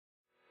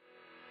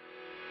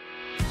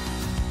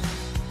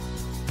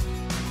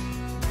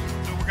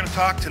to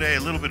talk today a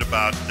little bit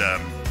about,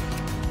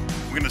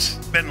 we're going to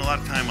spend a lot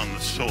of time on the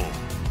soul,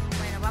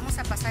 Bueno, vamos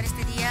a pasar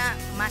este día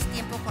más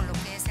tiempo con lo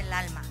que es el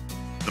alma,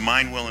 the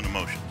mind, will, and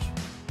emotions.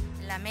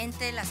 la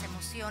mente, las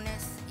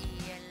emociones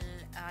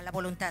y la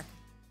voluntad.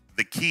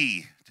 The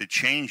key to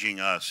changing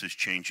us is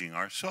changing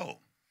our soul.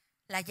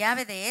 La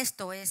llave de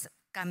esto es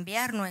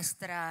cambiar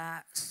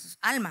nuestra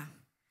alma.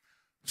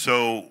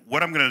 So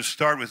what I'm going to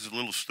start with is a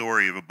little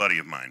story of a buddy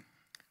of mine.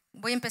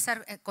 Voy a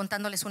empezar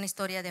contándoles una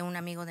historia de un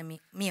amigo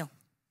mío.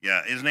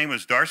 Yeah, his name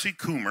is Darcy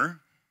Coomer,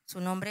 Su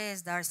nombre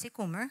es Darcy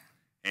Coomer.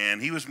 and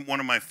he was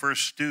one of my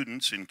first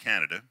students in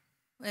Canada.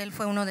 Él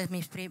fue uno de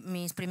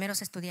mis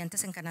primeros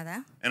estudiantes en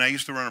Canadá. And I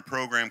used to run a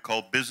program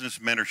called Business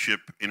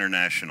Mentorship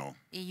International.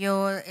 Y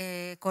yo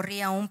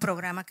corría un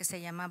programa que se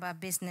llamaba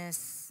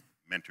Business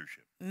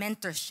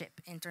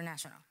Mentorship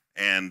International.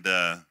 And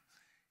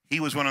he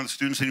was one of the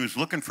students, and he was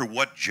looking for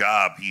what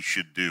job he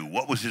should do.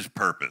 What was his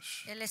purpose?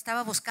 Él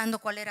estaba buscando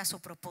cuál era su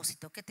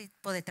propósito, qué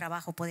tipo de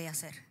trabajo podía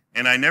hacer.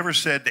 And I never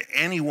said to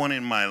anyone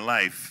in my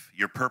life,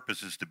 your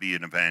purpose is to be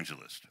an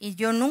evangelist. Y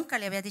yo nunca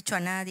le había dicho a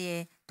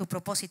nadie, tu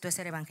propósito es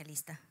ser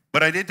evangelista.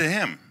 But I did to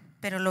him.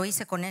 Pero lo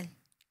hice con él.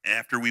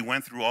 After we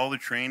went through all the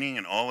training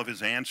and all of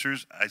his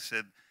answers, I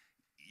said,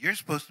 you're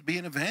supposed to be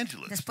an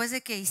evangelist. Después de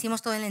que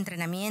hicimos todo el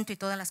entrenamiento y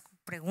todas las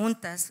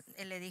preguntas,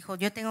 él le dijo,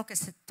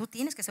 tú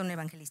tienes que ser un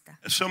evangelista.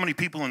 So many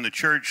people in the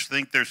church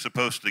think they're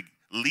supposed to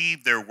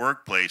leave their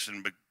workplace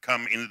and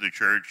come into the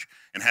church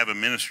and have a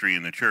ministry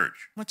in the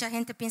church. Mucha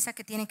gente piensa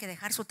que tienen que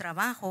dejar su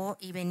trabajo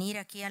y venir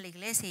aquí a la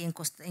iglesia y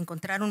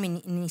encontrar un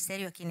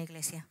ministerio aquí en la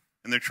iglesia.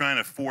 And they're trying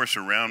to force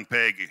a round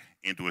peg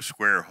into a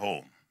square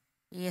hole.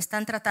 Y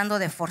están tratando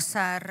de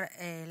forzar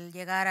el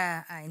llegar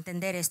a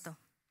entender esto.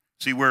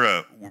 See,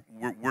 we're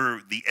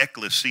the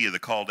ecclesia, the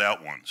called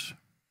out ones.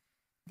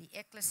 The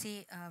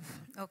ecclesia of,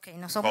 okay,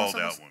 Called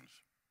out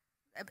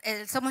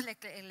ones. Somos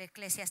el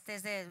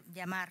eclesiastés de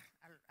llamar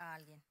a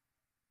alguien.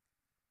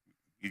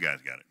 You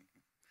guys got it.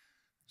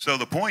 So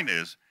the point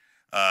is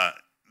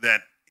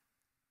that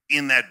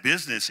in that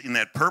business, in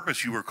that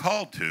purpose you were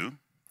called to,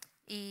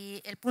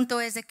 Y el punto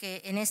es de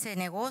que en ese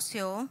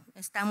negocio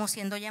estamos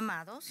siendo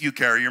llamados you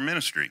carry your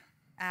ministry.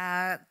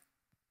 a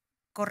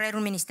correr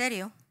un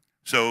ministerio.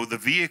 So the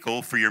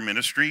vehicle for your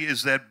ministry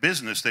is that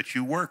business that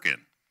you work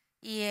in.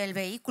 Y el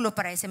vehículo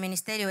para ese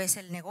ministerio es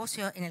el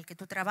negocio en el que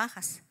tú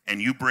trabajas.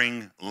 And you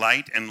bring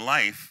light and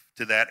life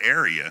to that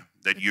area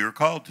that you're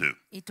called to.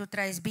 Y tú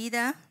traes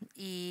vida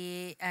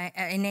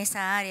en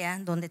esa área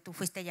donde tú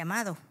fuiste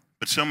llamado.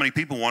 But so many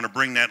people want to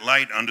bring that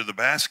light under the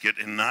basket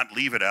and not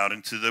leave it out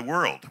into the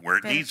world where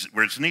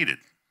it's needed.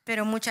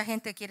 Pero mucha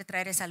gente quiere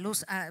traer esa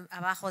luz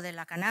abajo de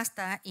la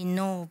canasta y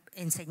no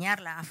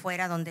enseñarla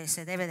afuera donde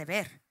se debe de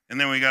ver. And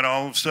then we got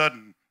all of a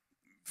sudden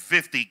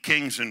 50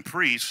 kings and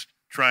priests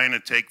trying to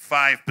take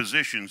 5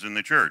 positions in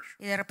the church.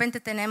 Y de repente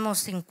tenemos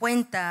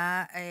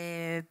 50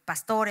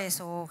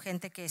 pastores o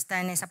gente que está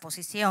en esa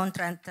posición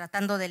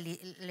tratando de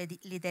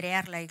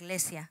liderar la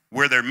iglesia.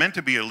 Where they're meant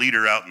to be a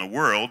leader out in the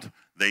world,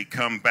 they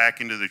come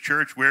back into the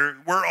church where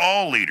we're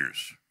all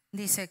leaders.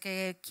 Dice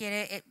que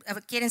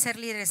quieren ser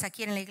líderes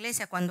aquí en la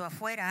iglesia cuando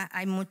afuera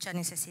hay mucha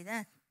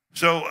necesidad.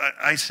 So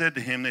I said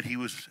to him that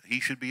he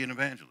should be an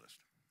evangelist.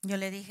 Yo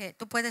le dije,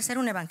 tú puedes ser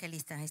un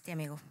evangelista, este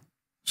amigo.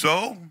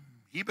 So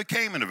he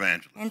became an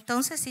evangelist.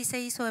 Entonces sí se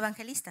hizo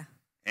evangelista.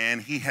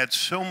 And he had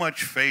so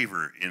much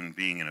favor in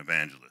being an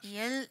evangelist. Y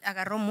él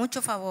agarró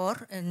mucho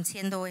favor en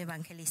siendo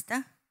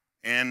evangelista.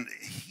 And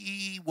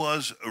he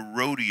was a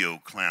rodeo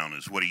clown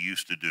is what he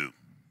used to do.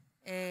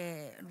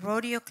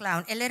 Rodeo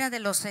clown. Él era de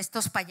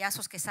estos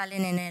payasos que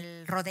salen en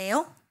el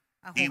rodeo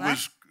a jugar.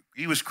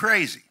 He was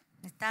crazy.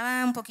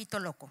 Estaba un poquito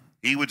loco.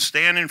 He would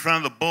stand in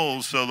front of the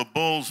bulls so the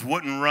bulls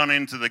wouldn't run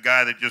into the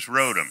guy that just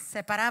rode him.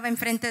 Se paraba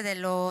enfrente de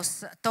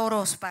los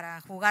toros para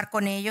jugar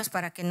con ellos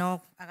para que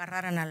no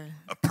agarraran al.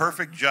 A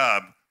perfect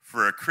job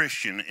for a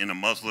Christian in a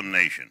Muslim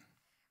nation.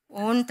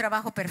 Un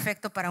trabajo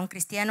perfecto para un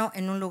cristiano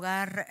en un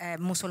lugar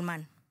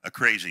musulmán. A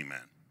crazy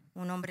man.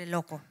 Un hombre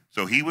loco.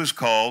 So he was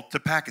called to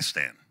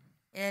Pakistan.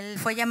 Él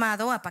fue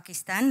llamado a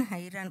Pakistán, a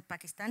ir a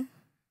Pakistán.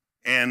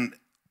 And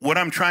what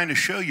I'm trying to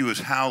show you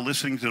is how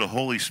listening to the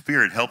Holy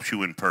Spirit helps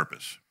you in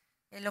purpose.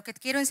 Lo que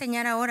quiero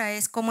enseñar ahora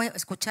es cómo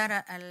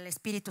escuchar al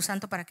Espíritu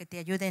Santo para que te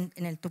ayude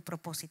en tu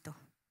propósito.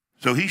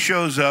 So he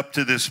shows up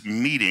to this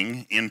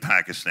meeting in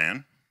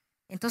Pakistan.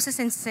 Entonces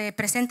se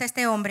presenta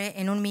este hombre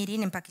en un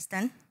meeting en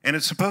Pakistán. And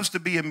it's supposed to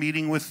be a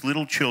meeting with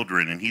little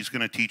children, and he's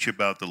going to teach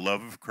about the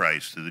love of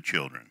Christ to the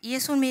children. Y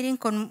es un meeting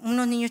con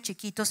unos niños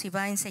chiquitos y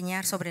va a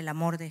enseñar sobre el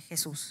amor de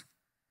Jesús.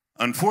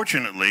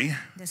 Unfortunately,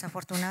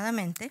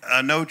 desafortunadamente,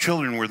 no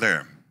children were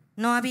there.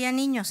 No había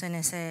niños en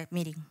ese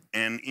meeting.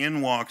 And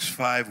in walks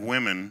 5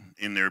 women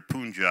in their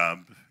punjab,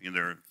 in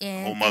their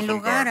whole Muslim En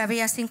lugar garb.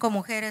 había 5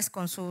 mujeres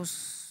con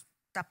sus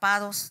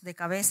tapados de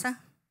cabeza.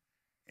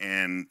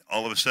 And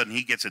all of a sudden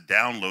he gets a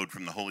download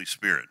from the Holy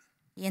Spirit.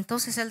 Y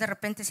entonces él de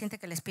repente siente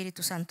que el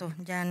Espíritu Santo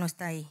ya no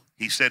está ahí.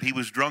 He said he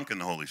was drunk in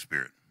the Holy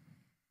Spirit.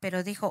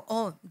 Pero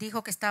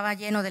dijo que estaba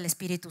lleno del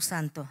Espíritu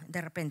Santo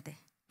de repente.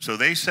 So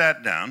they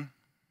sat down,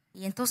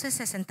 Y entonces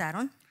se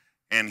sentaron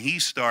and he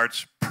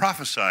starts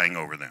prophesying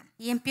over them.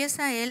 Y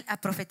empieza él a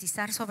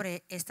profetizar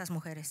sobre estas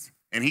mujeres.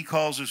 And he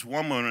calls this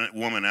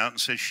woman out and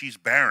says she's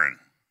barren.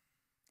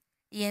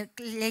 Y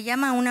le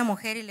llama a una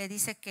mujer y le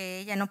dice que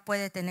ella no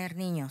puede tener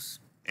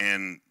niños.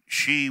 And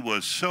she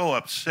was so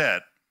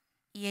upset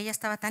Y ella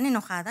estaba tan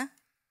enojada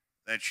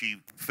that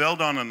she fell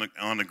down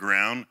on the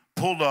ground,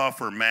 pulled off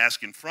her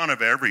mask in front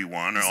of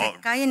everyone, se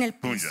cae en el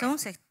piso,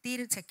 se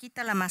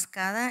quita la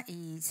mascada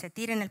y se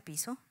tira en el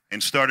piso.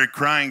 and started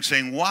crying,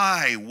 saying,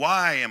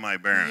 Why am I Y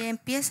barren?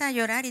 empieza a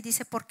llorar y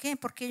dice, ¿por qué?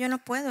 ¿Por qué yo no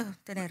puedo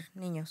tener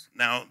niños?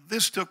 Now,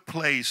 this took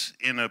place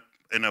in a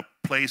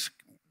place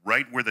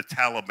right where the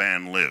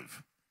Taliban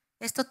live.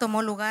 Esto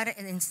tomó lugar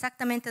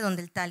exactamente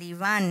donde el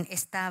talibán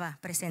estaba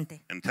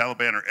presente. And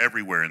Taliban are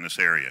everywhere in this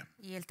area.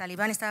 Y el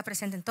talibán estaba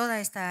presente en toda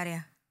esta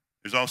área.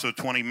 There's also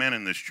 20 men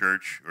in this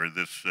church or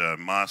this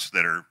mosque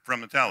that are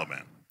from the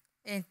Taliban.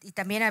 Y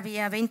también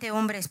había 20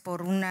 hombres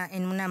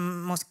en una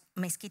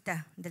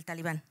mezquita del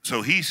talibán.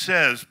 So he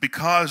says,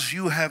 because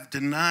you have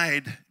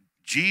denied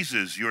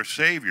Jesus, your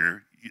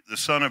Savior, the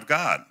Son of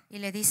God. Y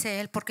le dice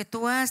él, porque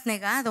tú has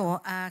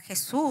negado a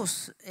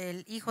Jesús,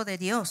 el Hijo de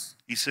Dios.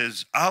 He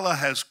says, Allah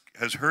has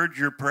heard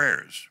your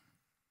prayers.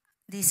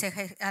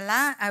 Dice,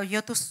 Alá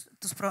oyó tus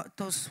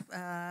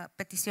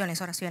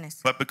peticiones,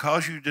 oraciones. But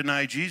because you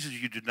deny Jesus,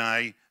 you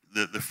deny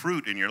the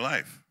fruit in your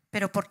life.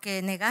 Pero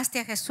porque negaste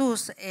a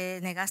Jesús,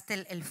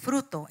 negaste el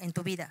fruto en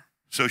tu vida.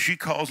 So she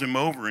calls him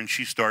over and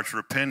she starts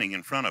repenting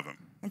in front of him.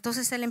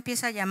 Entonces él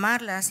empieza a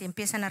llamarlas y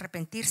empiezan a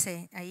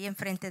arrepentirse ahí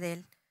enfrente de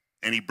él.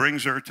 And he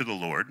brings her to the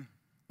Lord.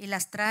 Y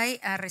las trae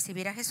a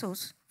recibir a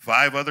Jesús.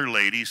 5 other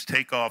ladies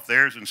take off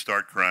theirs and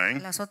start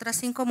crying. Las otras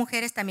 5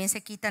 mujeres también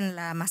se quitan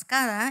la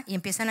mascada y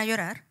empiezan a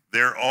llorar.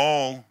 They're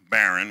all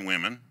barren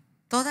women.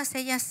 Todas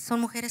ellas son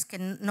mujeres que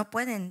no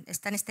pueden,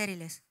 están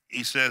estériles.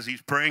 He says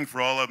he's praying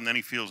for all of them, then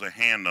he feels a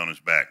hand on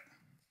his back.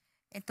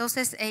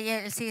 Entonces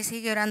él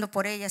sigue orando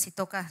por ellas y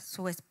toca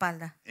su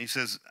espalda. He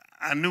says,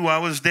 I knew I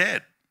was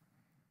dead.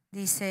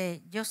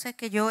 Dice, yo sé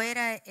que yo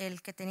era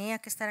el que tenía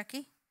que estar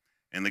aquí.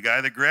 And the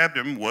guy that grabbed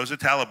him was a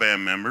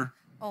Taliban member.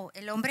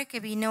 El hombre que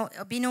vino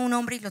un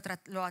hombre y lo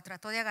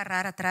trató de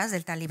agarrar atrás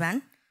del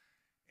talibán.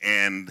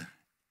 And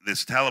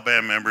this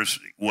Taliban member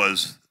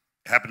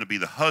happened to be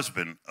the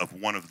husband of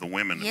one of the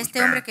women that Y was este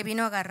hombre barren. que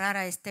vino a agarrar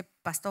a este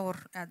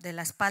pastor de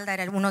la espalda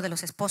era uno de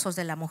los esposos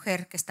de la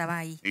mujer que estaba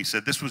ahí. He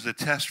said, this was a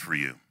test for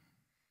you.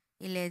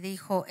 Y le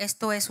dijo,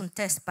 esto es un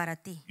test para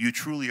ti. You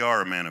truly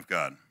are a man of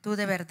God. Tú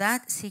de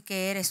verdad sí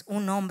que eres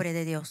un hombre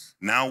de Dios.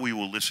 Now we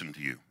will listen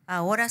to you.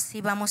 Ahora sí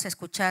vamos a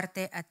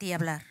escucharte a ti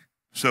hablar.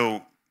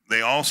 So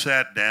they all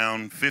sat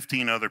down.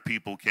 15 other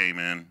people came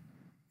in.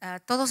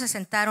 Todos se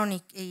sentaron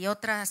y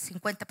otras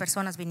 50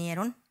 personas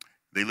vinieron.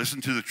 They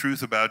listened to the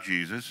truth about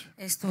Jesus.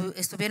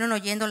 Estuvieron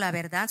oyendo la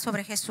verdad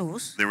sobre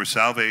Jesús. There were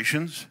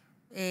salvations.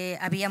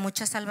 Había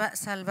muchas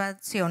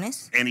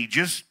salvaciones. And he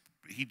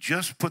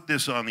just put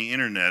this on the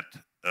internet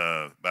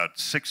about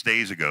 7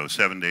 days ago.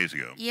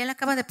 Y él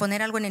acaba de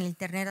poner algo en el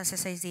internet hace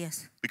 6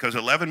 días. Because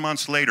 11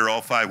 months later,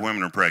 all 5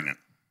 women are pregnant.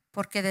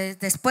 Porque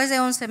después de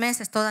 11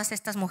 meses, todas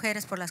estas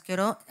mujeres por las que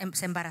oró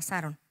se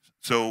embarazaron.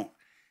 So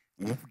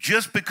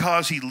just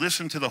because he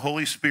listened to the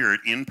Holy Spirit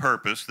in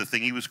purpose, the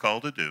thing he was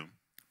called to do,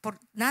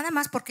 Nada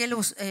más porque él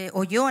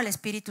oyó al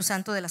Espíritu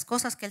Santo de las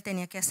cosas que él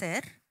tenía que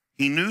hacer,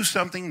 he knew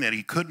something that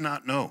he could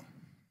not know.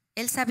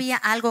 él sabía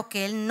algo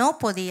que él no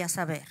podía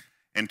saber.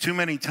 And too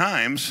many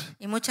times,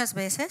 Y muchas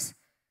veces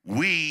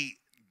we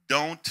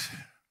don't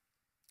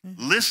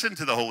listen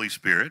to the Holy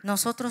Spirit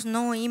nosotros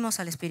no oímos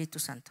al Espíritu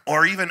Santo.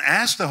 or even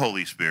ask the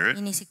Holy Y Spirit,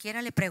 ni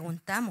siquiera le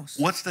preguntamos,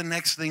 what's the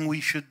next thing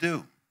we should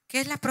do? ¿qué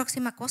es la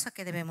próxima cosa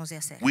que debemos de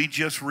hacer? We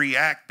just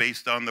react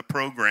based on the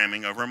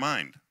programming of our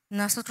mind.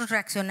 Nosotros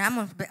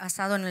reaccionamos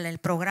basado en el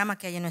programa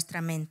que hay en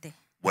nuestra mente,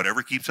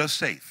 Whatever keeps us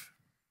safe.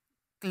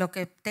 lo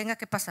que tenga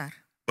que pasar.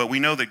 But we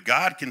know that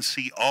God can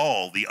see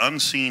all, the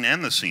unseen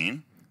and the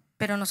seen.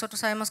 Pero nosotros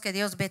sabemos que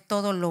Dios ve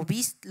todo lo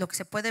que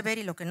se puede ver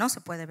y lo que no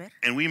se puede ver.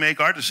 And we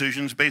make our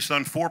decisions based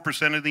on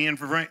 4% of the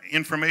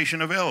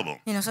information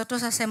available. Y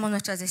nosotros hacemos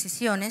nuestras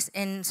decisiones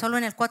solo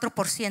en el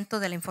 4%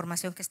 de la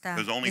información que está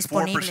Because only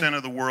 4% disponible.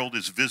 of the world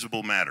is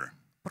visible matter.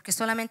 Porque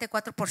solamente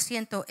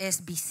 4%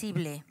 es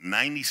visible.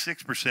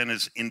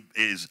 96%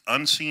 is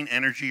unseen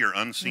energy or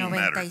unseen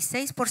matter.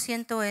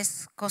 96%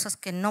 es cosas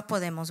que no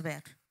podemos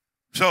ver.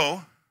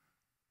 So,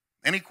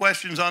 any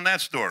questions on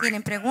that story?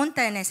 ¿Tienen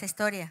pregunta en esa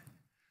historia?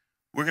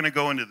 We're going to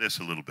go into this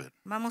a little bit.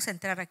 Vamos a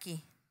entrar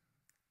aquí.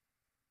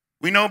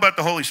 We know about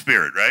the Holy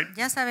Spirit, right?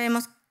 Ya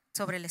sabemos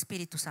sobre el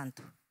Espíritu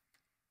Santo.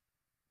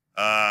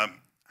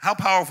 How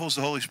powerful is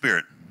the Holy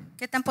Spirit?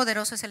 ¿Qué tan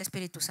poderoso es el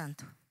Espíritu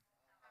Santo?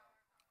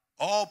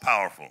 All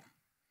powerful.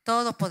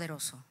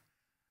 Todopoderoso.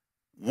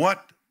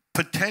 What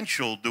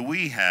potential do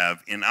we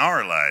have in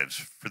our lives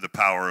for the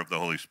power of the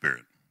Holy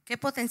Spirit? ¿Qué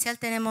potencial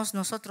tenemos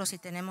nosotros si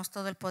tenemos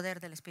todo el poder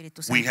del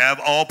Espíritu We Santo?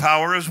 have all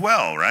power as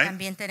well, right?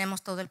 También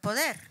tenemos todo el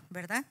poder,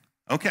 ¿verdad?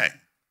 Okay.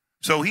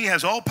 So he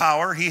has all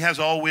power, he has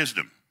all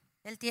wisdom.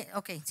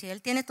 Sí,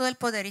 él tiene todo el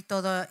poder y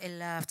toda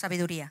la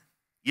sabiduría.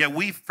 Yet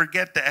we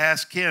forget to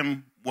ask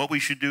him, what we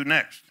should do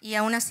next. Y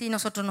aún así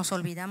nosotros nos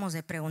olvidamos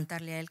de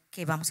preguntarle a él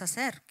qué vamos a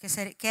hacer,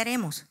 qué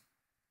haremos.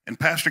 And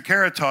Pastor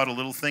Kara taught a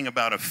little thing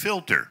about a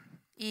filter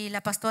Y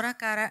la pastora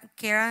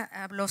Kara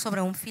habló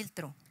sobre un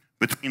filtro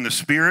between the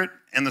spirit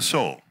and the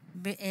soul.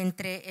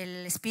 entre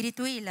el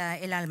espíritu y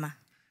el alma.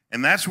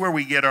 And that's where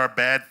we get our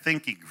bad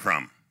thinking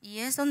from. Y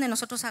es donde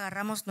nosotros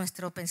agarramos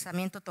nuestro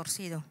pensamiento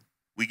torcido.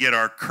 We get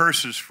our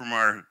curses from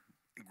our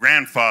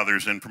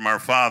grandfathers and from our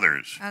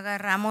fathers.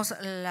 Agarramos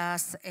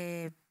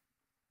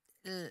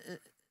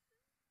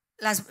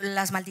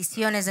las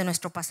maldiciones de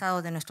nuestro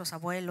pasado, de nuestros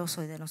abuelos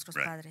o de nuestros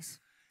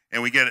padres.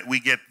 And we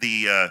get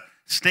the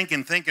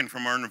stinking thinking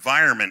from our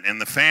environment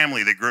and the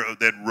family that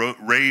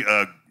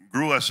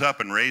grew us up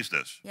and raised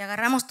us. Y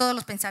agarramos todos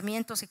los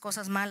pensamientos y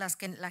cosas malas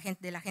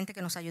de la gente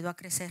que nos ayudó a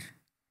crecer.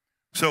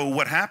 So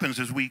what happens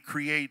is we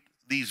create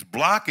these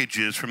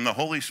blockages from the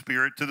Holy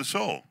Spirit to the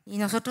soul. Y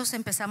nosotros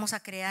empezamos a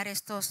crear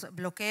estos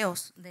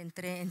bloqueos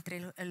entre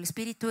el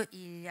espíritu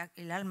y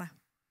el alma.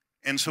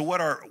 And so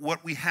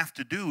what we have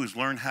to do is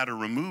learn how to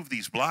remove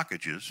these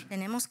blockages.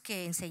 Tenemos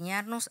que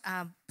enseñarnos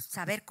a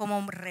saber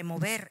cómo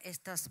remover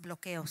estos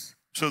bloqueos.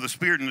 So the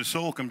spirit and the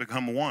soul can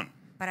become one.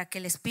 Para que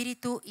el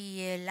espíritu y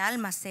el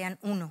alma sean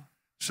uno.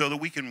 So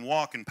that we can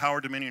walk in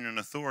power, dominion, and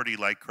authority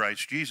like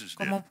Christ Jesus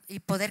did. Y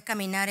poder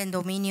caminar en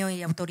dominio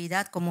y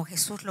autoridad como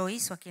Jesús lo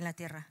hizo aquí en la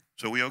tierra.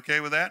 So we okay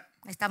with that?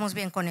 Estamos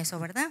bien con eso,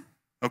 ¿verdad?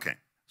 Okay.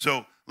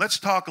 So let's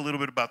talk a little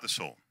bit about the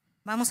soul.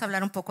 Vamos a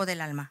hablar un poco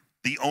del alma.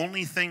 The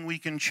only thing we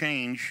can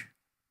change,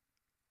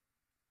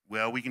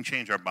 we can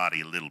change our body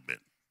a little bit.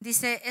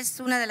 Dice, es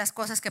una de las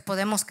cosas que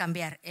podemos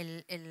cambiar,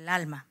 el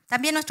alma.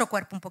 También nuestro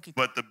cuerpo un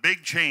poquito. But the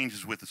big change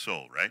is with the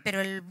soul, right?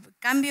 Pero el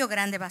cambio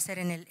grande va a ser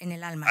en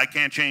el alma. I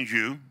can't change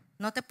you.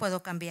 No te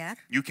puedo cambiar.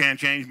 You can't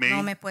change me.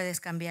 No me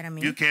puedes cambiar a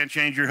mí. You can't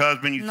change your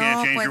husband. You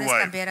can't change your No puedes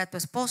wife. cambiar a tu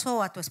esposo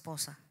o a tu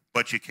esposa.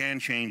 But you can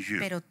change you.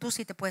 Pero tú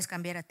sí te puedes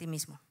cambiar a ti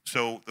mismo.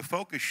 So the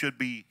focus should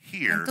be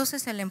here.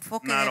 Entonces el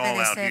enfoque not debe all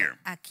de out ser here.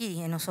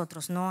 aquí en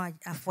nosotros, no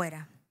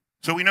afuera.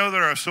 So we know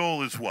that our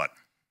soul is what?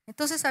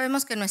 Entonces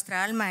sabemos que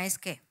nuestra alma es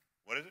 ¿qué?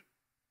 What is it?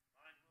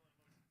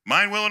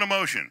 Mind, will, and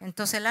emotion.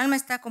 Entonces el alma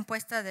está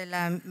compuesta de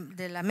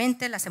la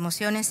mente, las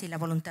emociones y la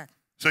voluntad.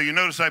 So you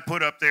notice I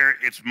put up there,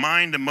 it's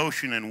mind,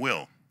 emotion, and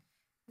will.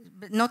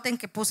 Noten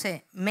que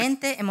puse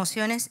mente,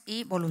 emociones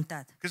y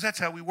voluntad. Because that's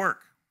how we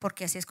work.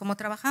 Porque así es como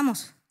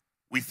trabajamos.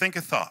 We think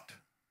a thought.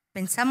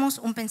 Pensamos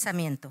un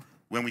pensamiento.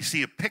 When we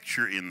see a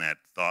picture in that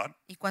thought,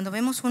 Y cuando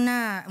vemos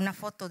una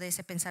foto de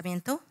ese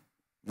pensamiento,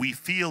 we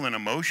feel an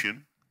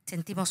emotion.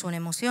 sentimos una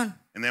emoción.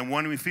 And then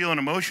when we feel an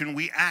emotion,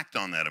 we act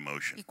on that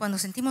emotion. Y cuando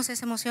sentimos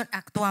esa emoción,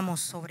 actuamos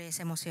sobre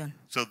esa emoción.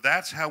 So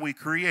that's how we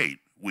create.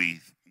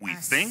 We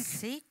think,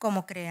 Así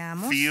como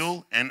creamos,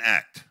 feel, and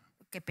act.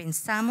 que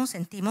pensamos,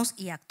 sentimos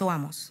y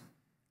actuamos.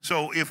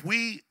 So if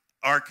we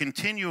are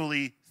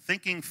continually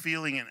thinking,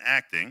 feeling, and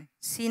acting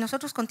Si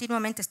nosotros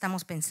continuamente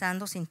estamos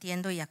pensando,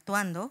 sintiendo y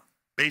actuando,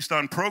 based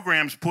on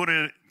programs put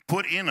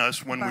in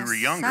us when we were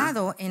younger,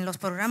 basado en los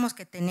programas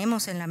que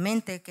tenemos en la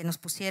mente que nos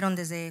pusieron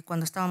desde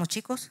cuando estábamos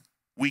chicos,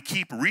 we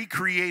keep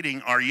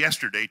recreating our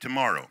yesterday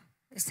tomorrow.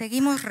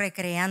 seguimos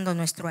recreando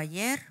nuestro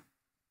ayer,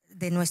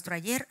 de nuestro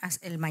ayer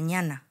hasta el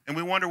mañana. And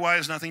we wonder why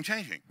is nothing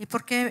changing.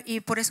 Y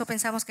por eso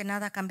pensamos que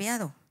nada ha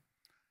cambiado.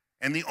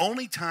 And the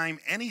only time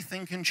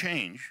anything can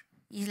change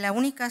Y la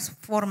única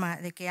forma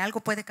de que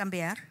algo puede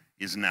cambiar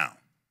is now.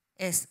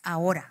 es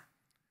ahora.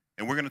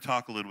 And we're going to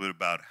talk a little bit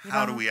about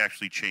how do we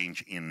actually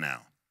change in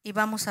now. Y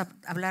vamos a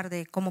hablar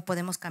de cómo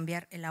podemos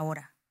cambiar el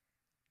ahora.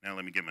 Now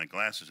let me get my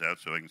glasses out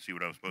so I can see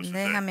what I was supposed to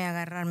Déjame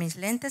agarrar mis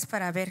lentes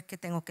para ver qué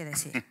tengo que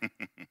decir. say.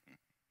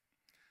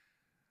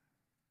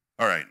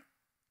 All right.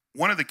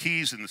 One of the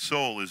keys in the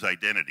soul is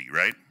identity,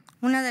 right?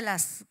 Una de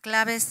las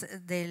claves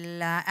de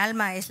la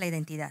alma es la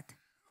identidad.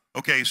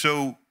 Okay,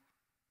 so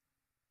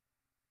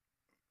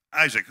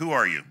Isaac, who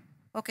are you?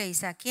 Ok,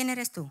 Isa, ¿quién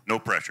eres tú? No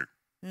pressure.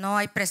 No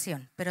hay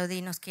presión, pero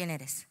dinos quién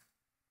eres.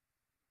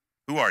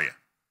 Who are you?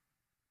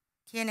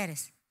 ¿Quién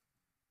eres?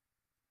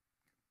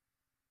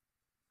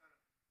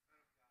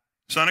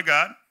 Son of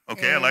God.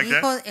 Okay, I like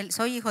that.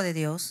 Soy hijo de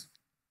Dios.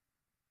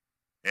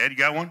 Ed, you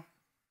got one?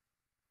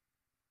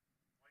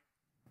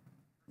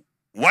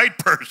 White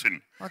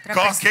person.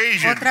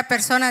 Caucasian. Otra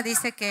persona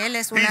dice que él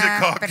es He's a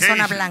una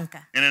persona Caucasian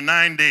blanca. in a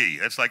 9D.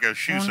 That's like a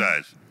shoe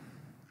size.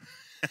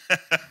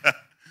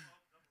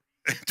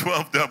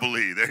 12 double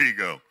E. There you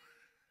go.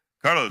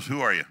 Carlos,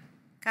 who are you?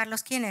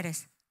 Carlos, ¿quién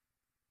eres?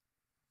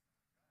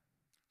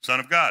 Son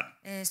of God.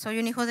 Soy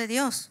un hijo de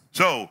Dios.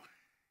 So,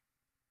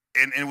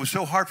 and it was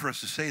so hard for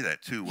us to say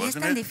that too, Y es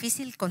wasn't tan it?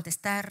 difícil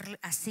contestar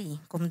así,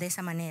 como de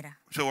esa manera.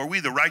 So are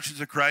we the righteousness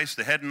of Christ,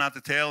 the head and not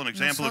the tail, an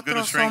example of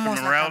goodness, Nosotros strength, and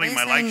somos la morality?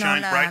 My cabeza y light no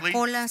shines la brightly.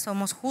 cola,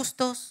 somos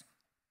justos.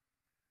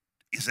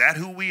 Is that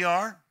who we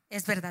are?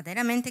 ¿Es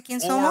verdaderamente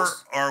quién Or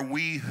somos? are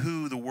we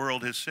who the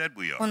world has said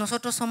we ¿O are?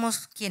 nosotros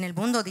somos quien el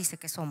mundo dice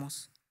que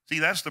somos? See,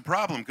 that's the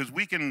problem, because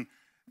we can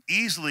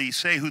easily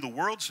say who the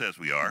world says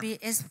we are,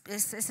 Ese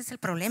es el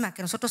problema,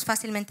 que nosotros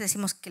fácilmente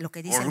decimos que lo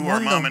que dice or el who our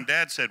mom mundo and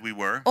dad said we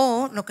were.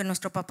 o lo que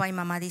nuestro papá y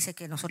mamá dice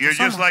que nosotros You're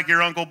just somos. like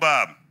your Uncle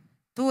Bob.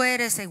 Tú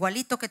eres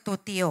igualito que tu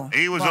tío.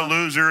 He was a Bob.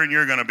 loser and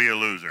you're going to be a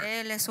loser.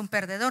 Él es un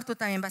perdedor, tú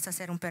también vas a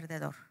ser un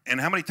perdedor.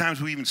 And how many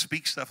times we even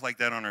speak stuff like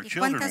that on our ¿Y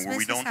children cuántas where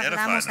we veces don't edify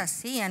hablamos them?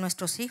 así a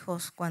nuestros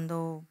hijos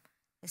cuando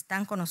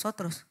están con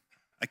nosotros?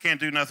 I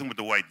can't do nothing with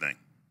the white thing.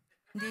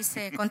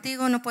 Dice,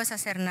 contigo no puedes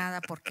hacer nada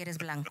porque eres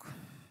blanco.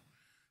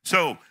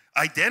 So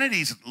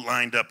identity's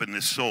lined up in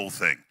this soul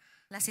thing.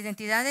 Las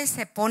identidades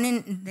se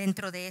ponen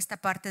dentro de esta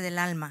parte del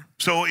alma.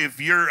 So if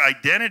your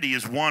identity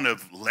is one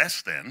of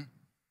less than,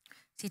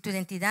 Si tu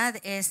identidad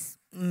es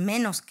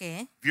menos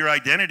que, if your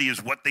identity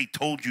is what they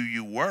told you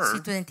you were,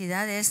 si tu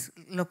identidad es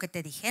lo que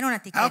te dijeron a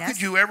ti que how eras,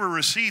 could you ever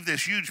receive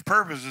this huge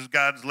purpose as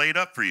God's laid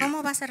up for you?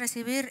 ¿cómo vas a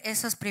recibir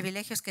esos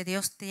privilegios que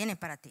Dios tiene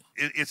para ti?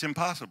 It's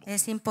impossible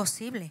Es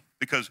imposible.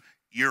 because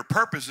your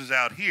purpose is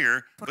out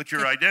here, but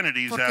your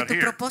identity is Porque out tu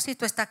here.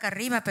 propósito está acá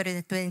arriba, pero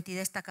tu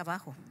identidad está acá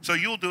abajo. So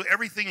you'll do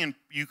everything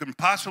you can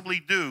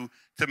possibly do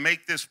to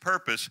make this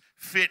purpose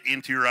fit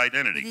into your Y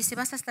identity. dice,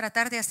 vas a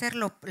tratar de hacer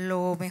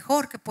lo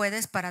mejor que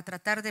puedes para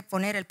tratar de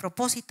poner el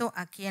propósito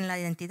aquí en la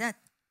identidad.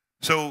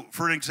 So,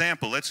 for an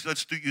example, let's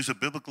use a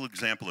biblical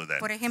example of that.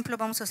 Por ejemplo,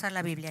 vamos a usar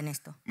la Biblia en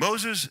esto.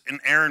 Moses and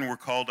Aaron were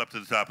called up to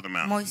the top of the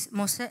mountain.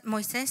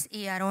 Moisés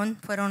y Aarón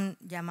fueron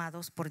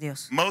llamados por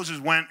Dios. Moses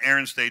went,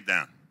 Aaron stayed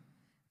down.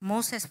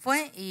 Moses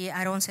fue y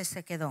Aarón se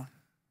quedó.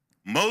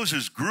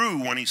 Moses grew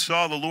when he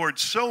saw the Lord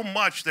so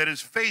much that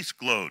his face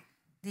glowed.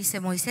 Dice,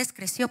 Moisés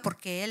creció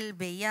porque él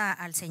veía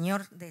al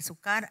Señor de su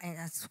cara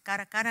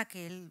a cara,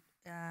 que él,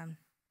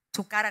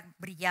 su cara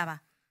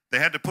brillaba. They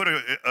had to put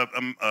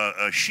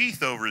a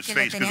sheath over his Que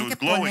le face because it tenían was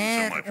que glowing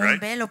so poner much, un right?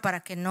 velo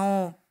para que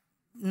no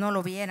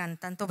lo vieran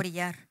tanto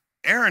brillar.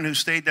 Aaron, who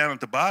stayed down at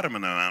the bottom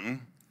of the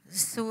mountain,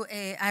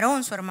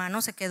 Aarón, su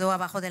hermano, se quedó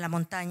abajo de la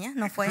montaña,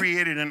 ¿no fue?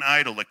 created an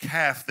idol, a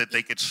calf that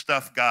they could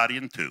stuff God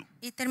into.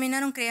 Y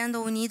terminaron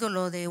creando un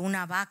ídolo de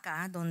una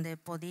vaca donde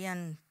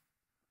podían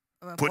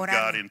Put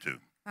orarle. God into.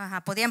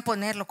 Ajá, podían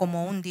ponerlo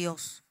como un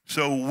dios.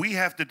 So we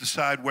have to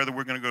decide whether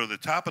we're going to go to the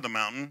top of the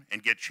mountain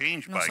and get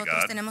changed by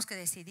Nosotros God, tenemos que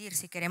decidir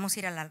si queremos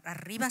ir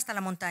arriba hasta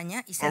la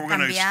montaña y or ser we're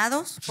gonna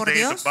cambiados por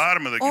stay at the Dios,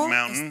 bottom of the o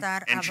mountain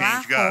estar and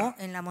change abajo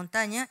God. en la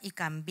montaña y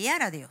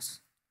cambiar a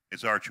Dios.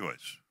 It's our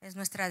choice. Es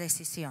nuestra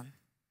decisión.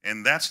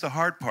 And that's the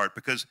hard part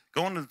because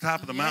going to the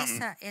top of the Y mountain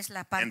esa es la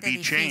and parte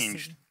be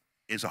changed difícil.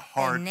 is a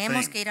hard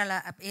Tenemos thing. que ir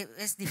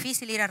es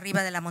difícil ir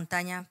arriba de la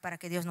montaña para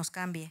que Dios nos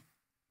cambie,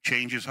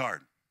 Change is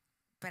hard.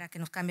 para que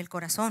nos cambie el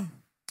corazón.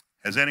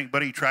 Has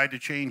anybody tried to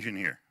change in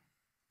here?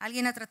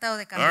 ¿Alguien ha tratado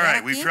de All cambiar right,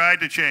 aquí? we've tried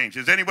to change.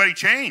 Has anybody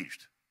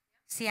changed?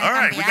 ¿Si han All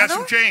right, we got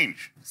some cambiado?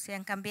 change, ¿Si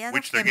han cambiado?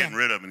 which Qué they're getting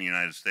bien. rid of in the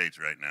United States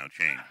right now.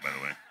 Change, by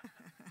the way.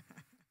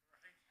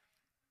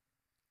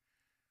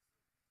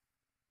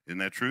 Isn't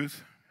that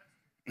truth?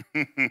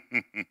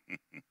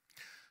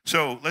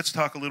 So let's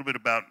talk a little bit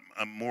about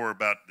more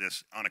about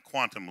this on a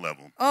quantum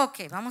level.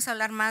 Ok, vamos a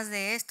hablar más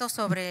de esto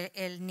sobre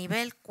el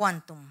nivel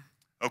quantum.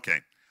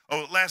 Okay.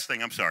 Oh, last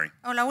thing. I'm sorry.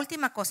 Oh, la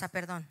última cosa,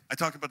 perdón. I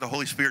talked about the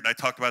Holy Spirit, and I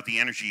talked about the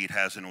energy it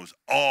has, and it was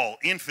all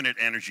infinite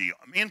energy,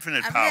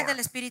 infinite Hablé power. del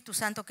Espíritu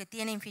Santo que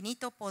tiene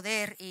infinito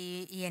poder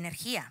y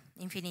energía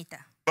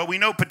infinita. But we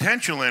know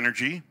potential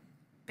energy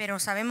Pero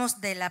sabemos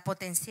de la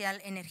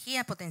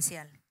energía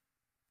potencial.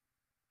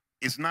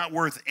 is not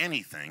worth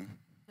anything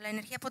La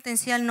energía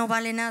potencial no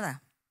vale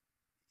nada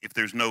if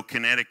there's no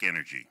kinetic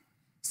energy,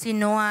 si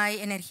no hay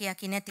energía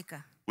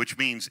cinética. which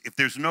means if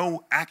there's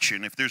no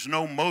action, if there's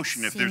no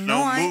motion, if Si there's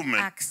no no hay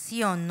movement,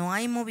 acción, no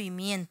hay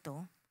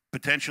movimiento,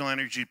 potential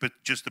energy, but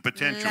just the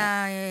potential.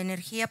 la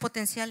energía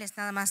potencial es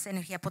nada más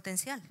energía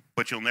potencial.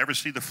 But you'll never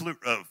see the fruit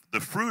of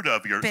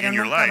Pero in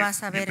your nunca life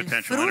vas a in ver el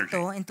potential energy.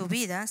 fruto en tu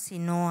vida si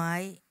no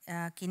hay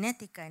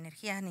cinética,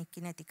 energía ni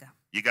cinética.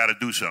 You got to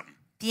do something.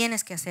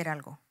 Tienes que hacer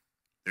algo.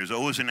 There's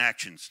always an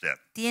action step.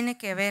 Tiene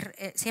que haber,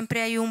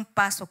 siempre hay un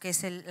paso que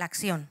es la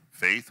acción.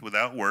 Faith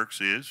without works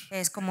is.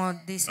 Es como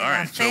dice All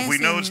la right, so fe if we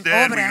know sin it's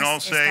dead, we can all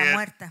obras say está it.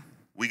 muerta.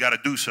 We got to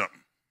do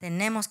something.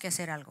 Tenemos que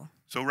hacer algo.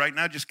 So right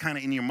now, just kind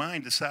of in your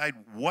mind, decide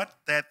what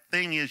that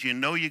thing is you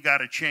know you got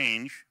to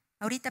change,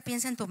 Ahorita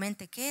piensa en tu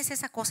mente, ¿qué es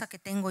esa cosa que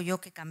tengo yo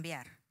que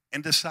cambiar?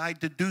 and decide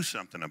to do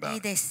something about Y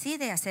it.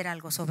 decide hacer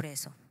algo sobre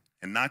eso.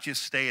 And not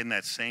just stay in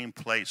that same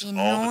place Y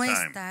all no the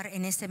time. estar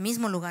en ese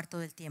mismo lugar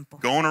todo el tiempo.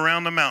 Going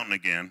around the mountain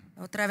again,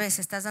 Otra vez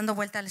estás dando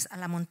vueltas a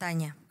la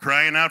montaña,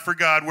 crying out for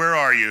God, where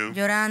are you?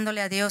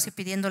 llorándole a Dios y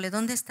pidiéndole,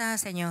 ¿dónde está,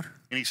 Señor?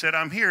 And he said,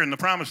 I'm here in the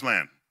promised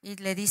land. Y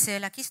le dice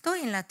él, aquí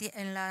estoy en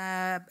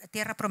la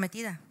tierra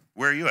prometida.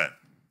 Where are you at?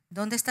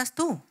 ¿Dónde estás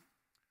tú?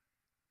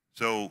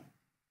 So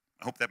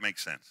I hope that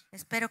makes sense.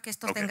 Espero que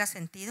esto Okay. tenga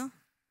sentido.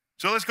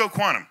 So let's go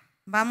quantum.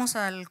 Vamos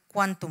al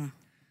quantum.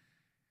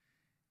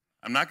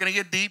 I'm not going to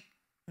get deep.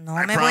 No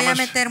I me voy a promise.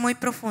 meter muy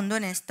profundo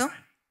en esto.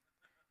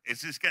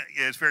 It's just,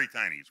 yeah, it's very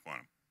tiny. It's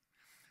quantum.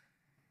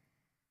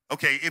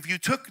 Okay, if you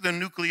took the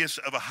nucleus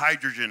of a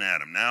hydrogen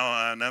atom,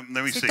 now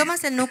let me Si see.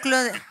 tomas el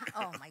núcleo de...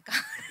 Oh, my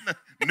God.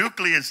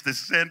 Nucleus, the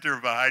center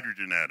of a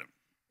hydrogen atom.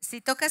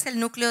 Si tocas el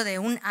núcleo de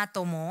un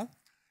átomo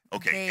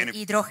Okay, de and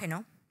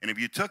hidrógeno, if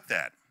you took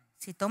that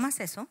si tomas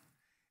eso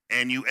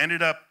and you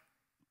ended up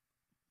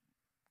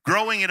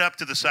growing it up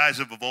to the size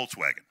of a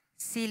Volkswagen.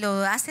 Si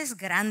lo haces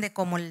grande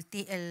como la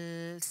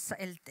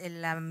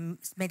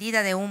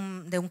medida de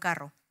un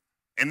carro,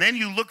 And then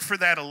you look for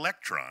that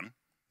electron.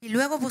 y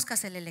luego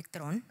buscas el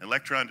electrón,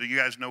 Electron, do you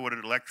guys know what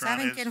an electron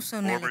 ¿saben qué is? es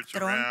un Orbits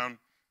electrón? around.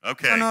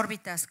 Okay. son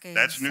órbitas que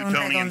That's son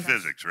Newtonian redondas.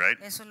 physics, right?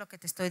 Eso es lo que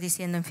te estoy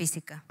diciendo en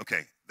física.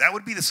 Okay. That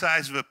would be the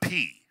size of a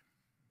pea.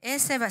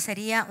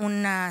 Sería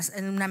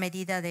una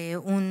medida de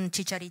un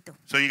chicharito.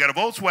 So you got a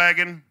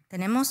Volkswagen,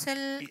 Tenemos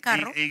el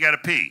carro you got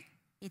a pea.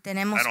 y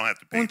tenemos I don't have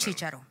to pee, un by the way.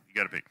 chícharo. You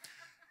got a pea.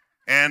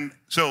 And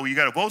so you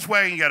got a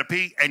Volkswagen, you got a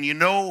pea, and you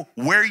know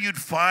where you'd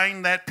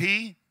find that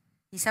pea?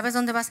 ¿Y sabes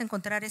dónde vas a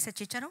encontrar ese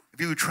chícharo? If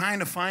you were trying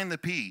to find the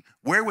pea,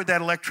 where would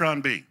that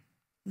electron be?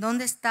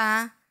 ¿Dónde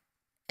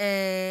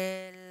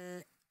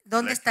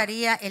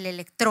estaría el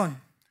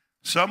electrón?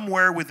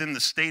 Somewhere within the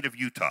state of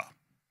Utah.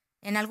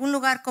 En algún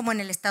lugar como en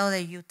el estado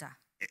de Utah.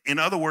 In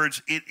other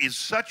words, it is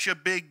such a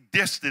big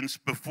distance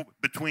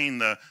between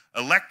the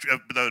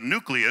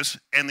nucleus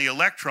and the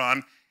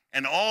electron,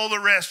 and all the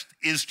rest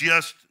is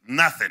just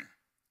nothing.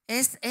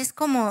 Es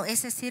como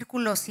ese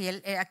círculo, si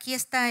aquí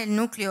está el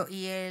núcleo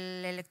y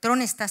el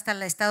electrón está hasta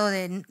el estado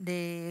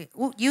de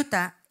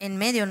Utah, en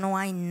medio no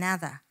hay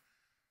nada.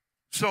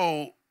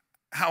 So,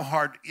 how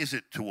hard is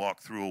it to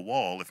walk through a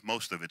wall if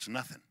most of it's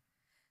nothing?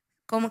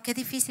 Como qué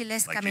difícil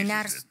es Like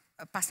caminar Jesus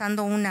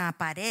pasando una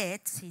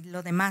pared si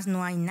lo demás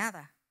no hay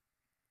nada.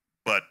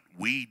 But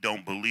we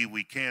don't believe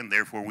we can,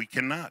 therefore we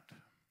cannot.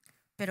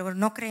 Pero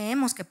no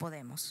creemos que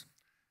podemos.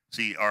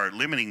 See, our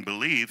limiting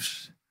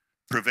beliefs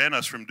prevent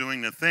us from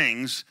doing the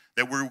things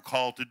that we're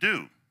called to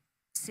do.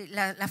 Sí,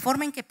 la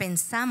forma en que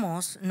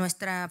pensamos,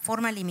 nuestra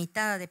forma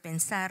limitada de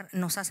pensar,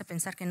 nos hace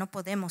pensar que no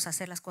podemos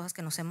hacer las cosas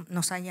que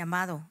nos ha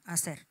llamado a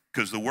hacer.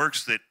 Because the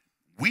works that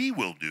we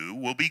will do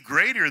will be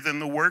greater than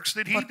the works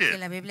that he Porque did.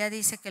 la Biblia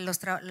dice que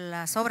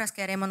las obras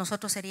que haremos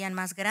nosotros serían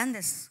más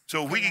grandes.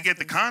 So if que we las could get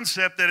the que hizo.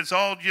 concept that it's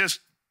all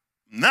just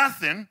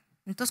nothing,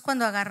 Entonces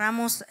cuando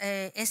agarramos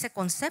ese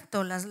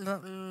concepto,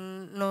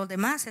 lo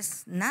demás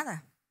es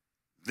nada.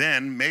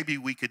 then maybe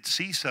we could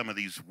see some of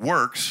these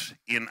works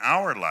in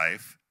our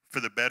life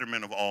for the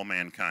betterment of all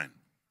mankind.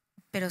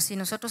 Pero si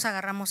nosotros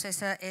agarramos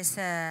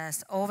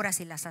esas obras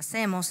y las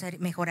hacemos,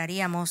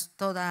 mejoraríamos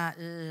toda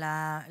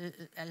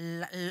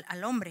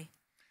al hombre.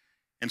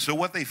 And so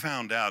what they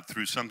found out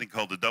through something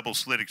called the double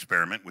slit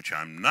experiment, which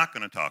I'm not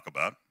going to talk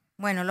about,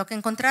 Bueno, lo que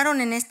encontraron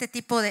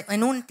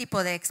en un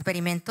tipo de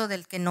experimento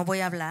del que no voy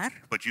a hablar,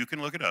 but you can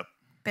look it up,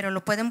 pero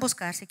lo pueden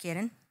buscar si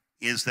quieren,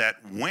 is that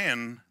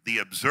when the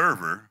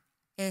observer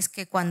es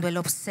que cuando el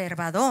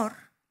observador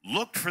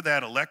looked for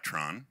that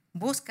electron,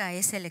 busca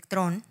ese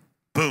electrón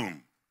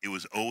boom, it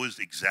was always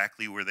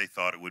exactly where they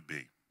thought it would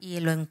be. y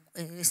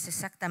es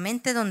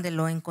exactamente donde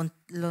lo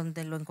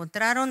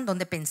encontraron,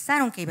 donde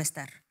pensaron que iba a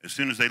estar. As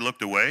soon as they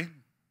looked away,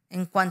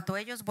 En cuanto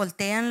ellos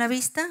voltean la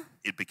vista,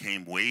 it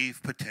became wave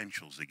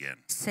potentials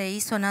again. se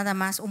hizo nada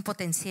más un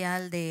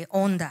potencial de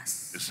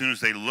ondas. As soon as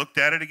they looked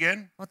at it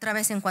again, Otra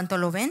vez en cuanto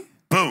lo ven,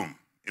 boom,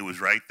 it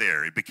was right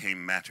there. It became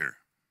matter.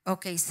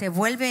 se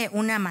vuelve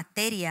una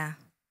materia,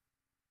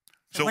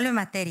 So- vuelve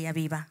materia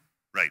viva.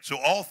 Right. So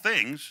all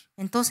things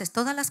Entonces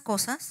todas las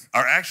cosas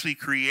are actually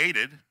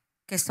created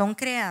que son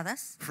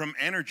creadas, from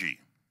energy.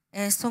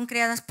 son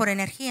creadas por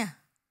energía.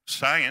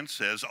 Science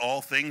says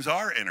all things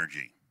are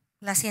energy.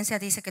 La ciencia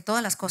dice que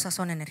todas las cosas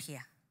son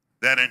energía.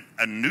 That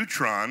a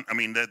neutron, an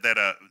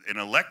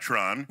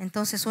electron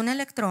Entonces un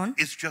electrón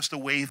is just a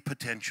wave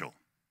potential.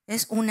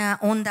 es una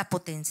onda And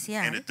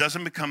potencial. it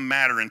doesn't become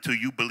matter until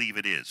you believe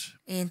it is.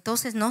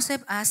 Entonces no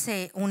se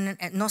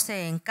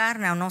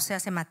encarna o no se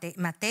hace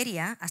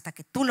materia hasta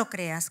que tú lo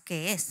creas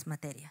que es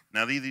materia.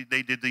 Now, they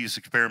did these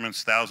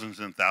experiments thousands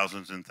and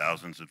thousands and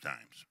thousands of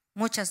times.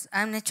 Muchas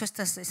han hecho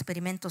estos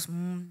experimentos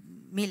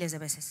miles de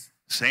veces.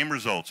 Same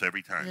results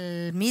every time.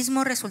 El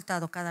mismo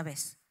resultado cada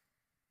vez.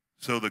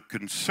 So the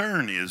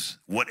concern is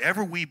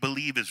whatever we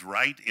believe is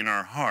right in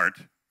our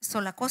heart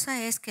La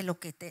cosa es que lo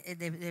que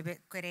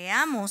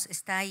creamos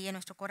está ahí en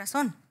nuestro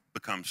corazón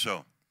becomes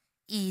so.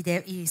 y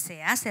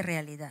se hace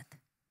realidad.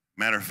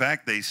 Matter of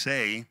fact, they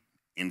say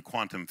in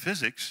quantum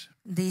physics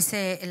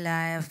Dice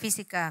la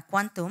física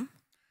quantum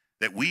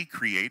that we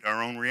create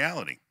our own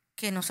reality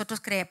que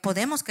nosotros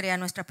podemos crear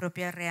nuestra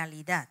propia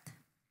realidad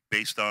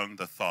based on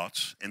the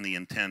thoughts and the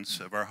intents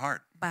of our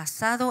heart.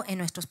 basado en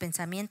nuestros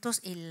pensamientos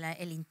y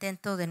el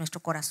intento de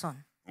nuestro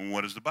corazón. And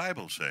what does the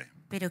Bible say?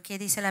 Pero ¿qué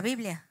dice la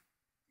Biblia?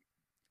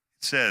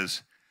 It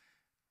says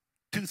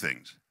two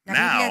things. La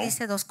Biblia Now,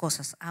 dice dos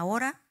cosas.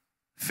 Ahora,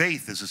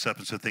 faith is the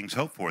substance of things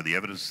hoped for, the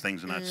evidence of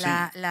things not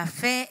seen. la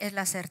fe es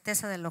la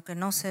certeza de lo que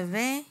no se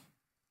ve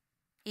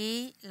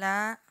y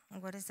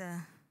what is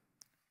the?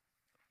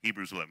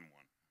 Hebrews 11:1.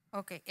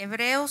 Okay,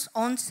 Hebreos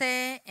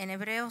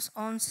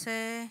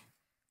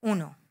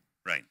 11:1.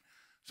 Right.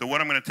 So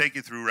what I'm going to take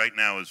you through right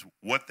now is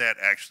what that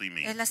actually Es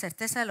means. la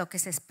certeza de lo que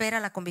se espera,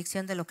 la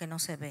convicción de lo que no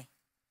se ve.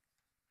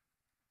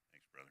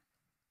 Thanks, brother.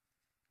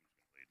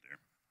 Wait there.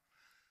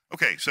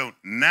 Okay, so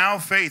now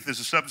faith is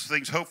the substance of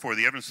things hoped for,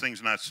 the evidence of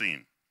things not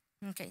seen.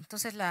 Okay,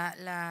 entonces la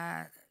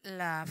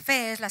la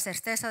fe es la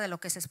certeza de lo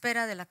que se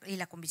espera y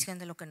la convicción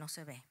de lo que no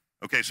se ve.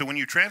 Okay, so when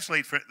you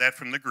translate that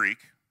from the Greek,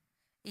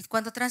 Y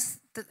cuando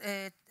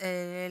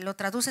lo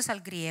traduces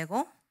al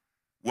griego,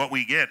 what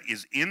we get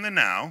is in the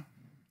now.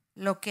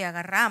 lo que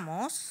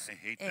agarramos I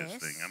hate es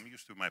this thing. I'm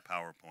used to my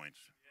PowerPoints.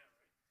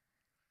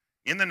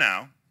 In the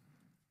now.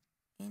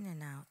 in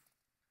and out.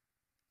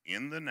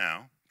 In the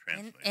now.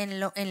 Translate.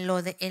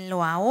 En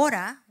lo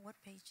ahora. What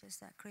page is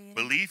that creating?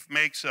 Belief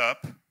makes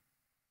up.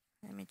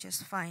 Let me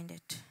just find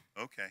it.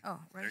 Okay. Oh,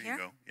 right there here? you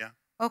go. Yeah.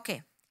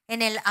 Okay.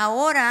 En el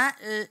ahora,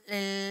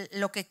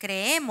 lo que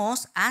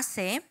creemos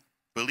hace.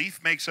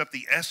 Belief makes up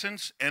the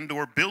essence and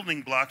or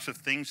building blocks of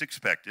things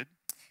expected.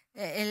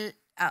 En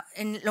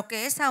lo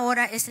que es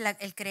ahora es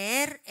el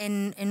creer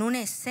en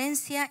una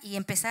esencia y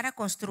empezar a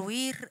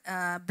construir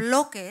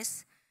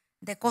bloques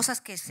de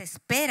cosas que se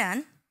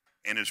esperan.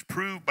 And is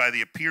proved by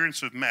the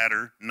appearance of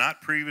matter not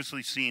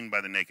previously seen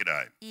by the naked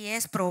eye. Y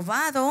es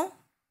probado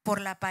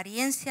por la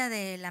apariencia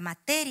de la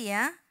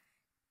materia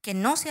que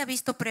no se ha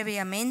visto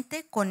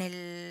previamente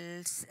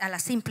a la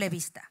simple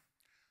vista.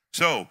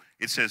 So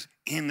it says,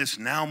 in this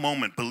now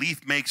moment,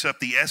 belief makes up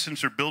the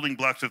essence or building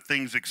blocks of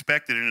things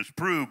expected and is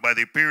proved by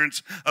the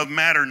appearance of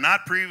matter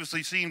not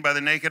previously seen by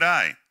the naked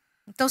eye.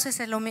 Entonces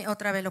es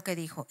otra vez lo que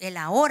dijo. El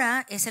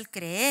ahora es el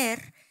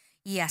creer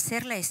y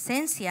hacer la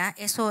esencia.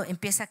 Eso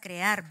empieza a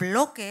crear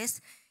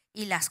bloques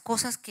y las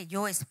cosas que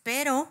yo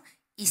espero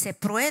y se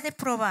puede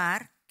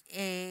probar,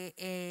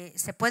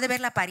 se puede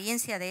ver la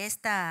apariencia de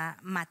esta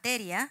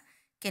materia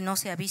que no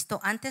se ha visto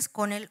antes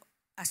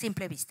a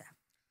simple vista.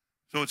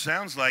 So it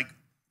sounds like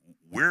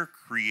we're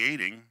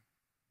creating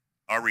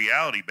our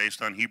reality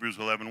based on Hebrews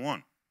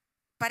 11:1.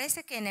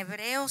 Parece que en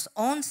Hebreos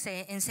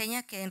 11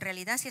 enseña que en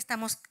realidad sí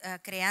estamos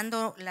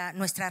creando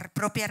nuestra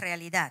propia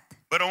realidad.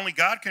 But only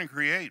God can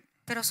create.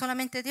 Pero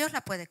solamente Dios la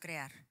puede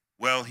crear.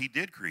 Well, he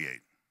did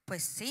create.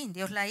 Pues sí,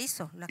 Dios la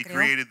hizo, la He creó.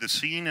 created the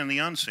seen and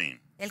the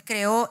unseen. Él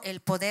creó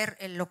el poder,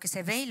 lo que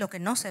se ve y lo que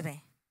no se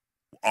ve.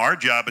 Our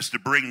job is to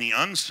bring the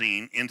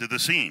unseen into the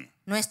seen.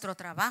 Nuestro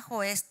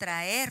trabajo es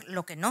traer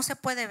lo que no se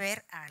puede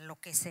ver a lo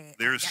que se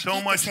There's aquí so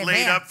que much se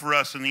laid vea. up for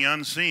us in the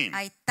unseen.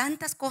 Hay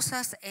tantas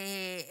cosas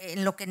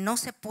en lo que no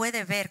se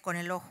puede ver con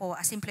el ojo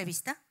a simple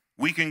vista.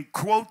 We can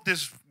quote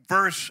this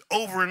verse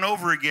over and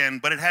over again,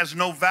 but it has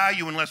no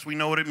value unless we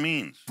know what it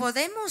means.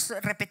 Podemos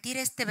repetir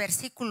este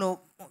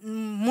versículo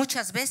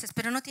muchas veces,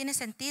 pero no tiene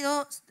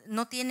sentido,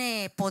 no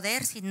tiene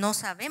poder si no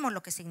sabemos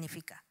lo que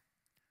significa.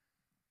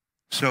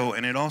 So,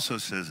 and it also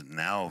says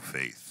now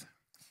faith.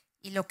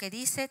 Y lo que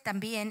dice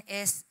también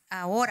es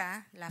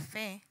ahora la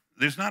fe.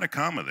 There's not a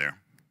comma there.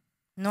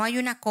 No hay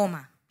una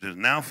coma. It says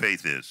now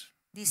faith is.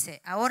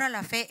 Dice, ahora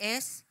la fe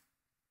es.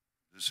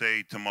 Does it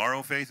say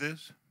tomorrow faith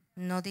is?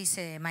 No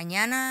dice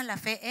mañana la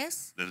fe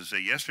es. Does it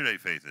say yesterday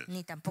faith is?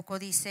 Ni tampoco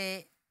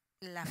dice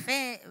la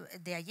fe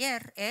de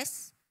ayer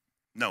es.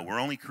 No, we're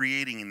only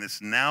creating in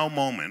this now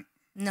moment.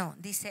 No,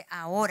 dice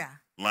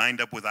ahora. Lined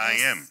up with I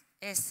am.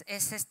 Es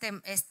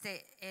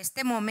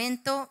este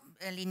momento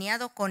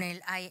alineado con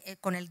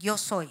el yo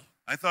soy.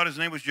 I thought his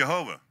name was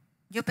Jehovah.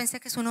 Yo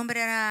pensé que su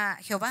nombre era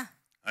Jehová.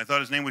 I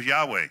thought his name was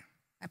Yahweh.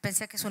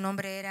 Pensé que su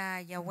nombre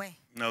era Yahweh.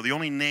 No, the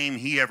only name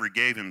he ever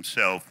gave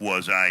himself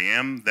was I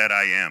am that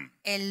I am.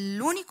 El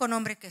único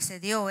nombre que se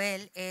dio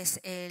él es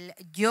el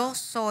yo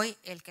soy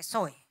el que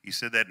soy. He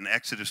said that in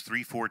Exodus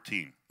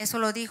 3:14. Eso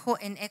lo dijo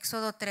en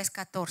Éxodo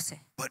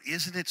 3:14. But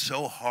isn't it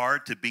so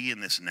hard to be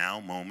in this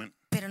now moment?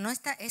 Pero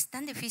es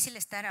tan difícil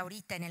estar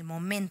ahorita en el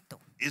momento.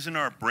 Isn't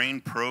our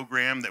brain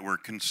programmed that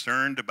we're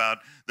concerned about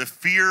the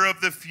fear of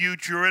the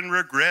future and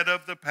regret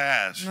of the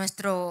past?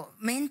 Nuestro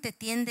mente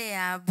tiende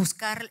a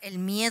buscar el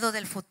miedo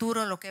del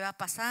futuro, lo que va a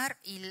pasar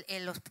y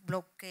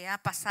lo que ha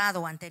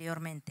pasado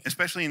anteriormente.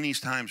 Especially in these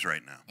times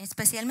right now.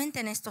 Especialmente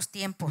en estos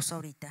tiempos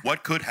ahorita. What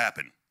could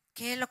happen?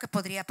 ¿Qué es lo que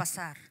podría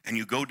pasar? And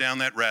you go down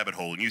that rabbit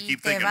hole and you Y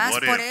keep te thinking, vas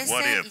what por if, ese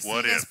what y if,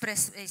 what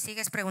if?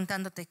 sigues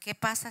preguntándote, ¿qué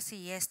pasa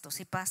si esto?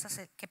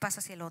 ¿Qué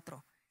pasa si el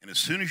otro? And as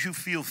soon as you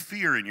feel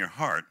fear in your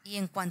heart, Y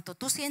en cuanto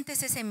tú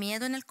sientes ese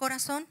miedo en el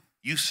corazón,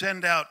 you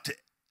send out to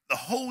the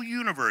whole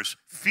universe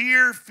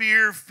fear,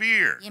 fear,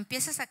 fear. y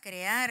empiezas a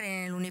crear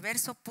en el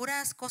universo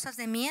puras cosas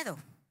de miedo.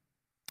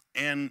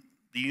 And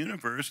the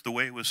universe, the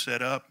way it was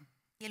set up,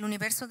 Y el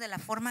universo de la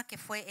forma que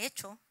fue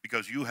hecho,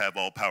 because you have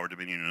all power,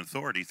 dominion, and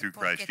authority through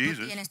porque Christ tú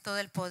Jesus, tienes todo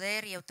el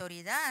poder y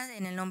autoridad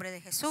en el nombre de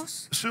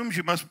Jesús, assumes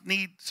you must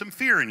need some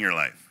fear in your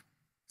life.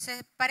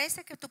 se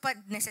parece que tú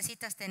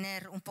necesitas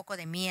tener un poco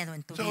de miedo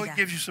en tu So vida. it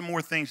gives you some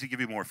more things to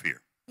give you more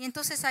fear. Y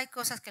entonces hay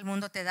cosas que el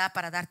mundo te da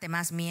para darte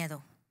más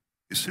miedo.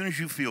 As soon as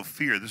you feel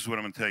fear, this is what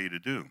I'm going to tell you to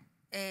do.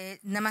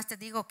 Nada más te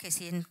digo que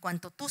si en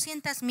cuanto tú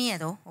sientas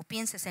miedo o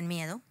pienses en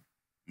miedo,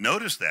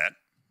 Notice that.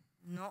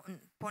 no,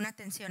 pon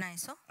atención a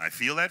eso. I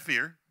feel that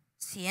fear.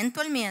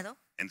 Siento el miedo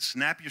And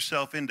snap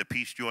yourself into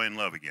peace, joy, and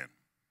love again.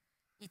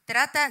 y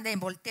trata de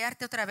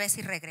voltearte otra vez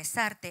y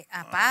regresarte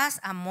a paz,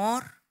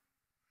 amor,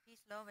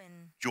 peace, love,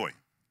 Joy.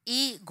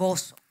 y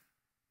gozo.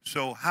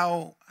 So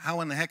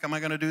how in the heck am I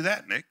going to do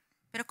that, Nick?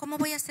 Pero ¿cómo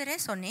voy a hacer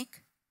eso,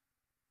 Nick?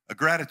 A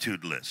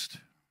gratitude list.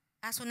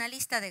 Haz una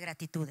lista de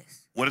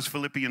gratitudes. What does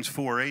Philippians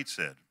 4:8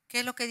 said? ¿Qué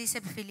es lo que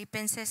dice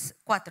Filipenses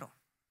 4?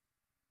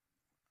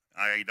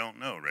 I don't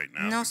know right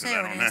now. No because sé I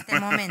don't en have- este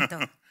momento.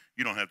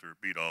 You don't have to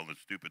repeat all the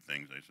stupid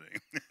things I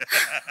say.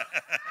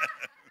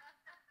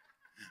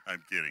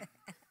 I'm kidding.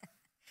 Let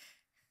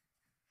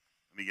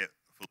me get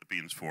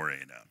Philippians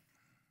 4:8 out.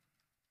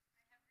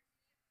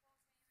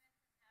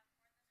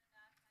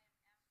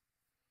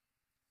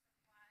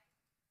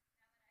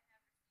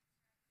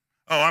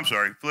 Oh, I'm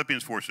sorry.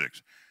 Philippians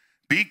 4:6.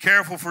 Be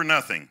careful for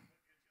nothing.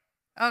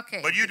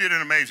 Okay. But you did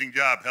an amazing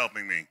job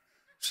helping me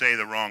say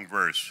the wrong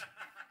verse.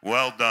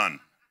 Well done,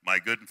 my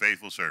good and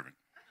faithful servant.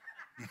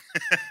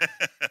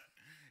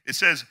 It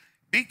says,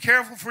 be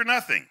careful for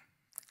nothing.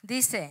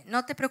 Dice,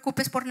 no te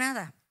preocupes por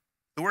nada.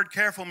 The word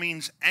careful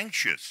means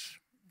anxious.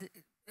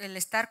 El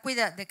estar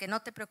cuidado de que no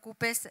te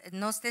preocupes,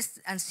 no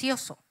estés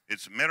ansioso.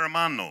 It's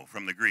merimano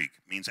from the Greek,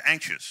 means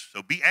anxious.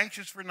 So be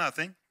anxious for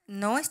nothing,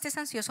 No estés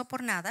ansioso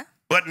por nada,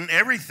 but in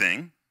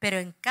everything, pero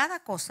en cada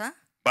cosa,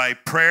 by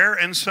prayer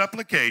and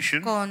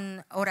supplication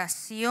con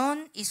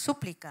oración y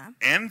súplica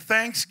and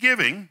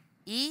thanksgiving,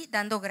 y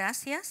dando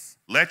gracias,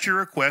 let your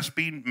requests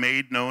be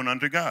made known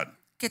unto God.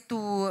 que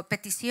tu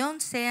petición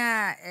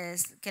sea,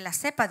 que la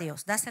sepa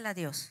Dios, dásela a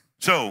Dios.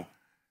 So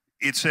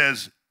it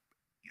says,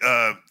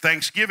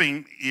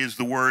 thanksgiving is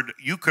the word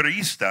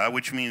eucharista,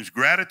 which means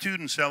gratitude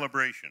and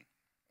celebration.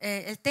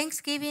 El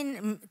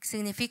Thanksgiving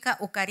significa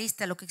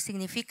eucarista, lo que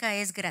significa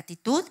es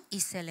gratitud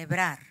y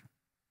celebrar.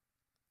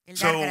 El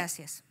dar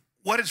gracias.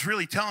 What it's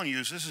really telling you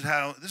is this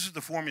is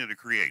the formula to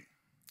create.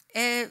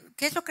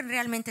 ¿Qué es lo que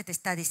realmente te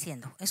está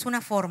diciendo? Es una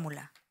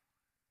fórmula.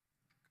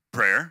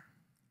 Prayer,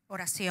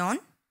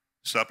 Oración,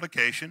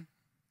 supplication,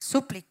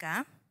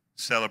 súplica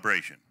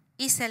celebration.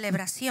 y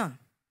celebración.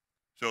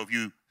 So if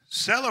you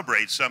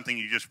celebrate something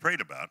you just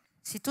prayed about,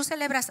 Si tú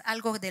celebras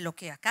algo de lo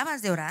que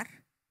acabas de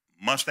orar,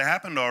 must have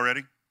happened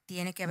already.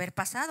 tiene que haber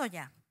pasado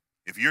ya.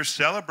 If you're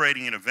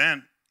celebrating an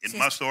event, it Sí.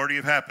 must already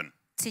have happened.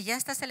 Si ya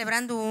estás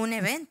celebrando un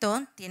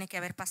evento, tiene que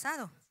haber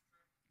pasado.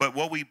 But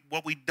what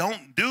we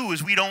don't do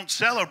is we don't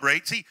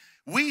celebrate. See,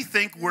 we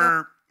think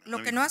we're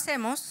Lo que no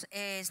hacemos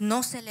es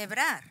no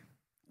celebrar.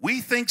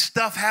 we think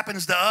stuff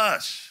happens to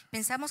us.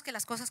 Pensamos que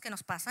las cosas que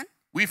nos pasan,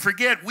 We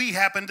forget we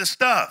happen to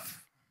stuff.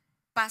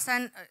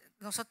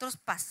 nosotros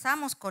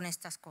pasamos con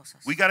estas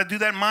cosas. We got to do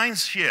that mind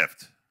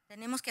shift.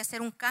 Tenemos que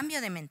hacer un cambio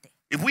de mente.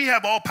 If we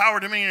have all power,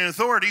 dominion, and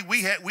authority,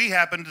 we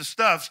happen to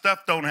stuff.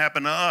 Stuff don't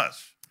happen to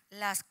us.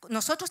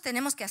 Nosotros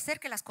tenemos que hacer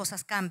que las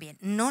cosas cambien,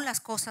 no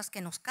las cosas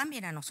que nos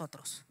cambien a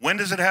nosotros. When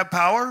does it have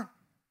power?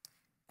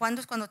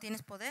 ¿Cuándo es cuando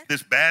tienes poder?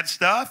 This bad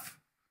stuff?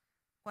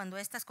 Cuando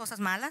estas cosas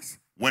malas.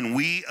 When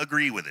we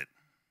agree with it.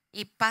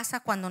 Y pasa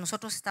cuando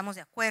nosotros estamos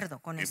de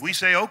acuerdo con If esto. we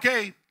say,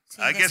 okay,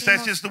 Si I guess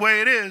that's decimos- just the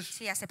way it is.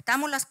 Si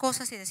aceptamos las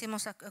cosas y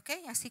decimos, ok,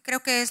 así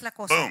creo que es la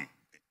cosa. Boom.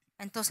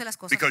 Entonces las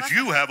cosas Because pasan.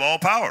 you have all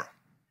power.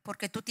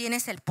 Porque tú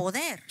tienes el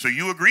poder. So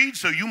you agreed,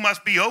 so you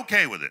must be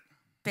okay with it.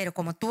 Pero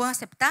como tú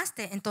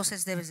aceptaste,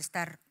 entonces debes de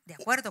estar de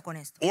acuerdo con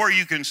esto. Or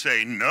you can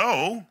say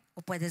no,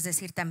 O puedes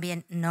decir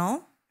también,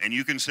 no, and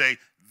you can say,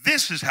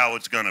 this is how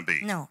it's going to be.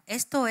 no,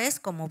 esto es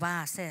como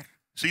va a ser.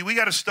 See, we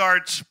got to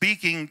start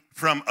speaking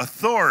from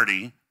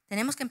authority,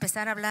 Tenemos que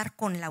empezar a hablar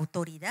con la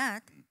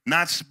autoridad,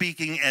 not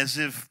speaking as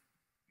if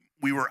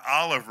we were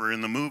Oliver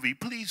in the movie.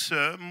 Please,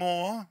 sir,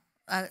 more.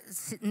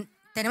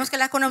 tenemos que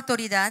hablar con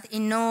autoridad y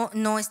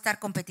no estar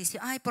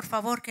competición. Ay, por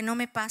favor, que no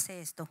me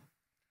pase esto.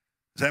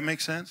 Does that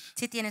make sense?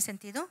 ¿Sí tiene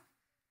sentido?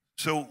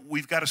 So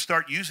we've got to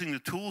start using the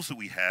tools that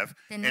we have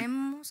and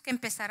Tenemos que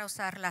empezar a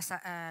usar las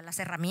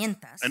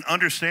herramientas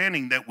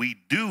understanding that we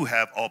do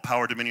have all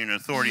power, dominion, and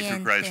authority y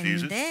through Christ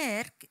Jesus,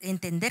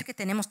 entender que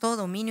tenemos todo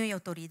dominio y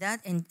autoridad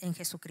en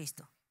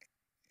Jesucristo.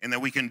 and that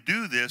we can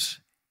do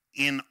this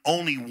in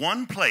only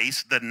one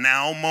place, the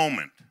now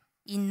moment.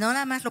 Y no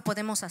nada más lo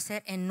podemos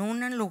hacer en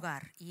un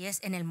lugar y es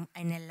en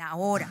el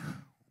ahora.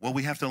 Well,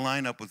 we have to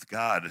line up with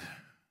God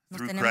Nos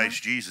through tenemos-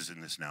 Christ Jesus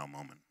in this now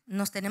moment.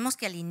 Nos tenemos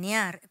que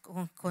alinear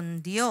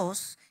con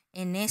Dios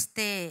en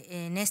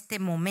este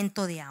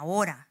momento de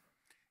ahora.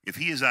 If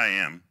he is I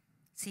am,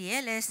 Si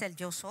Él es el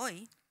yo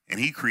soy and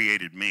he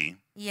created me,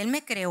 y Él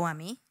me creó a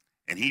mí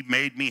and he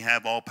made me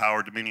have all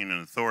power, dominion,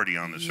 and authority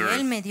on this y Él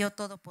earth, me dio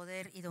todo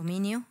poder y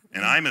dominio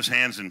and I'm his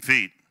hands and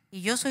feet,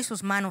 y yo soy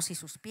sus manos y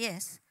sus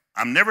pies,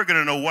 I'm never going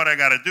to know what I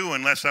got to do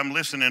unless I'm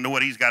listening to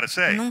what he's got to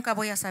say. nunca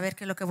voy a saber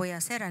qué es lo que voy a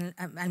hacer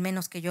al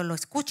menos que yo lo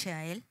escuche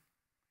a Él.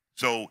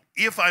 So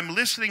if I'm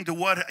listening to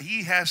what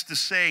he has to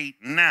say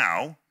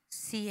now,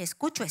 Si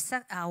escucho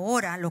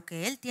ahora lo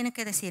que Él tiene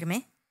que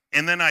decirme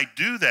and then I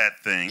do that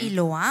y thing,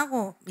 lo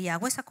hago y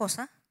hago esa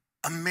cosa,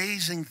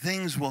 amazing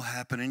things will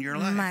happen in your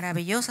life.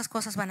 maravillosas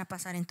cosas van a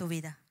pasar en tu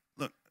vida.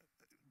 Look,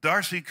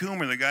 Darcy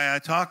Coomer, the guy I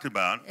talked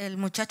about, El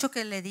muchacho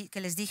que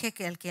les dije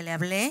que al que le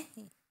hablé,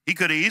 he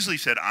could have easily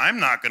said, I'm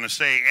not going to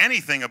say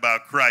anything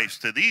about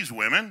Christ to these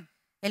women.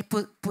 él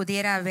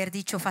pudiera haber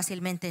dicho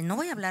fácilmente, no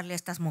voy a hablarle a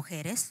estas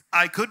mujeres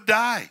I could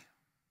die.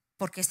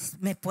 porque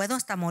me puedo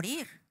hasta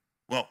morir.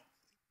 Well,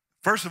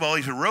 first of all,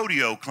 he's a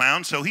rodeo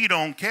clown, so he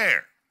don't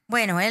care.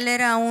 Bueno, él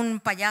era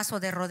un payaso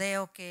de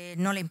rodeo que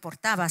no le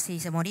importaba si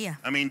se moría.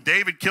 I mean,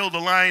 David killed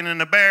the lion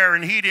and the bear,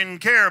 and he didn't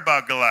care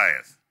about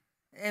Goliath.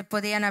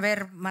 Podían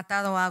haber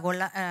matado a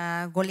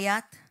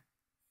Goliat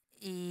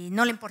y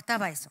no le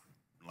importaba eso.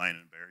 Lion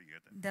and bear, you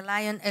get that? The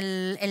lion,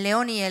 el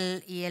león y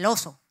el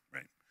oso.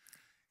 Right.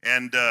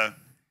 And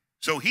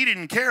so he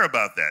didn't care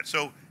about that.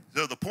 So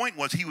the point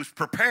was he was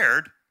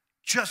prepared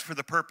just for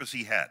the purpose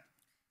he had.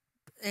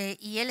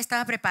 Y él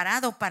estaba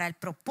preparado para el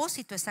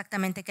propósito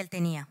exactamente que él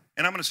tenía.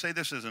 And I'm going to say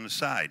this as an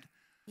aside.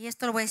 Y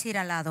esto lo voy a decir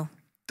al lado.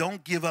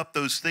 Don't give up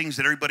those things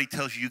that everybody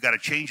tells you got to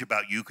change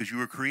about you because you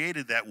were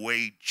created that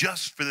way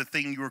just for the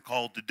thing you were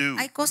called to do.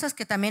 Hay cosas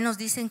que también nos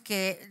dicen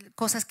que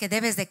cosas que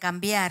debes de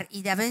cambiar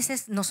y a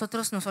veces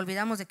nosotros nos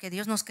olvidamos de que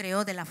Dios nos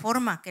creó de la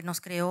forma que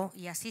nos creó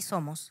y así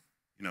somos.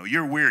 You know,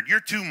 you're weird.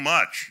 You're too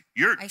much.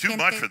 You're Hay too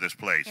much for this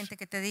place. gente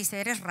que te dice,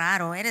 eres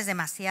raro, eres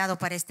demasiado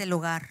para este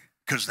lugar.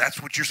 Because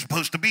that's what you're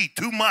supposed to be,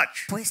 too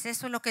much. Pues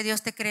eso es lo que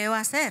Dios te creó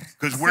a hacer.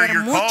 Because where Ser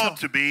you're mucho. called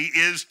to be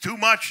is too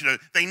much.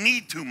 They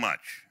need too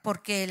much.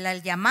 Porque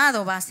el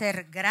llamado va a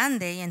ser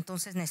grande y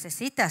entonces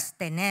necesitas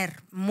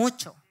tener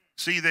mucho.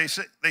 See, they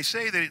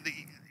say that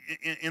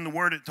in the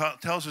Word it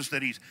tells us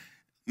that He's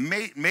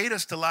made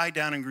us to lie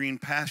down in green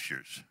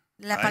pastures.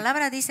 La right?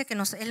 palabra dice que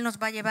Él nos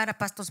va a llevar a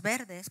pastos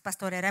verdes,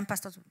 pastoreará en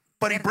pastos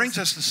But He verdes. brings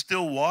us to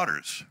still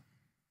waters.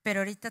 Pero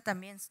ahorita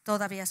también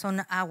todavía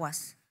son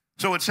aguas.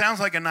 So it sounds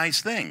like a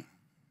nice thing.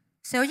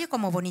 Se oye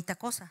como bonita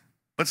cosa.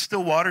 But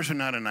still waters are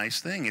not a nice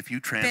thing if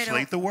you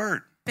translate the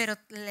word. Pero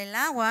el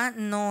agua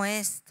no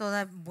es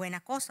toda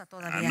buena cosa I'm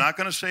todavía. not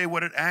going to say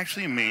what it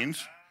actually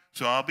means,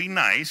 so I'll be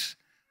nice.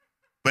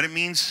 But it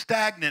means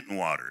stagnant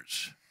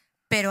waters.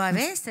 Pero a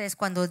veces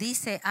cuando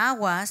dice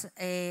aguas,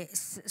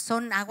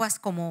 son aguas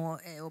como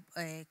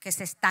que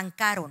se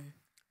estancaron.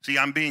 See,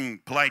 I'm being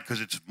polite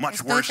because it's much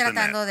Estoy worse than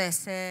tratando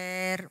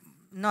that.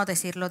 no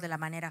decirlo de la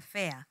manera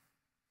fea.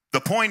 The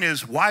point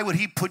is, why would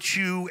He put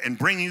you and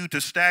bring you to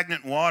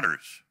stagnant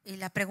waters? Y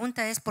la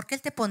pregunta es, ¿por qué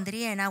Él te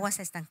pondría en aguas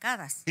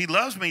estancadas? He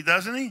loves me,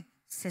 doesn't He?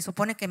 Se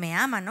supone que me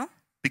ama, ¿no?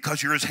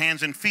 Because you're His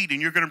hands and feet,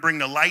 and you're going to bring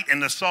the light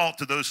and the salt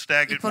to those Y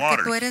stagnant porque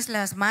waters. tú eres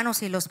las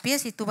manos y los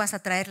pies y tú vas a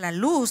traer la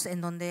luz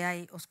en donde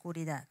hay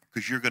oscuridad.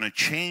 Because you're going to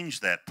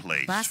change that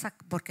place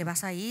Porque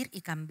vas a ir y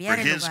for cambiar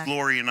el His lugar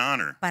glory and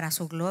honor. para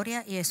su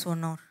gloria y su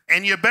honor.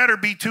 And you better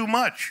be too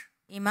much,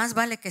 Y más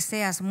vale que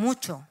seas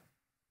mucho.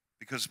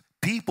 because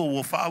people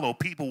will follow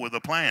people with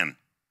a plan.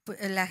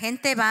 La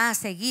gente va a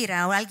seguir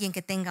a alguien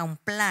que tenga un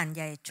plan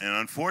ya hecho. And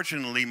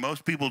unfortunately,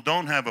 most people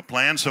don't have a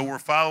plan, so we're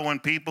following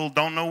people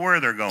don't know where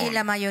they're Y going.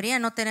 la mayoría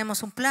no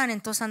tenemos un plan,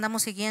 entonces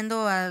andamos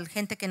siguiendo a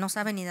gente que no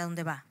sabe ni de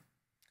dónde va.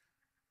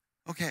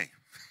 Okay.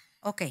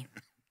 Ok,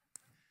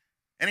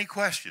 Any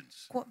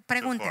questions?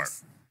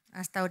 preguntas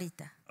hasta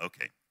ahorita.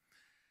 Okay.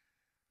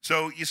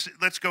 So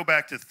let's go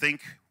back to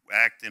think,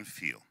 act, and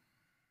feel.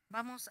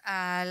 Vamos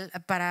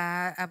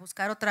a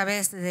buscar otra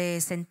vez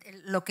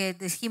lo que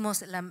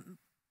dijimos, la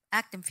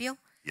act and feel.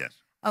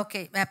 Yes.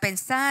 Ok, a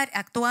pensar,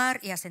 actuar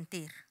y a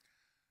sentir.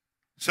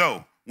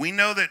 So we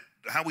know that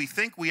how we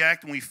think, we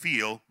act, and we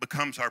feel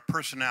becomes our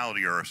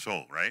personality or our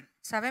soul, right?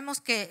 Sabemos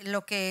que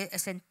lo que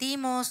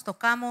sentimos,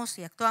 tocamos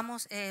y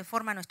actuamos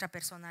forma nuestra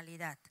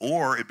personalidad.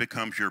 Or it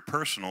becomes your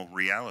personal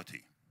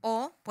reality.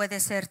 O puede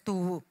ser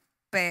tu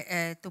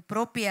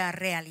propia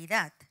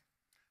realidad.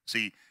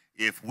 See,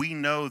 if we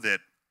know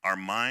that our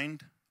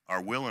mind,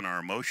 our will, and our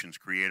emotions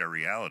create our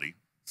reality,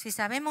 Si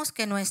sabemos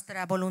que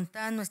nuestra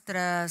voluntad,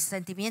 nuestros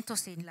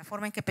sentimientos y la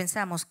forma en que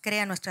pensamos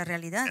crea nuestra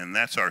realidad, and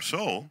that's our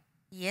soul,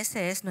 y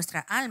ese es nuestra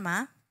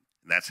alma,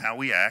 that's how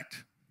we act,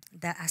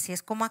 así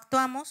es como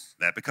actuamos,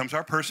 that becomes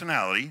our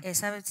personality,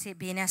 esa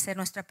viene a ser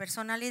nuestra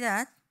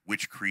personalidad,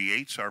 which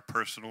creates our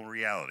personal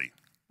reality.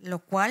 lo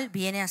cual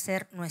viene a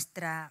ser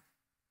nuestra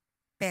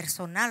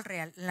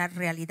la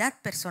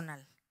realidad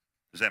personal.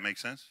 Does that make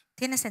sense?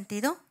 ¿Tiene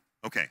sentido?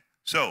 Okay,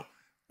 so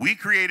we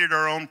created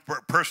our own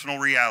personal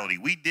reality.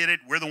 We did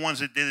it. We're the ones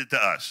that did it to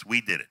us.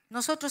 We did it.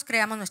 Nosotros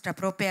creamos nuestra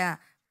propia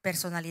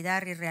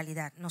personalidad y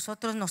realidad.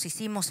 Nosotros nos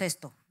hicimos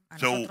esto a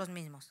nosotros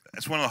mismos.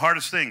 That's one of the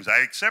hardest things.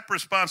 I accept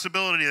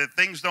responsibility that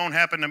things don't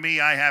happen to me,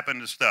 I happen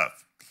to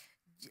stuff.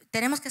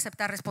 Tenemos que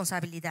aceptar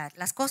responsabilidad.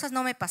 Las cosas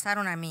no me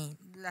pasaron a mí.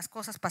 Las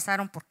cosas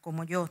pasaron por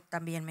como yo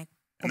también me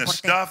And the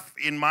comporté. stuff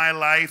in my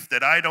life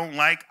that I don't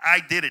like,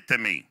 I did it to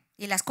me.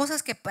 Y las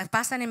cosas que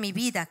pasan en mi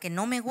vida que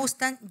no me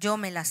gustan, yo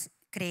me las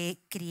creé.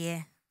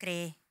 Did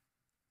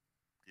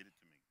it to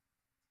me.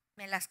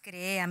 Me las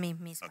creé a mí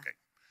misma. Okay.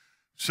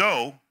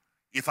 So,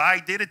 if I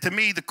did it to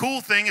me, the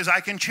cool thing is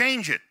I can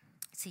change it.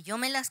 Si yo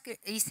me las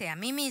hice a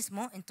mí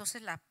mismo,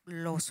 entonces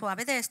lo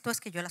suave de esto es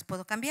que yo las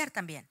puedo cambiar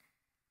también.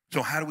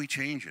 So how do we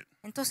change it?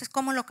 Entonces,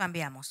 ¿cómo lo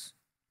cambiamos?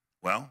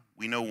 Well,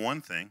 we know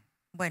one thing.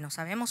 Bueno,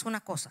 sabemos una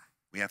cosa.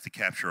 We have to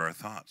capture our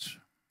thoughts.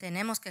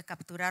 Tenemos que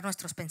capturar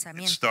nuestros It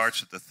pensamientos.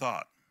 starts at the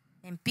thought.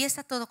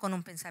 Empieza todo con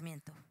un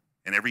pensamiento.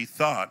 And every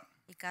thought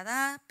Y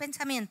cada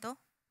pensamiento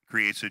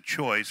creates a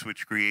choice,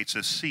 which creates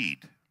a seed.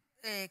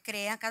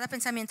 cada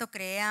pensamiento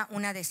crea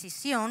una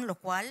decisión, lo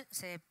cual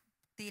se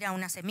tira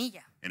una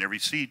semilla. And every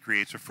seed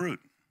creates a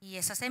fruit. Y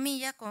esa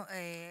semilla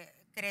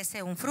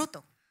crece un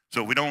fruto.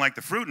 So if we don't like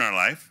the fruit in our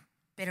life,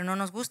 Pero no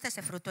nos gusta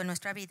ese fruto en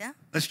nuestra vida.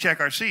 let's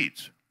check our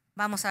seeds.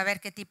 Vamos a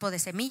ver qué tipo de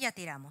semilla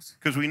tiramos.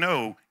 Because we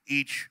know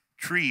each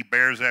tree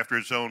bears after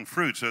its own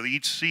fruit. So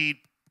each seed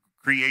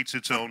creates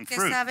its own Porque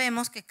fruit.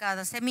 sabemos que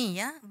cada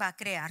semilla va a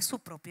crear su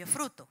propio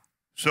fruto.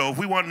 So if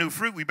we want new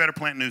fruit, we better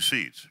plant new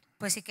seeds.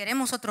 Pues si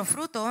queremos otro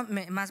fruto,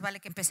 más vale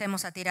que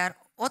empecemos a tirar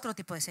otro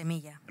tipo de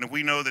semilla. And if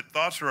we know that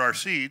thoughts are our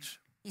seeds,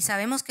 Y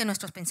sabemos que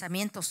nuestros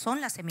pensamientos son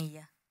la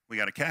semilla. we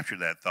got to capture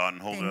that thought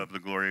and hold it up to the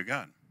glory of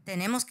God.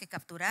 Tenemos que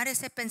capturar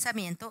ese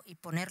pensamiento y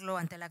ponerlo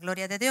ante la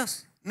gloria de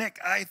Dios. Nick,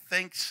 I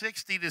think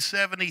 60 to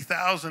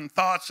 70,000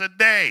 thoughts a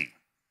day.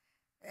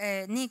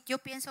 Nick, yo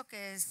pienso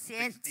que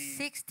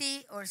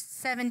 60 o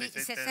 70,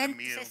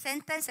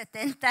 60 y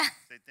 70.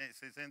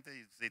 60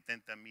 y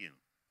 70 mil.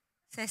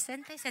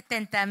 60 y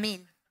 70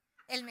 mil.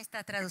 Él me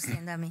está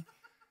traduciendo a mí.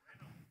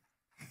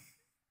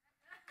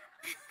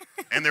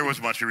 And there was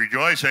much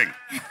rejoicing.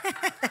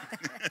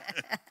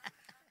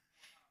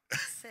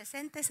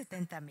 60 y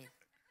 70 mil.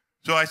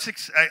 So I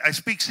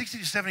speak 60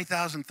 to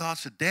 70,000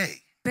 thoughts a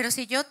day. Pero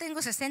si yo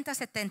tengo 60,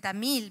 70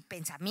 mil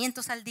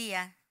pensamientos al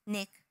día,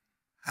 Nick,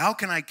 How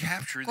can I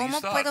capture these ¿cómo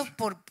puedo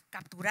thoughts?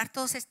 capturar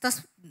todos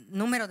estos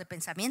números de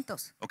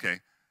pensamientos?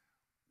 Okay.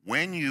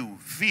 When you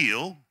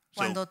feel,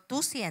 Cuando so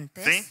tú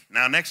sientes, think,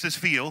 now next is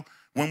feel.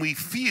 When we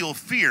feel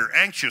fear,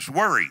 anxious,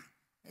 worry,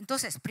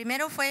 entonces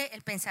primero fue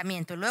el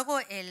pensamiento, luego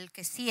el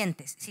que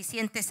sientes. Si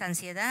sientes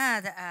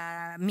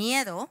ansiedad,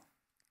 miedo,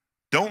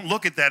 don't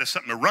look at that as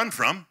something to run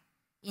from.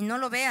 y no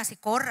lo veas y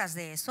corras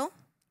de eso,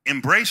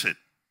 Embrace it.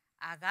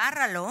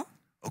 agárralo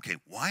Okay,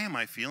 why am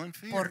I feeling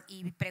fear?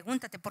 y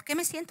pregúntate, ¿por qué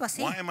me siento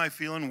así? Why am I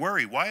feeling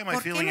worry? Why am I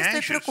 ¿Por qué feeling me estoy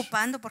anxious?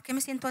 preocupando? ¿Por qué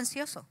me siento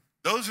ansioso?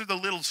 Those are the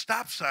little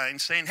stop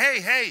signs saying,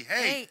 hey, hey,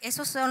 hey. Hey,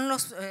 esos son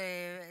los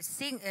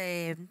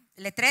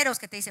letreros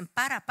que te dicen,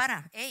 para,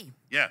 hey.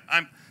 Yeah,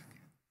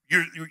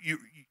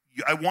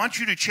 I want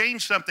you to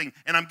change something,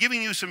 and I'm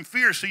giving you some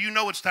fear so you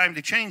know it's time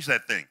to change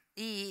that thing.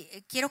 Y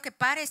quiero que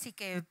pares y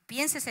que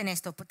pienses en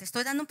esto, porque te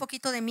estoy dando un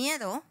poquito de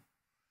miedo.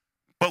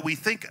 But we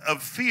think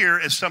of fear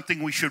as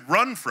something we should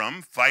run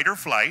from, fight or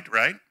flight,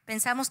 right?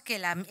 Pensamos que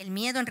el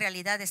miedo en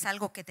realidad es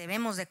algo que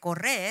debemos de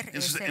correr.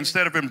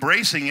 Instead of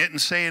embracing it and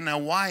saying, now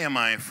why am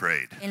I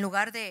afraid? En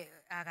lugar de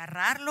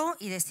agarrarlo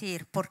y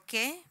decir, ¿por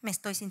qué me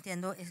estoy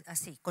sintiendo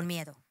así, con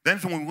miedo? Then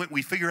when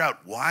we figure out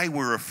why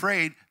we're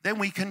afraid, then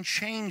we can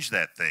change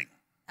that thing.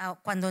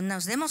 Cuando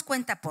nos demos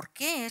cuenta por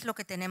qué es lo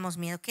que tenemos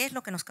miedo, qué es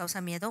lo que nos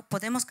causa miedo,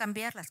 podemos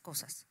cambiar las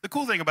cosas. The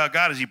cool thing about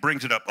God is He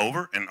brings it up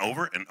over and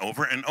over and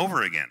over and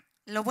over again.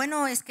 Lo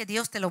bueno es que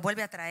Dios te lo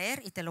vuelve a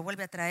traer y te lo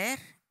vuelve a traer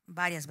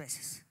varias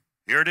veces.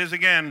 Here it is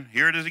again.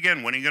 Here it is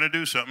again. When are you going to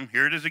do something?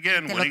 Here it is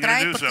again. Te When are lo you going trae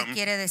to do porque something?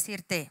 quiere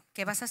decirte,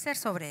 ¿qué vas a hacer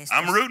sobre esto?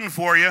 I'm rooting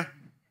for you.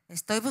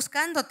 Estoy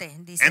buscándote,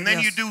 dice And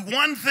then you Dios. do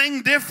one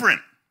thing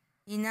different.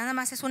 Y nada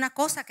más es una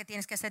cosa que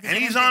tienes que hacer And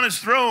He's diferente. on His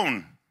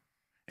throne.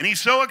 And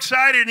He's so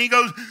excited. And He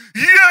goes,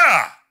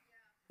 yeah.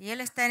 Y él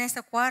está en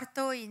este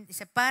cuarto y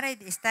se para y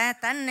está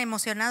tan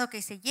emocionado que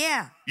dice,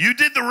 yeah, You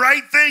did the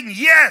right thing.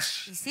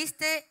 Yes.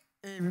 hiciste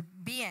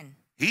bien.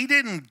 He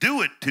didn't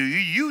do it to you.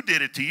 You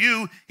did it to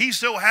you. He's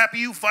so happy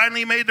you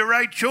finally made the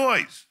right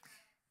choice.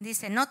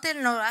 Dice, no te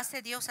lo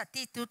hace Dios a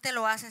ti, tú te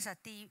lo haces a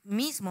ti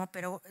mismo,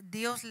 pero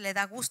Dios le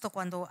da gusto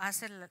cuando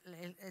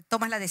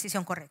tomas la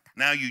decisión correcta.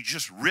 Now you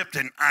just ripped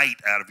an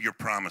ite out of your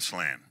promised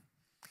land.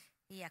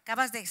 Y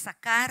acabas de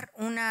sacar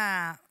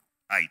una...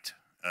 Ite,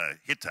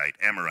 Hittite,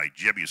 Amorite,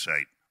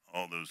 Jebusite,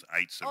 all those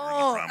ites that were in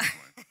the promised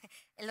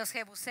land. Los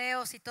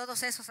jebuseos y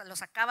todos esos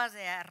los acabas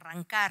de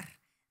arrancar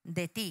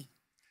de ti.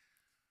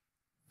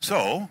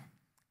 So,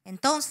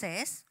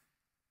 Entonces,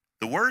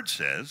 the word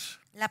says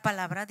la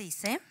palabra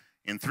dice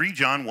in 3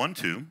 John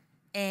 1:2,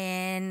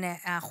 en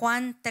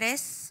Juan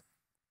 3,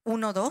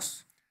 1,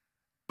 2,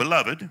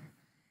 Beloved,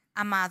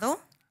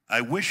 amado,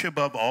 I wish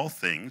above all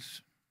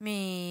things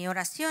mi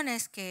oración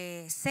es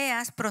que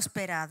seas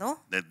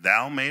prosperado that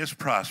thou mayest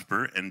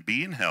prosper and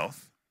be in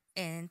health.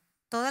 en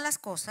todas las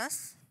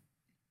cosas.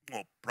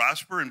 Well,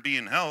 prosper and be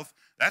in health,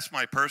 that's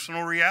my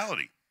personal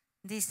reality.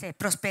 Dice,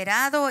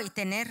 prosperado y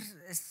tener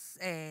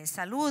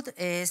salud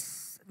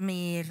es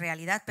mi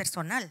realidad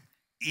personal.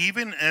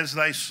 Even as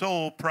thy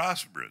soul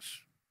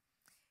prospereth.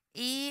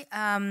 Y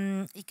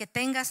que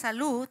tenga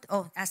salud,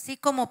 así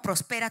como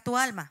prospera tu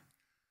alma.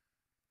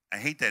 I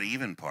hate that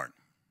even part.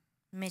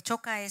 Me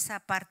choca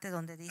esa parte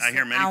donde dice, I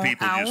hear many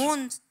people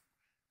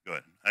Go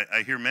ahead.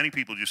 I hear many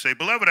people just say,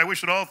 Beloved, I wish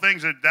that all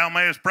things that thou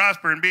mayest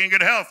prosper and be in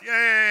good health.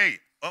 Yay!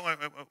 Oh.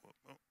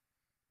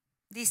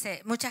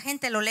 Dice, mucha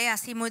gente lo lee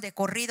así muy de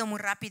corrido, muy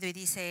rápido y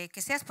dice,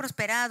 que seas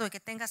prosperado y que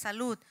tengas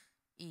salud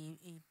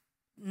y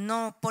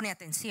no pone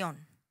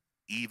atención.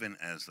 Even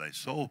as thy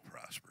soul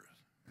prospereth.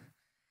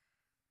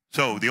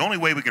 So the only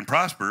way we can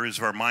prosper is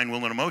if our mind,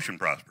 will, and emotion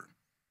prosper.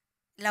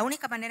 La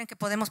única manera en que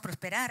podemos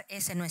prosperar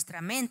es en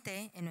nuestra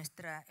mente, en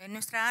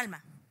nuestra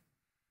alma.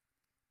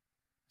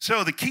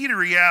 So the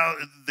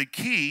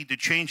key to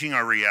changing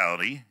our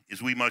reality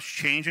is we must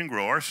change and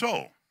grow our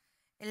soul.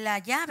 La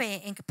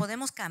llave en que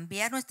podemos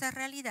cambiar nuestra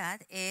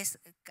realidad es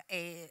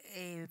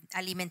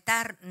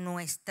alimentar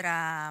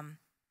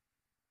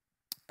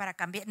para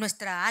cambiar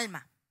nuestra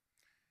alma.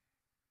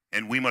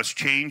 And we must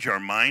change our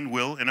mind,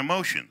 will, and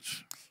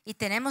emotions. Y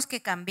tenemos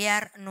que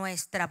cambiar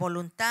nuestra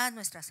voluntad,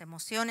 nuestras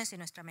emociones y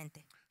nuestra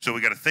mente. So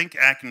we got to think,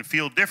 act, and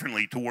feel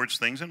differently towards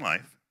things in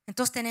life.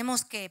 Entonces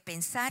tenemos que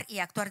pensar y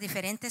actuar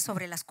diferente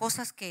sobre las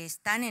cosas que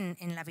están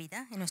en la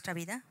vida, en nuestra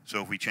vida.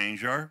 So if we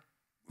change our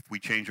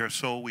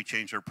soul, we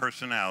change our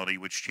personality,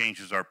 which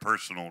changes our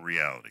personal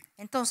reality.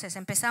 Entonces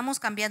empezamos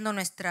cambiando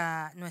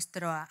nuestra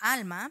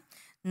alma,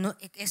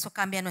 eso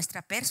cambia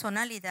nuestra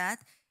personalidad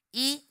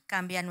y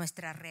cambia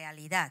nuestra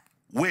realidad.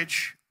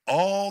 Which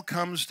all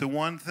comes to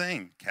one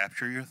thing: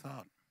 capture your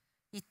thought.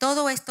 Y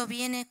todo esto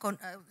viene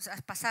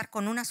a pasar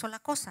con una sola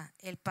cosa,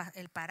 el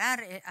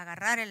parar,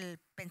 agarrar el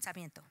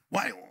pensamiento.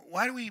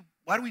 Why do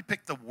we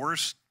pick the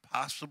worst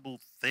possible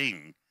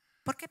thing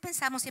 ¿Por qué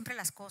pensamos siempre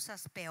las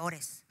cosas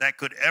peores? that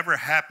could ever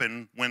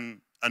happen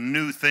when a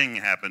new thing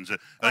happens,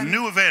 a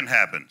new event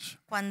happens?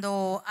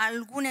 Cuando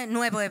algún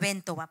nuevo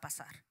evento va a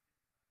pasar.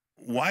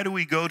 Why do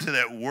we go to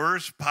that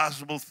worst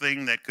possible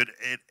thing that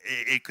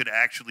it could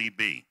actually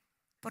be?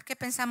 ¿Por qué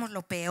pensamos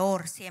lo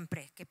peor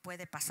siempre que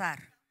puede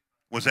pasar?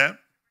 What's that?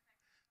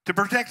 To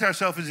protect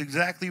ourselves is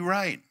exactly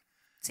right.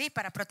 Sí,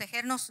 para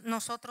protegernos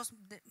nosotros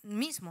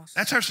mismos.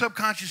 That's our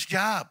subconscious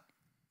job.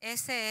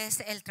 Ese es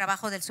el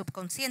trabajo del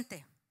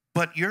subconsciente.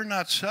 But you're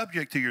not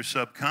subject to your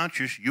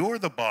subconscious. You're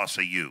the boss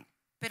of you.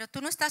 Pero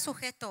tú no estás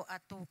sujeto a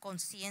tu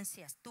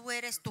conciencia. Tú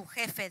eres tu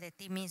jefe de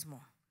ti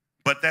mismo.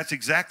 But that's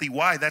exactly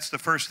why that's the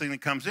first thing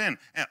that comes in.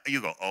 And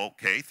you go,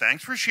 okay,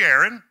 thanks for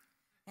sharing.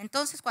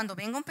 Entonces, cuando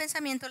venga un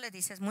pensamiento, le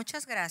dices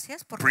muchas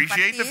gracias por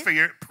Appreciate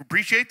compartir.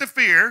 the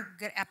fear.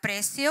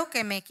 Aprecio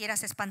que me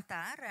quieras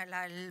espantar,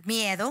 el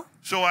miedo.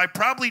 So I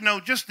probably know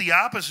just the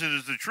opposite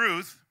is the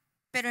truth.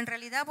 Pero en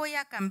realidad voy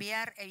a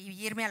cambiar y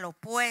irme al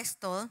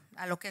opuesto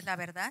a lo que es la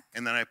verdad.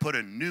 And then I put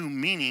a new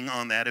meaning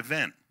on that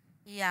event.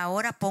 Y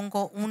ahora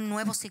pongo un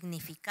nuevo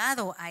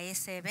significado a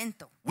ese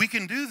evento. We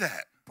can do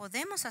that.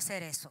 Podemos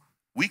hacer eso.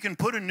 We can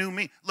put a new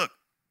meaning. Look,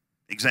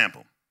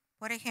 example.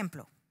 Por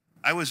ejemplo,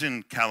 I was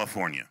in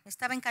California.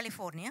 estaba en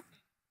California.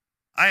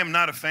 I am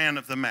not a fan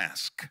of the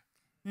mask.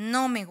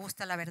 No me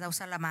gusta, la verdad,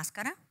 usar la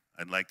máscara.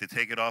 I'd like to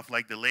take it off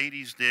like the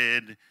ladies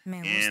did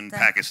in gusta.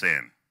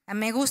 Pakistan.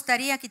 Me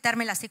gustaría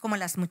quitármela así como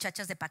las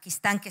muchachas de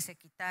Pakistán que se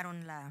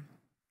quitaron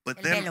But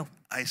el then velo.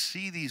 I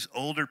see these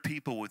older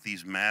people with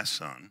these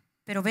masks on,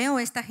 Pero veo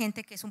esta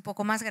gente que es un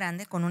poco más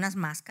grande con unas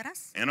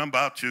máscaras and I'm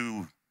about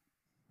to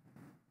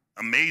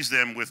amaze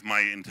them with my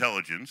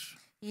intelligence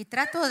y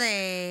trato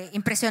de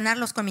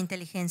impresionarlos con mi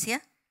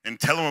inteligencia. and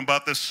tell them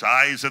about the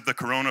size of the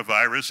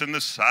coronavirus and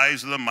the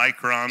size of the Y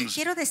microns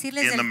quiero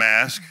decirles in the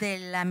mask.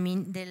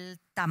 del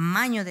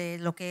tamaño de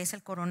lo que es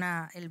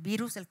el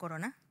virus del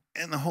corona.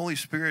 And the Holy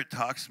Spirit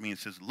talks to me and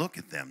says, look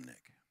at them,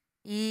 Nick.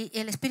 Y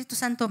el Espíritu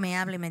Santo me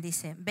habla y me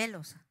dice,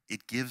 velos.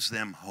 It gives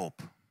them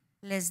hope.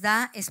 Les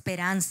da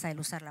esperanza el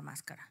usar la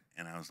máscara.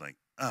 And I was like,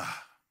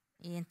 ah,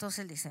 Y entonces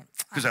él dice,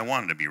 because I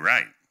wanted to be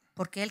right.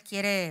 porque él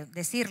quiere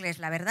decirles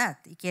la verdad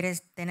y quiere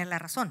tener la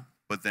razón.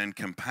 But then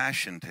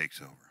compassion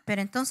takes over.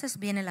 Pero entonces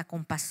viene la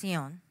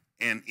compasión.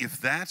 And if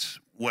that's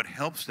what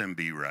helps them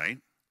be right,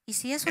 Y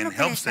si eso es and lo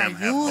que helps les them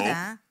have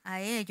ayuda a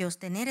ellos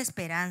tener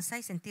esperanza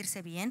y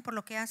sentirse bien por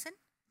lo que hacen,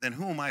 then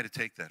who am I to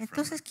take that from them?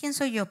 entonces ¿quién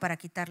soy yo para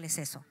quitarles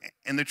eso?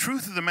 And the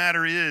truth of the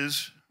matter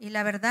is, Y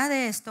la verdad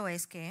de esto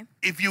es que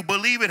if you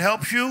believe it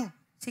helps you,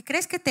 si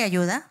crees que te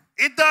ayuda,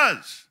 it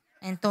does.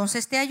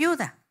 entonces te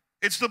ayuda.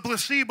 It's the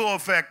placebo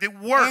effect. It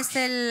works.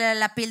 Es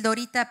la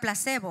pildorita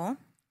placebo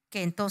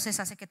que entonces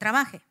hace que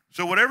trabaje.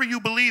 So whatever you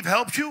believe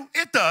helps you,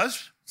 it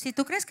does. Si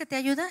tú crees que te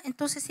ayuda,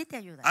 entonces sí te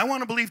ayuda. I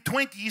want to believe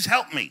Twinkies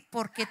help me.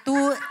 Porque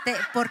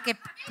porque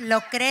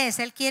lo crees.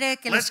 Él quiere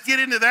que Let's get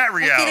into that él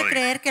quiere reality.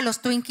 creer que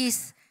los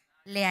Twinkies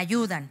le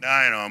ayudan.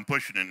 I know, I'm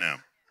pushing it now.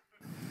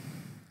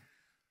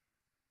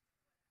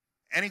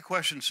 Any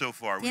questions so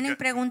far? We've ¿Tienen got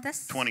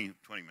preguntas? 20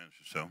 minutes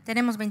or so.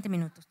 Tenemos 20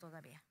 minutos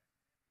todavía.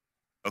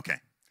 Okay.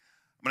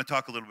 I'm going to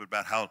talk a little bit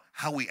about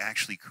how we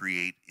actually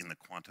create in the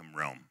quantum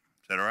realm.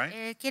 Is that all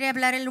right? Quiere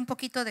hablar él un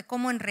poquito de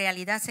cómo en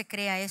realidad se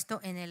crea esto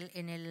en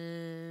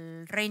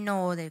el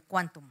reino de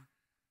quantum.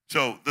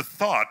 So the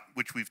thought,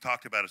 which we've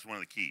talked about, is one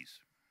of the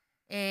keys.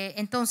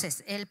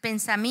 Entonces, el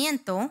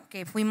pensamiento,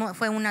 que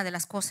fue una de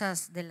las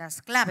cosas, de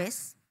las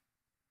claves,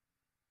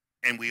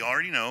 And we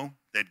already know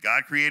that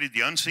God created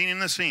the unseen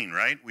and the seen,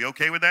 right? We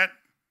okay with that?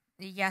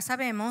 y ya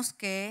sabemos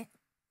que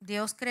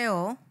Dios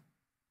creó,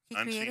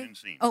 Unseen and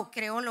seen.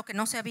 creó lo que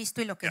no se ha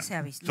visto y lo que Yeah. se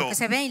ha visto, So- lo que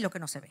se ve y lo que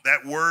no se ve.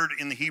 That word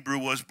in the Hebrew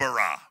was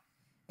bara,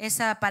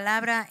 Esa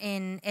palabra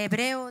en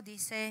hebreo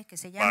dice que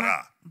se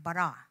llama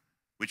bara.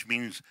 which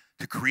means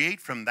to create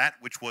from that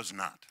which was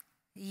not.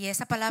 Y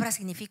esa palabra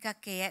significa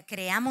que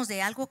creamos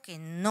de algo que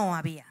no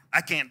había.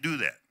 I can't do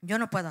that, Yo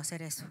no puedo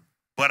hacer eso,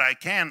 but I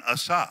can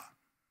asa,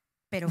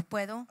 pero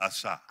puedo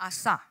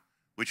asá.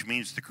 which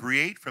means to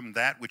create from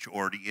that which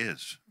already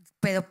is.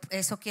 Pero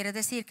eso quiere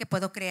decir que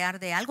puedo crear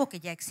de algo que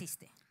ya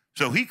existe.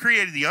 So he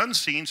created the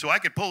unseen so I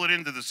could pull it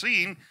into the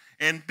seen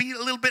and be a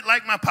little bit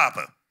like my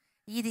papa.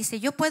 Y dice,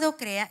 yo puedo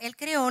crear, él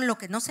creó lo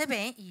que no se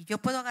ve y yo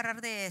puedo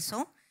agarrar de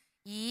eso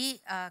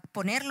y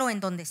ponerlo en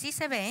donde sí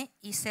se ve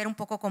y ser un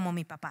poco como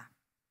mi papá.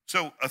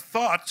 So a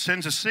thought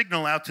sends a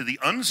signal out to the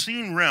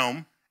unseen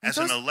realm as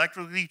an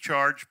electrically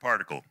charged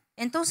particle.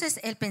 Entonces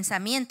el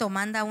pensamiento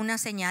manda una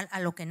señal a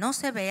lo que no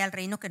se ve, al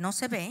reino que no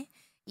se ve,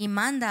 y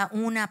manda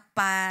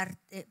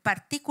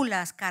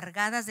partículas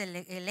cargadas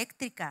de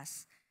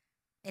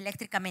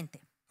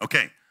eléctricamente.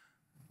 Okay,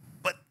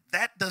 but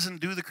that doesn't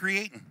do the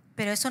creating.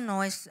 Pero eso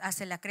no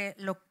hace lo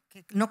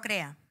que no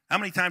crea. How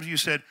many times you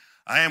said,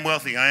 I am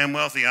wealthy, I am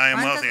wealthy, I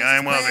am wealthy, I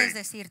am ¿Cuántas veces puedes wealthy?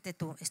 decirte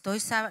tú, estoy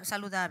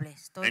saludable,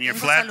 And you're tengo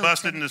flat, salud,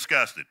 busted, and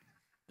disgusted.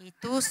 y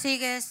tú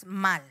sigues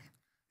mal?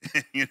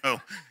 You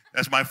know,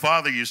 as my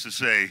father used to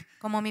say,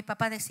 Como mi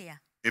papá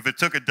decía, if it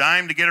took a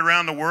dime to get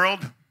around the world,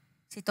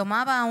 si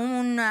tomaba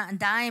un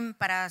dime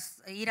para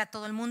ir a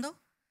todo el mundo,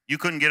 you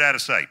couldn't get out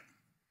of sight.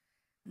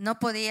 no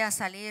podía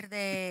salir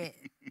de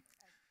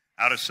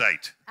Out of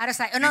sight.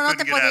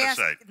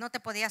 no te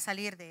podías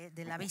salir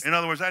de la vista. In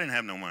other words, I didn't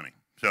have no money.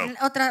 So, En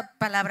otras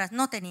palabras,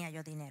 no tenía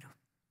yo dinero.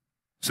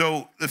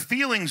 so the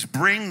feelings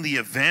bring the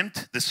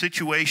event, the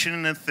situation,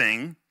 and the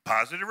thing,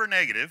 positive or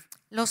negative,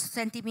 Los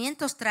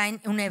sentimientos traen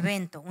un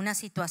evento, una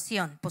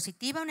situación,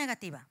 positiva o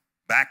negativa,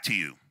 back to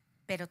you.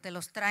 pero te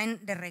los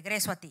traen de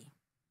regreso a ti.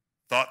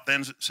 Thought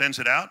then sends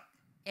it out,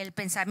 El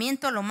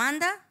pensamiento lo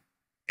manda,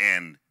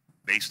 and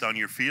based on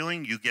your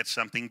feeling, you get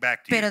something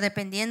back to pero you.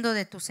 dependiendo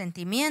de tus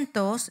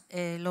sentimientos,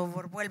 lo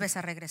vuelves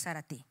a regresar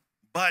a ti.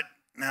 But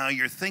now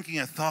you're thinking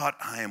a thought,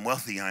 I am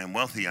wealthy, I am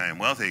wealthy, I am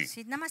wealthy.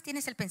 Si nada más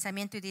tienes el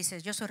pensamiento y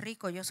dices, yo soy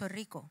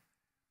rico,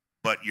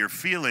 But you're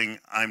feeling,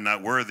 I'm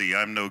not worthy,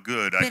 I'm no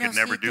good, I pero could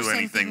never si tu do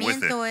anything with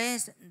it. sentimiento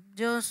es,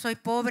 yo soy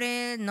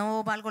pobre,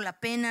 no valgo la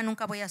pena,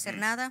 nunca voy a hacer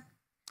nada,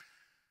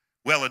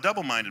 Well, a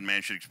double-minded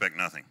man should expect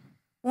nothing.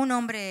 un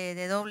hombre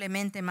de doble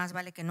mente más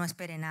vale que no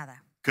espere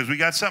nada. Because we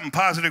got something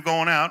positive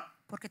going out,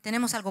 Porque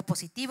tenemos algo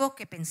positivo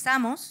que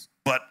pensamos,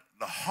 but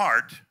the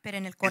heart pero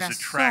en el is corazón,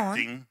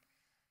 attracting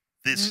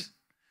this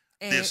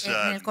en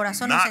el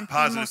corazón not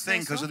positive sentimos thing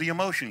because eso. of the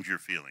emotions you're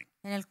feeling.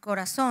 En el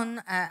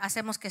corazón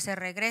hacemos que se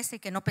regrese y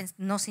que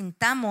no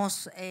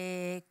sintamos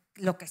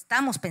lo que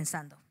estamos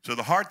pensando. So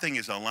the hard thing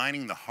is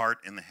aligning the heart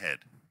and the head.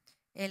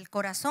 El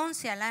corazón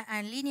se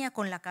alinea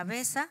con la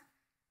cabeza,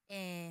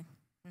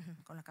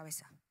 con la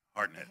cabeza.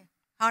 Heart and head.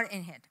 Heart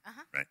and head.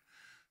 Ajá. Right.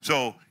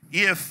 So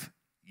if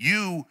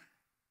you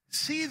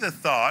see the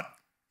thought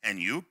and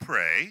you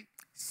pray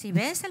Si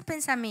ves el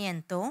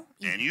pensamiento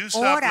y and you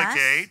oras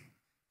supplicate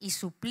y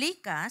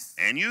suplicas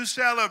and you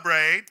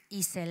celebrate,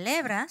 y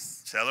celebras,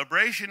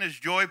 celebration is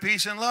joy,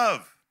 peace, and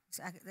love.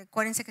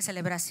 acuérdense que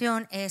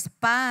celebración es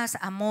paz,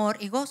 amor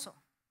y gozo.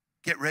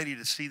 Get ready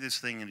to see this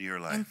thing into your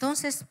life.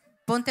 Entonces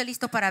ponte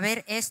listo para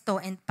ver esto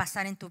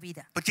pasar en tu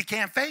vida, But you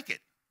can't fake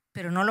it.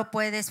 pero no lo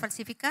puedes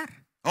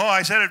falsificar. Oh,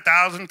 I said it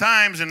 1,000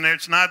 times and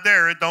it's not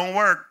there. It don't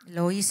work.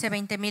 Lo hice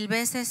 20,000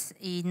 veces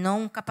y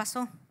nunca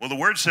pasó. Well, the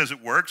word says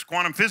it works.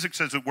 Quantum physics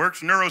says it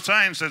works.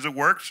 Neuroscience says it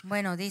works.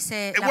 Bueno,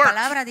 dice It la works.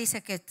 palabra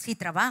dice que sí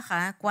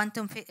trabaja,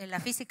 la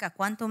física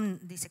quantum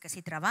dice que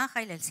sí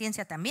trabaja y la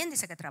ciencia también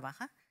dice que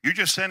trabaja. You're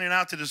just sending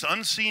out to this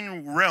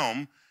unseen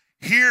realm.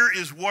 Here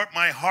is what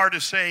my heart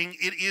is saying.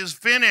 It is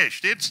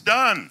finished. It's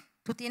done.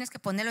 Tú tienes que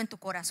ponerlo en tu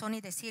corazón y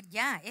decir,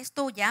 ya,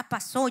 esto ya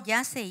pasó,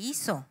 ya se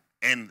hizo.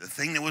 And the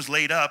thing that was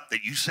laid up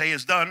that you say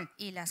is done,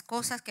 Y las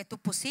cosas que tú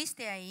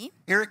pusiste ahí,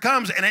 here it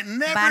comes. And it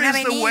never Van a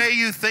is the venir. way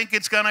you think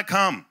it's going to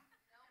come.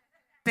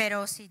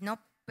 pero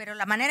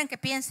la manera en que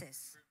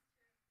pienses.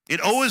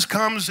 It always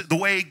comes the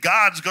way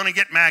God's going to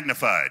get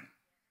magnified.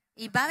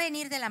 Y va a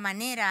venir de la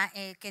manera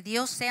que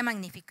Dios sea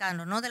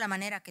magnificado, no de la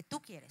manera que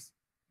tú quieres.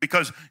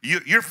 Because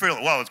you're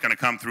feeling, well, it's going to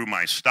come through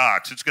my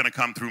stocks. It's going to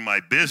come through my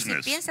Si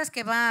business. piensas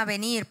que va a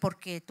venir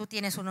porque tú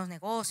tienes unos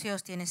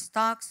negocios, tienes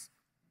stocks,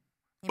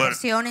 But-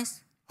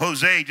 inversiones.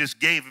 Jose just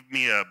gave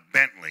me a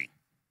Bentley.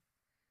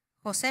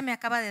 José me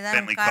acaba de dar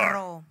Bentley un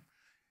carro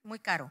muy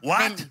caro. What?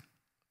 Bentley.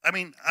 I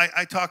mean,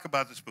 I talk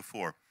about this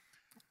before.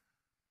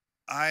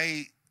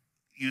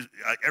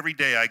 Every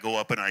day I go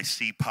up and I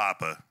see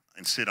Papa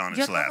and sit on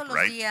Yo his lap, todos los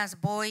right? días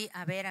voy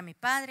a ver a mi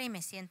padre y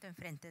me siento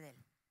enfrente de él.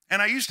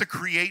 And I used to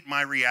create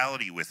my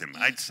reality with him.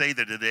 I'd say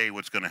that today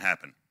what's going to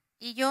happen.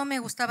 Y yo me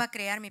gustaba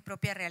crear mi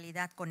propia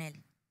realidad con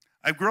él.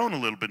 I've grown a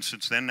little bit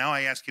since then. Now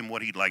I ask him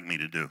what he'd like me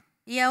to do.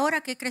 Y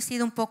ahora que he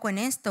crecido un poco en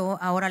esto,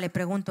 ahora le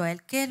pregunto a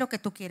él, ¿qué es lo que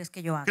tú quieres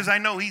que yo Because haga? I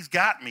know he's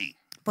got me.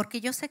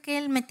 Porque yo sé que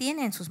él me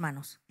tiene en sus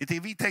manos. If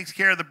he takes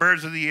care of the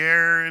birds of the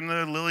air and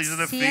the lilies of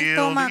the Si él field,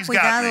 toma he's got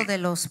cuidado me. de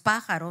los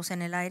pájaros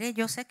en el aire,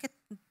 yo sé que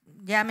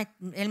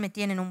él me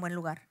tiene en un buen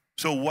lugar.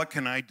 So what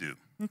can I do?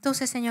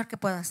 Entonces, Señor, ¿qué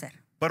puedo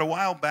hacer? But a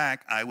while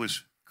back, I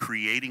was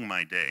creating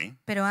my day.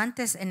 Pero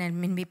antes, en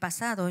mi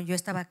pasado, yo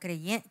estaba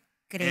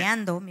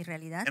creando mi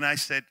realidad. And I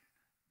said,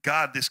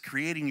 God, this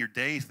creating your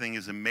day thing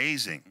is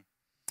amazing.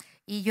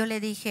 Y yo le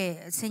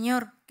dije,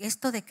 Señor,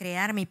 esto de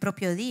crear mi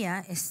propio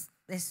día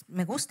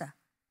me gusta.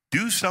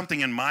 Do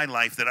something in my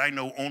life that I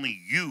know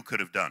only you could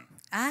have done.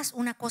 haz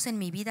una cosa en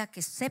mi vida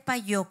que sepa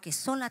yo que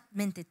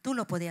solamente tú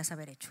lo podías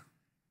haber hecho.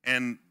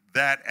 And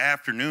that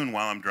afternoon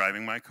while I'm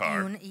driving my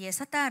car, Y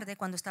esa tarde,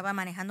 cuando estaba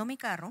manejando mi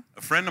carro,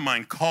 a friend of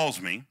mine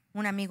calls me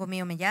un amigo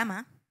mío me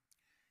llama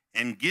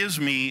and gives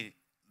me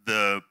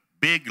the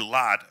big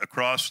lot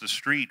across the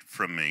street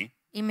from me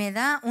y me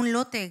da un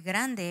lote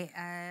grande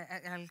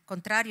al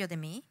contrario de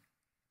mí,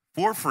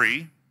 for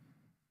free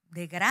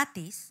de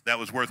gratis, that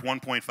was worth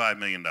 $1.5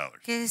 million.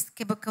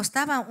 que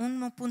costaba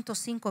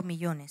 1.5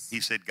 millones.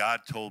 He said,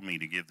 God told me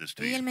to give this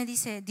to Y él you. me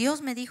dice,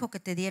 Dios me dijo que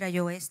te diera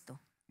yo esto.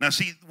 Now,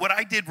 see, what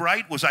I did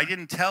right was I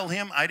didn't tell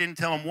him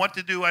what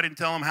to do, I didn't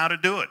tell him how to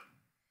do it.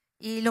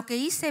 Y lo que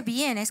hice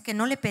bien es que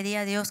no le pedí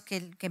a Dios que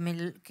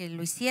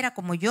lo hiciera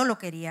como yo lo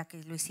quería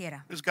que lo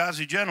hiciera. This guy's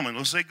a gentleman.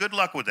 Let's say good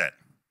luck with that.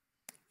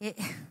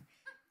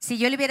 Si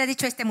yo le hubiera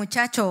dicho a este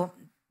muchacho,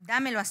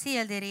 dámelo así,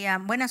 él diría,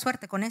 buena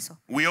suerte con eso.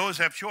 We always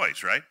have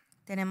choice, right?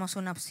 Tenemos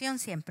una opción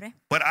siempre.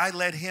 But I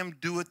let him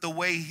do it the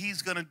way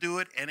he's going to do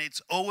it, and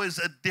it's always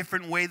a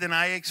different way than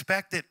I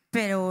expected.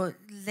 Pero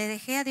le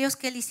dejé a Dios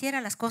que él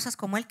hiciera las cosas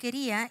como él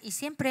quería y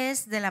siempre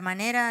es de la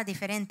manera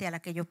diferente a la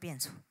que yo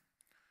pienso.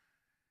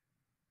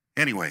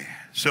 Anyway,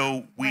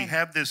 so we Bueno.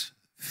 have this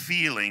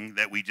feeling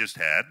that we just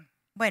had,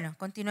 Bueno,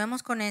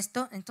 continuemos con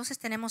esto. Entonces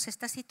tenemos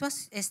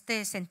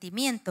este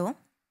sentimiento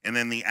and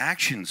then the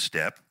action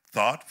step,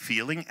 thought,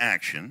 feeling,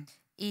 action.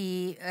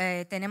 y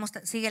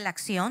sigue la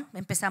acción.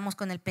 Empezamos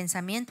con el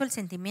pensamiento, el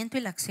sentimiento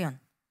y la acción.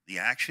 The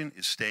action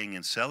is staying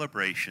in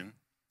celebration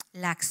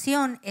La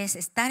acción es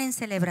estar en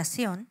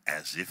celebración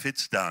as if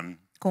it's done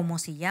como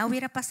si ya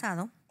hubiera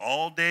pasado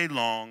all day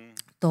long,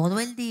 todo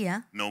el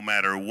día. no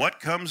matter what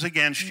comes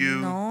against you.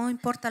 No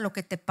importa lo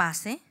que te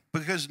pase,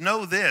 Because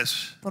know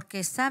this,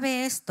 porque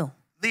sabe esto.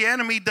 the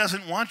enemy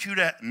doesn't want you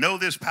to know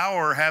this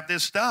power or have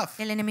this stuff.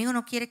 El enemigo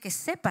no quiere que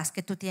sepas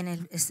que tú tienes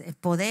ese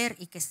poder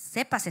y que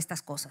sepas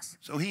estas cosas.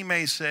 So he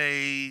may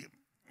say,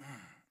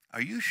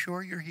 are you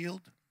sure you're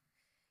healed?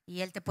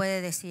 Y él te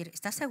puede decir,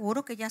 ¿estás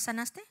seguro que ya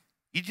sanaste?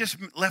 You just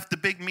left the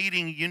big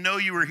meeting. You know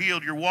you were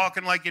healed. You're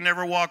walking like you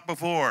never walked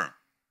before.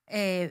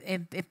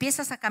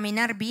 Empiezas a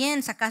caminar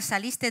bien,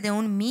 saliste de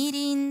un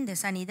meeting de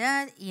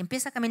sanidad y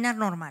empiezas a caminar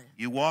normal.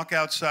 You walk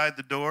outside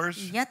the Y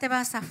doors. ya te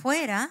vas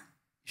afuera,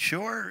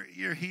 Sure,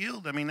 you're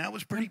healed. I mean, that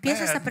was pretty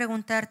empiezas a bad.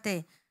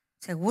 preguntarte,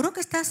 ¿seguro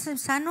que estás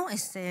sano?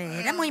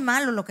 Era muy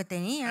malo lo que I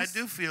tenías.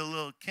 do feel a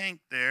little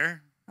kink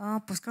there.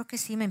 Oh, pues creo que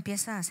sí, me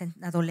empieza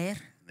a doler.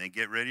 They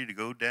get ready to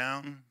go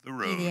down the Y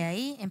road. de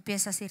ahí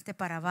empiezas a irte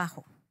para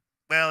abajo.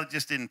 Well, it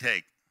just didn't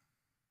take.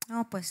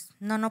 No, pues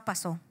no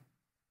pasó.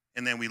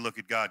 And then we look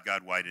at God.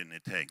 God, why didn't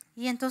it take?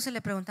 Y entonces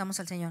le preguntamos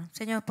al Señor,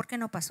 Señor, ¿por qué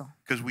no pasó?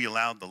 Because we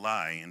allowed the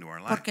lie into our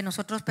life. Porque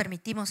nosotros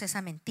permitimos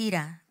esa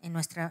mentira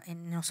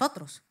en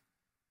nosotros.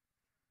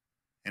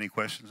 Any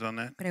questions on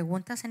that?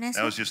 ¿Preguntas en That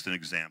eso? was just an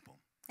example.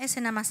 Ese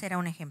nada más era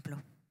un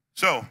ejemplo.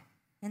 So,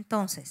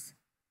 Entonces,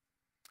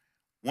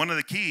 one of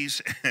the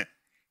keys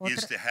is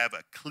Otra- to have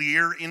a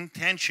clear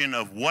intention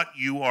of what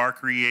you are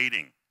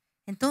creating.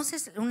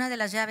 entonces una de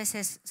las llaves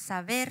es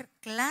saber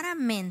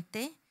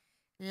claramente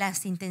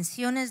las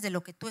intenciones de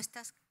lo que tú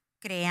estás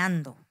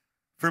creando.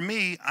 For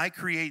me, I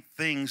create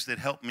things that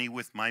help me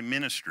with my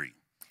ministry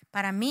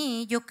Para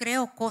mí, yo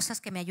creo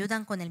cosas que me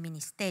ayudan con el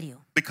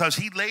ministerio.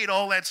 because he laid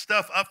all that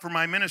stuff up for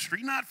my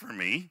ministry, not for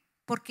me.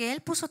 Porque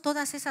Él puso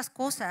todas esas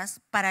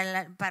cosas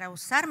para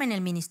usarme en el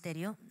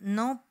ministerio,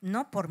 no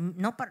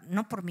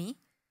por mí.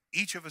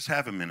 Each of us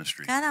have a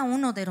ministry. Cada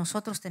uno de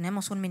nosotros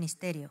tenemos un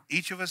ministerio.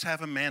 Each of us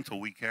have a mantle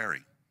we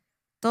carry.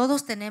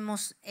 Todos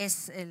tenemos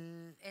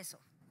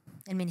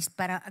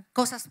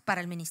cosas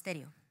para el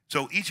ministerio.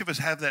 So each of us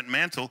have that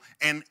mantle,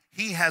 and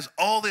he has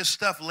all this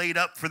stuff laid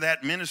up for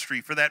that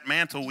ministry, for that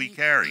mantle we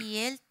carry. Y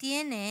Él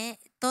tiene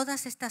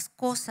todas estas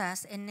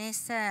cosas en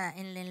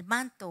el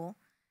manto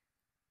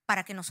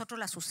para que nosotros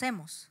las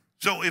usemos.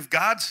 So if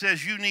God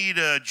says you need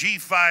a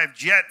G5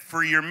 jet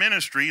for your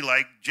ministry,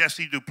 like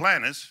Jesse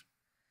Duplantis,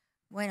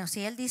 Bueno,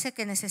 si Él dice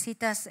que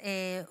necesitas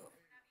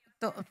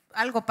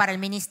algo para el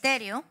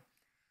ministerio,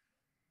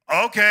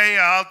 okay,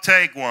 I'll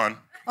take one.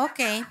 ok,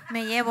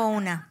 me llevo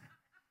una.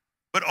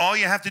 But all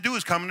you have to do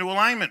is come into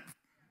alignment.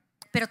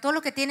 Pero todo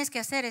lo que tienes que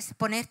hacer es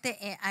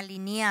ponerte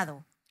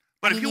alineado.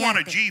 But if you want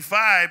a alinearte.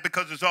 G5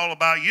 because it's all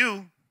about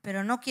you,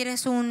 Pero no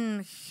quieres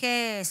un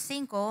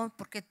G5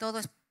 porque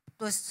todo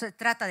se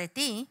trata de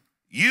ti.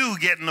 you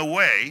get in the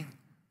way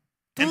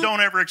and Tú-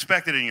 don't ever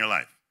expect it in your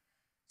life.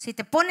 Si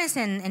te pones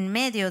en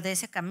medio de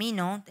ese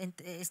camino,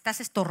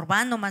 estás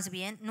estorbando más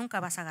bien,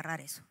 nunca vas a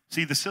agarrar eso.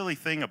 See, the silly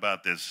thing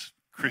about this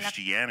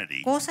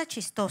Christianity Cosa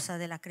chistosa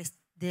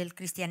del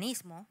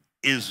cristianismo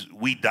is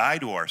we die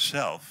to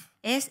ourselves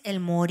es el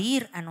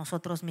morir a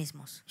nosotros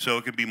mismos. so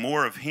it can be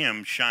more of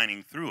him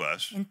shining through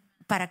us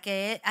Para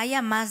que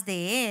haya más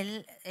de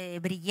Él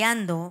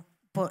brillando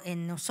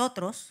en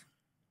nosotros,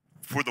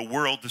 for the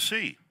world to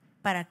see.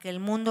 para que el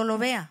mundo lo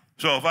vea.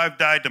 So if I've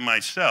died to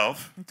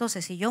myself,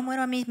 Entonces, si yo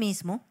muero a mí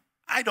mismo,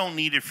 I don't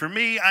need it for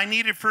me. I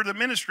need it for the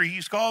ministry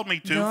he's called me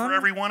to, for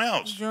everyone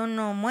else. yo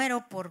no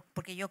muero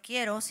porque yo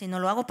quiero, sino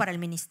lo hago para el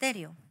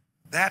ministerio.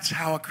 That's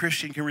how a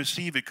Christian can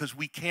receive it, because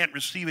we can't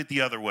receive it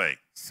the other way.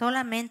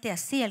 Solamente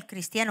así el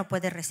cristiano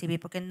puede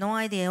recibir, porque no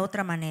hay de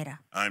otra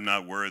manera. I'm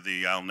not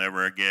worthy, I'll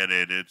never get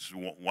it, it's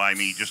why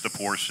me, just a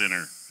poor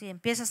sinner. Si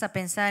empiezas a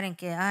pensar en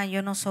que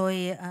yo no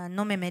soy,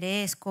 no me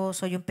merezco,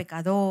 soy un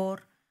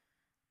pecador,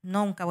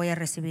 nunca voy a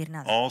recibir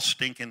nada. All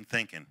stinking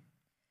thinking.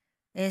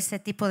 Ese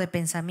tipo de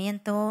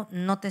pensamiento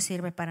no te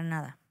sirve para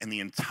nada. And the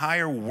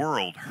entire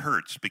world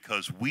hurts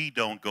because we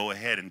don't go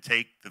ahead and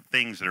take the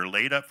things that are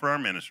laid up for our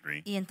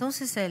ministry. Y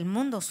entonces el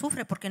mundo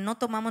sufre porque no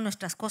tomamos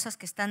nuestras cosas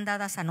que están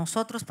dadas a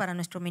nosotros para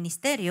nuestro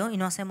ministerio y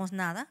no hacemos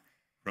nada.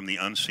 From the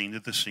unseen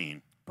to the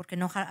seen. Porque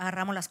no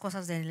agarramos las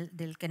cosas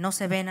del que no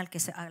se ven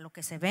a lo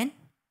que se ven.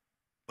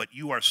 But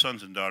you are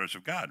sons and daughters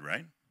of God,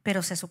 right?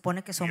 Pero se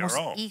supone que somos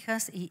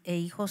hijas e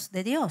hijos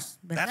de Dios,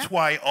 ¿verdad? That's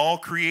why all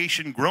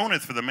creation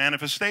groaneth for the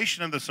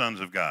manifestation of the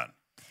sons of God.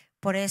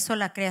 Por eso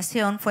la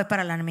creación fue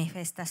para la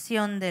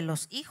manifestación de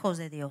los hijos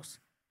de Dios.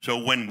 So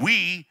when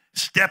we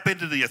step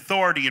into the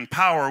authority and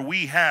power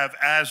we have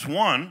as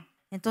one,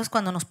 entonces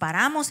cuando nos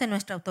paramos en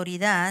nuestra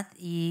autoridad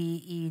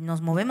y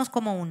nos movemos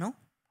como uno,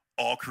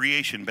 all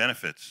creation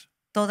benefits.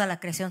 Toda la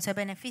creación se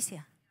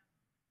beneficia.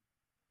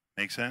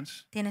 Make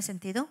sense? ¿Tiene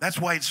sentido? That's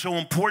why it's so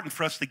important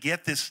for us to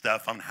get this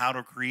stuff on how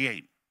to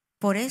create.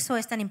 Por eso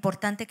es tan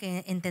importante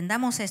que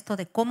entendamos esto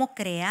de cómo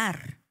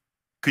crear.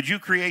 Could you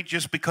create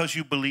just because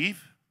you believe?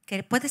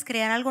 ¿Que puedes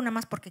crear algo nada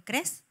más porque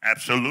crees?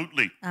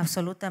 Absolutely.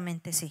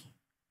 Absolutamente sí.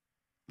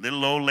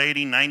 Little old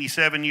lady,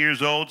 97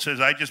 years old, says,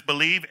 I just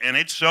believe, and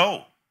it's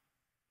so.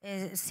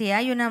 Si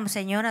hay una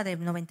señora de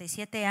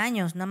 97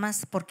 años, nada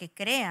más porque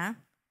crea,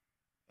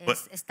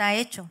 está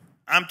hecho.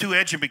 I'm too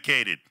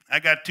educated. I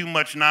got too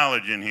much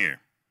knowledge in here.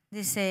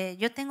 Dice,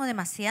 yo tengo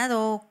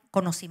demasiado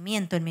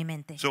conocimiento en mi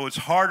mente. So it's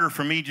harder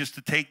for me just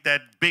to take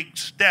that big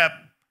step.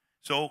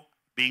 So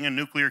being a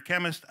nuclear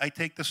chemist, I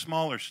take the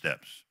smaller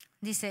steps.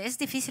 Dice, es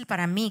difícil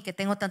para mí que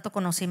tengo tanto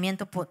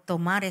conocimiento por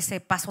tomar ese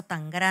paso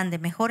tan grande.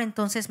 Mejor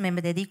entonces me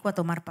dedico a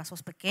tomar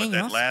pasos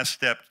pequeños. But that last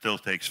step still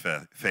takes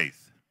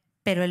faith.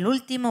 Pero el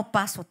último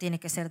paso tiene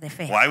que ser de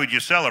fe. Why would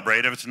you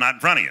celebrate if it's not in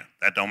front of you?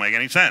 That don't make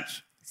any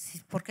sense.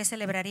 ¿Por qué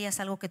celebrarías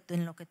algo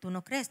en lo que tú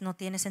no crees? No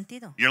tiene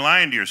sentido. You're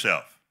lying to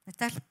yourself.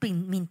 Estás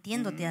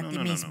mintiéndote a ti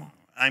mismo. No.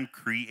 I'm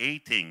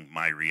creating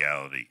my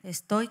reality.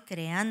 Estoy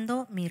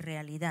creando mi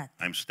realidad.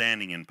 I'm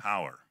standing in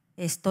power.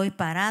 Estoy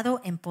parado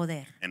en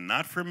poder. And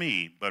not for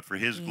me, but for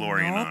His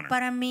glory and honor. No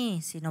para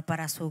mí, sino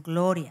para su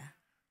gloria.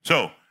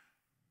 So,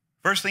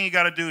 first thing you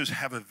got to do is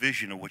have a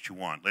vision of what you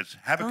want. Let's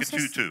Habakkuk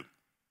 2:2.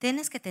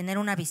 Tienes que tener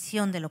una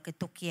visión de lo que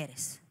tú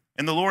quieres.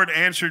 And the Lord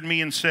answered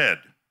me and said.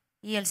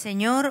 Y el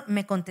Señor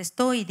me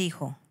contestó y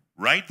dijo.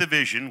 Write the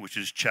vision, which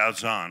is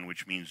chazan,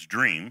 which means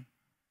dream.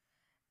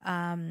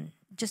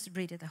 Just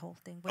read it, the whole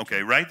thing.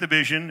 Okay, write the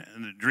vision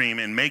and the dream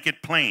and make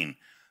it plain.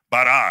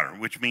 Barar,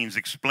 which means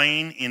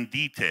explain in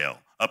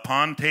detail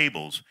upon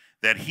tables,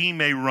 that he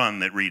may run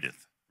that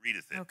readeth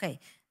it. Okay.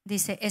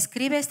 Dice,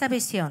 escribe esta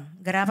visión,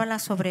 grábala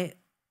sobre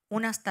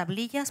unas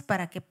tablillas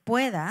para que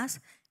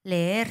puedas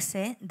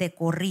leerse de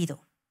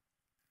corrido.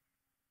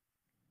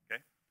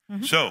 Okay.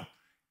 So,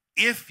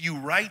 if you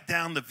write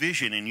down the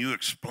vision and you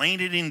explain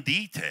it in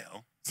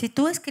detail, si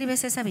tú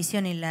escribes esa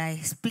visión y la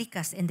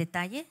explicas en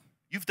detalle,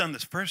 you've done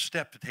this first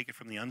step to take it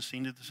from the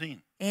unseen to the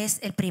seen. Es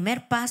el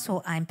primer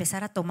paso a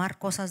empezar a tomar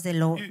cosas de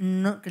lo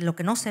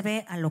que no se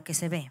ve a lo que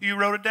se ve. You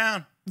wrote it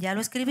down. Ya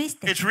lo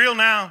escribiste. It's real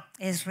now.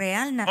 Es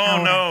real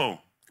ahora.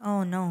 No.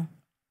 Oh no.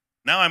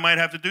 Now I might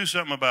have to do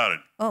something about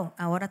it. Oh,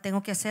 ahora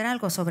tengo que hacer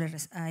algo sobre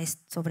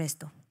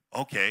esto.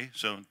 Okay,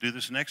 so do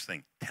this next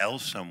thing. Tell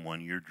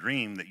someone your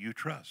dream that you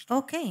trust.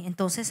 Okay,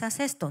 entonces haz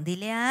esto.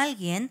 Dile a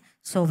alguien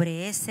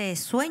sobre ese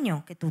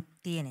sueño que tú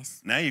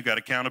tienes. Now you've got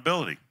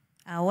accountability.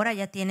 Ahora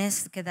ya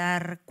tienes que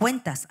dar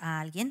cuentas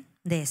a alguien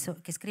de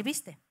eso que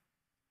escribiste.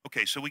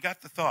 Okay, so we got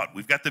the thought,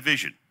 we've got the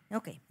vision.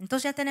 Okay,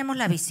 entonces ya tenemos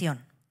la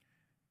visión.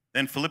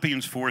 Then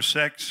Philippians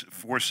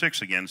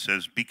 4:6 again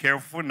says, be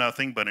careful for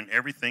nothing, but in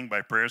everything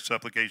by prayer,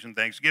 supplication,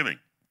 thanksgiving.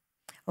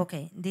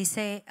 Okay,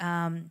 dice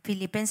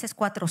Filipenses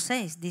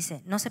 4:6,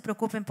 dice, no se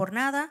preocupen por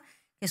nada,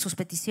 que sus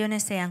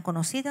peticiones sean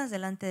conocidas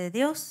delante de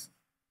Dios.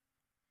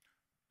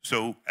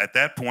 So at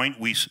that point,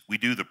 we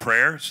do the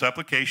prayer,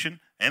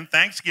 supplication, and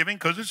thanksgiving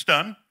because it's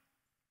done.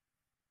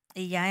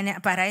 Y ya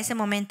para ese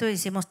momento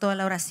hicimos toda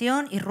la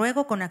oración y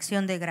ruego con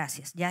acción de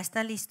gracias. Ya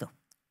está listo.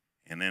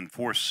 And then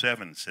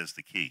 4:7 says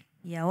the key.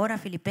 Y ahora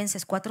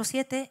Filipenses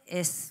 4:7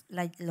 es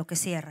lo que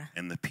cierra.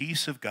 And the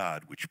peace of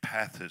God, which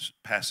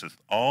passeth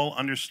all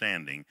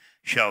understanding,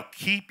 shall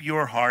keep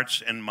your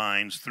hearts and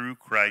minds through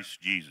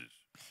Christ Jesus.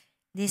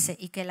 Dice,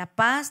 y que la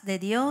paz de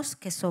Dios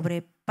que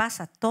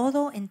sobrepasa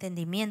todo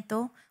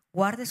entendimiento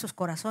guarde sus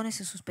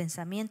corazones y sus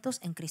pensamientos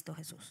en Cristo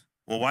Jesús.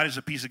 Well, why does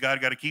the peace of God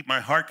got to keep my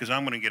heart? Because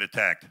I'm going to get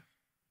attacked.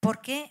 ¿Por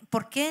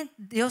qué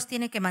Dios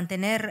tiene que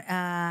mantener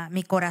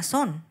mi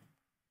corazón?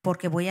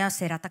 Porque voy a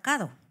ser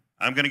atacado.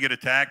 I'm going to get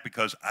attacked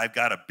because I've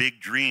got a big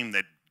dream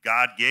that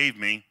God gave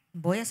me.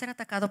 Voy a ser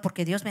atacado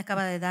porque Dios me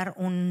acaba de dar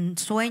un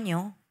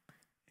sueño.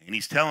 And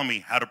He's telling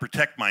me how to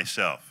protect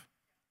myself.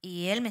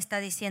 y él me está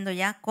diciendo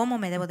ya cómo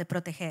me debo de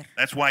proteger.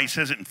 That's why he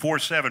says it in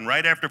 4:7.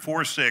 Right after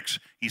 4:6,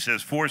 he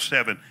says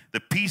 4:7,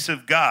 the peace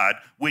of God,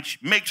 which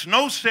makes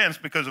no sense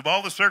because of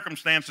all the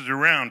circumstances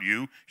around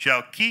you,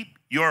 shall keep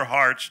your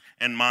hearts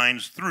and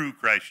minds through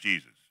Christ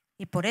Jesus.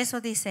 Y por eso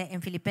dice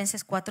en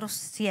Filipenses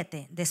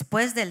 4:7,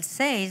 después del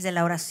 6 de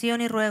la oración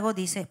y ruego,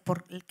 dice,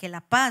 porque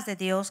la paz de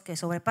Dios, que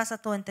sobrepasa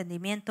todo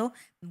entendimiento,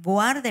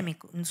 guarde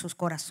sus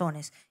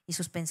corazones y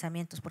sus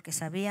pensamientos, porque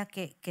sabía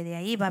que de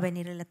ahí va a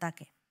venir el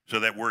ataque. So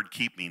that word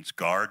keep means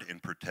guard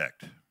and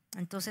protect.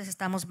 Entonces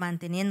estamos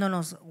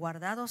manteniéndonos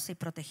guardados y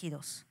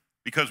protegidos.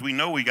 Because we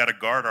know we got to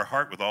guard our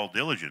heart with all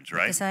diligence,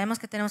 Porque right? sabemos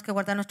que tenemos que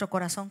guardar nuestro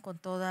corazón con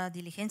toda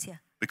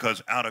diligencia.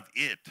 Because out of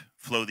it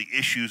flow the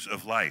issues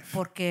of life.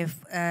 Porque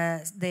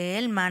de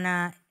él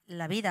mana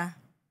la vida.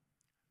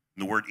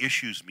 The word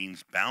issues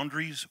means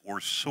boundaries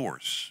or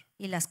source.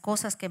 Y las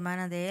cosas que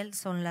emanan de él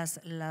son las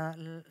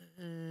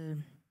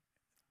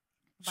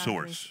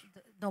Source.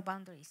 No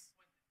boundaries.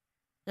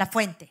 La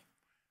fuente.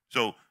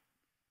 So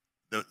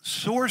the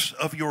source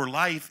of your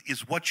life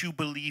is what you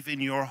believe in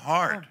your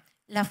heart.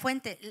 La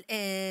fuente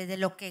de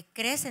lo que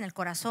crees en el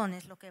corazón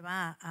es lo que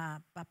va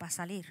a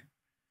salir.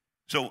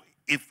 So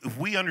if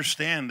we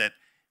understand that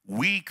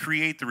we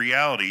create the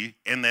reality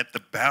and that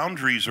the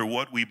boundaries are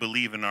what we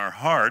believe in our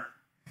heart,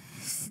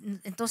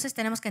 entonces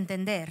tenemos que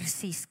entender,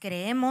 si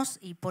creemos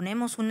y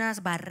ponemos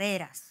unas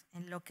barreras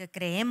en lo que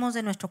creemos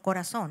de nuestro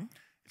corazón,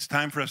 it's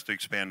time for us to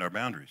expand our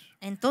boundaries.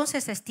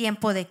 entonces es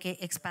tiempo de que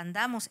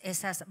expandamos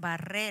esas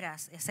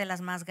barreras,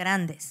 hacerlas más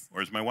grandes.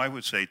 Or as my wife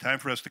would say, time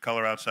for us to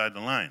color outside the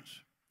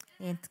lines.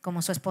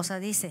 Como su esposa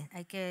dice,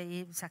 hay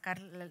que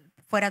sacar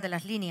fuera de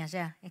las líneas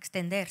ya,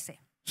 extenderse.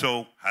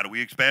 So how do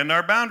we expand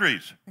our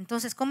boundaries?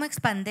 Entonces, ¿cómo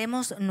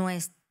expandemos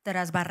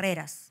nuestras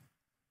barreras?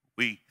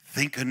 We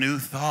think a new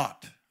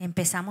thought.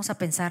 Empezamos a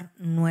pensar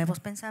nuevos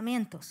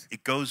pensamientos.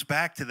 It goes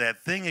back to that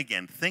thing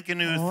again. Think a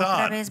new Otra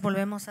thought. vez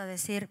volvemos a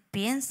decir,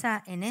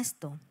 piensa en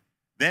esto.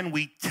 Then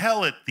we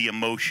tell it the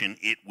emotion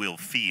it will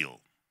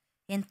feel.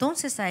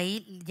 Entonces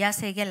ahí ya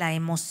sigue la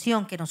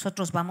emoción que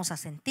nosotros vamos a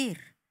sentir.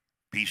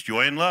 Peace,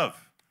 joy, and love.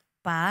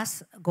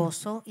 Paz,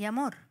 gozo y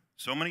amor.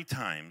 So many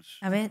times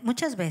A ver,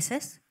 muchas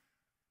veces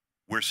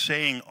we're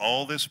saying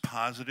all this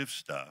positive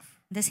stuff,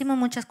 decimos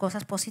muchas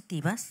cosas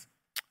positivas.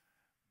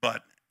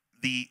 but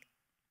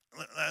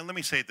let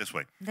me say it this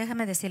way.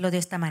 Déjame decirlo de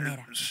esta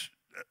manera.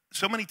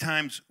 So many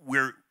times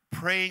we're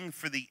praying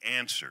for the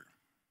answer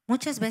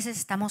Muchas veces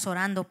estamos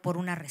orando por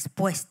una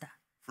respuesta,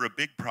 for a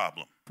big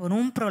problem, por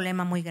un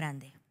problema muy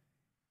grande.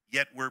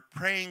 yet we're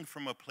praying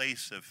from a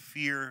place of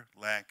fear,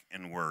 lack,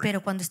 and worry.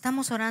 Pero cuando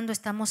estamos orando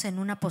estamos en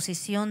una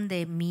posición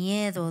de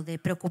miedo, de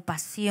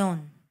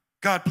preocupación.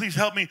 God, please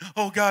help me.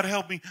 Oh, God,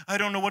 help me. I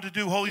don't know what to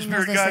do. Holy Y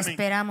nos Spirit, guide me.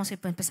 desesperamos y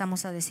pues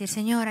empezamos a decir,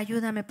 Señor,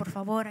 ayúdame, por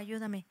favor,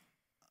 ayúdame.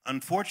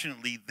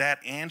 Unfortunately, that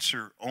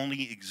answer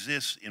only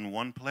exists in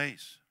one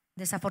place.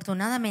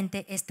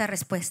 Desafortunadamente, esta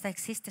respuesta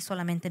existe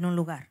solamente en un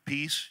lugar.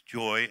 Peace,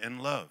 joy,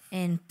 and love.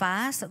 En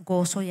paz,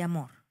 gozo y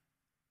amor.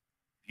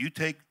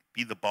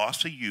 Be the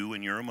boss of you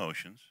and your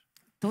emotions.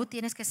 Tú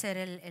tienes que ser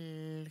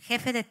el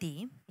jefe de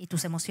ti y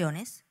tus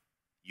emociones.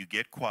 You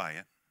get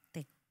quiet.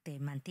 Te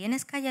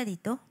mantienes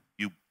calladito.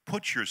 You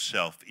put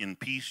yourself in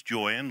peace,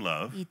 joy, and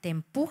love. Y te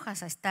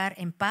empujas a estar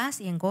en paz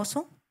y en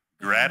gozo.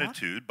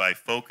 Gratitude by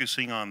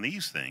focusing on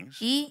these things.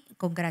 Y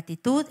con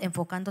gratitud,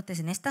 enfocándote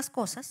en estas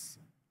cosas,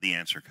 The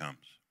answer comes.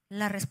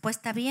 la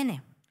respuesta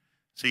viene.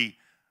 See,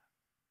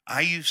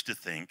 I used to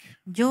think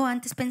Yo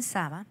antes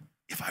pensaba,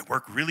 if I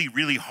work really,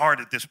 really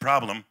hard at this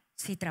problem,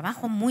 si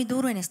trabajo muy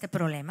duro en este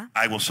problema,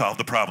 I will solve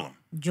the problem.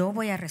 yo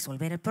voy a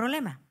resolver el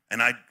problema.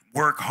 And I'd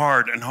work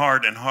hard and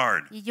hard and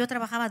hard. Y yo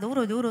trabajaba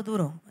duro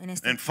en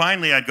este. And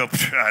finally I'd go,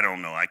 I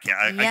don't know, I can't,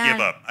 I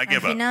give up, I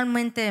give up.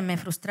 Finalmente me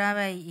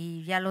frustraba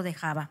y ya lo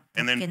dejaba.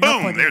 And then porque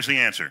boom, podía. there's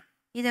the answer.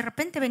 Y de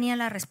repente venía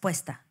la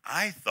respuesta.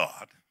 I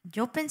thought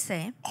Yo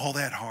pensé all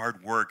that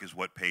hard work is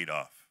what paid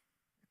off.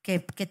 que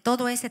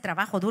todo ese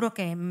trabajo duro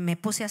que me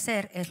puse a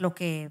hacer es lo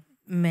que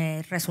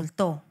me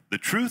resultó. The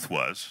truth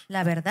was,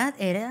 La verdad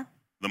era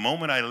the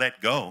moment I let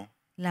go,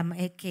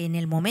 que en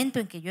el momento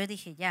en que yo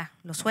dije ya,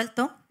 lo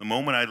suelto, the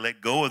moment I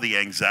let go of the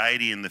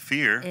anxiety and the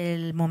fear,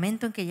 el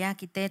momento en que ya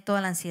quité toda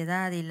la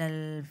ansiedad y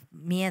el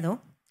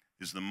miedo,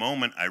 is the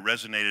moment I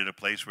resonated a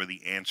place where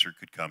the answer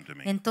could come to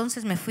me.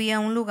 entonces me fui a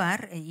un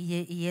lugar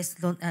y es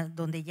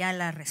donde ya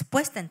la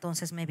respuesta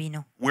entonces me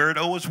vino. Where it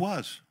always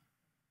was.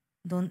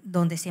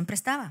 Donde siempre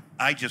estaba.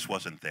 I just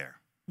wasn't there.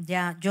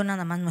 Ya yo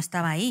nada más no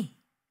estaba ahí.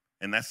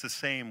 And that's the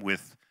same with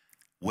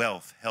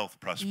wealth, health, Y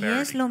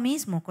prosperity. es lo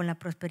mismo con la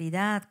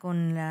prosperidad,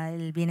 con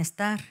el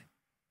bienestar.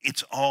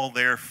 It's all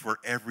there for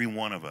every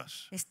one of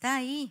us. Está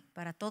ahí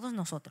para todos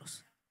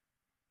nosotros.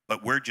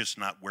 But we're just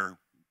not where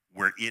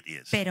it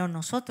is. Pero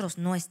nosotros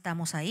no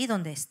estamos ahí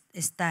donde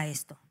está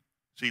esto.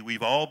 See,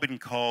 we've all been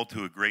called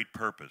to a great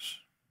purpose.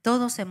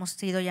 Todos hemos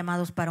sido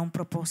llamados para un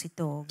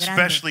propósito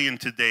grande. Especially in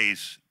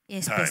today's time.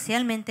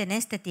 Especialmente en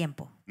este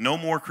tiempo. No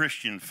more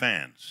Christian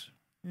fans.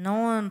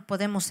 No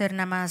podemos ser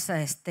nada más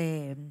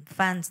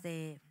fans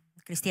de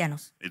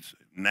cristianos.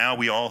 Now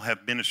we all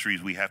have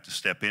ministries we have to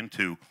step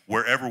into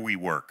wherever we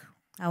work.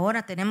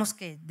 Ahora tenemos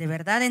que de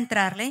verdad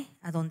entrarle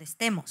a donde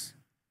estemos.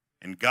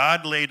 And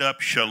God laid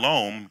up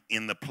shalom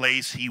in the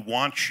place He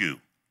wants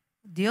you.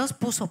 Dios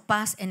puso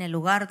paz en el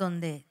lugar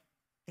donde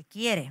te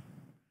quiere.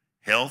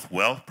 Health,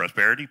 wealth,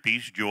 prosperity,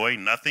 peace, joy,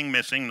 nothing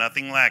missing,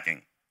 nothing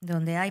lacking.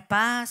 Donde hay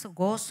paz,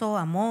 gozo,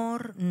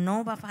 amor,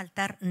 no va a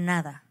faltar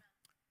nada.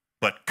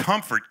 But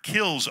comfort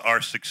kills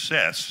our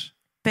success.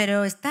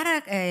 Pero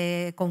estar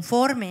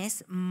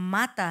conformes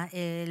mata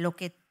lo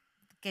que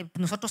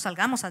nosotros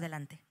salgamos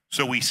adelante.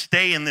 So we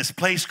stay in this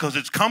place because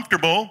it's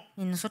comfortable.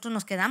 Y nosotros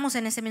nos quedamos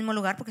en ese mismo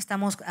lugar porque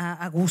estamos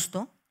a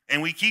gusto.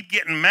 And we keep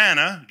getting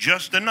manna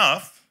just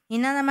enough. Y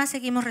nada más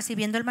seguimos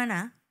recibiendo el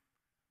maná.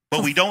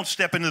 But we don't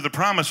step into the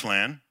promised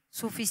land.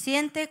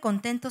 Suficiente,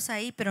 contentos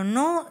ahí, pero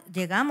no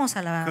llegamos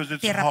a la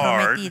tierra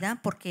prometida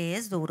porque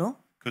es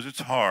duro. Because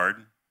it's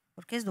hard.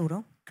 Porque es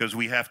duro. Because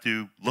we have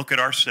to look at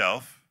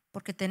ourselves.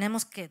 Porque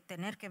tenemos que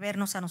tener que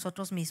vernos a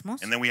nosotros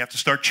mismos. And then we have to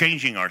start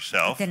changing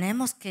ourselves.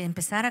 Tenemos que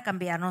empezar a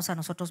cambiarnos a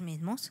nosotros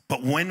mismos.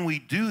 But when we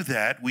do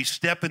that, we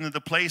step into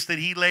the place that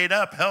He laid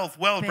up: health,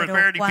 wealth, Pero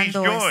prosperity, peace,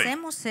 cuando joy.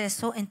 hacemos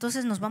eso,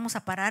 entonces nos vamos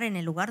a parar en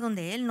el lugar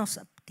donde Él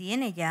nos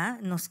tiene ya,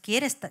 nos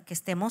quiere que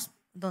estemos,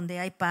 donde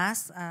hay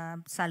paz,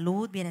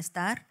 salud,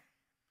 bienestar.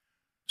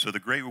 So the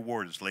great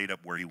reward is laid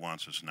up where He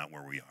wants us, not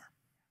where we are.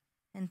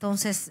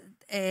 Entonces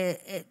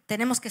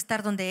tenemos que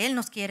estar donde Él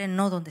nos quiere,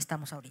 no donde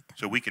estamos ahorita.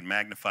 So we can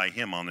magnify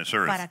Him on this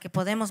earth. Para que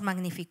podamos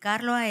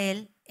magnificarlo a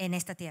Él en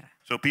esta tierra.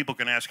 So people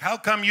can ask,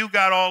 how come you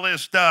got all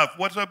this stuff?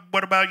 What's up?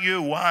 What about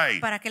you? Why?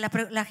 Para que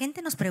la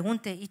gente nos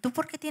pregunte, ¿y tú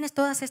por qué tienes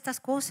todas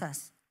estas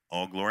cosas?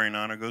 All glory and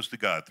honor goes to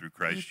God through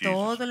Christ Y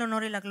todo Jesus. el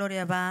honor y la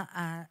gloria va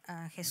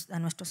a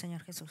nuestro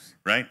Señor Jesús.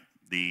 Right?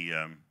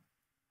 The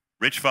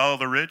rich follow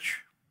the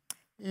rich.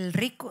 La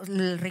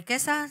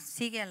riqueza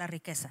sigue a la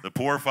riqueza. The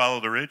poor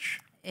follow the rich.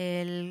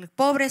 El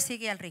pobre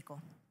sigue al rico.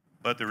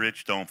 But the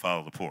rich don't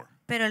follow the poor.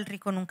 Pero el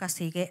rico nunca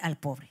sigue al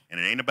pobre. And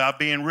it ain't about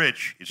being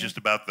rich. It's just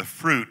about the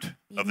fruit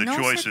of the No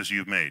choices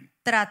you've made.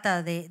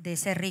 Trata de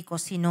ser rico,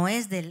 sino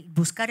es de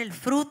buscar el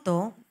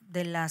fruto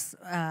de las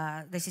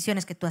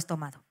decisiones que tú has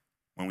tomado.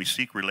 When we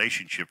seek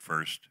relationship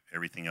first,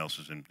 everything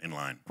else is in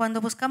line.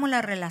 Cuando buscamos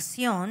la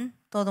relación,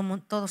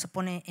 todo se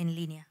pone en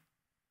línea.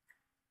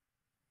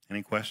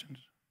 Any questions?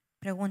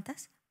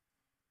 ¿Preguntas?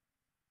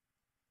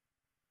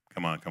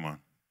 Come on, come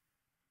on.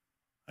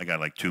 I got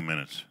like 2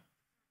 minutes.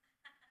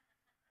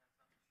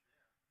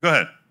 Go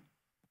ahead.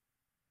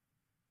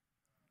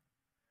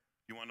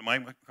 You want the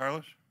mic,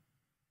 Carlos?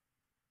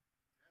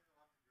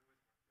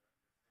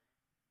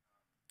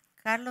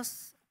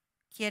 Carlos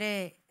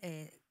quiere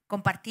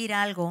compartir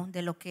algo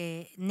de lo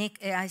que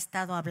Nick ha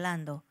estado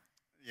hablando.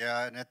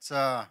 Yeah, and it's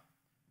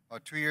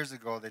about 2 years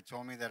ago they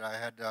told me that I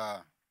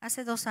had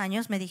Hace 2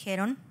 años me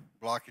dijeron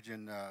blockage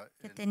in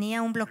que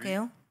tenía un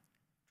bloqueo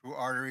 2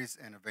 arteries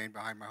and a vein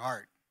behind my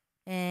heart.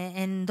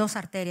 En 2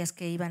 arterias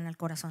que iban al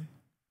corazón.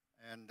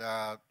 And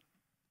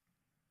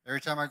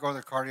every time I go to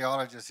the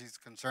cardiologist, he's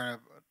concerned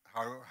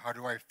about how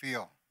do I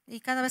feel. Y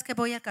cada vez que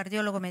voy al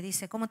cardiólogo me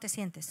dice, ¿cómo te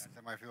sientes? I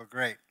said, I feel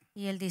great.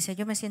 Y él dice,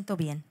 yo me siento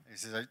bien. He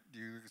says, do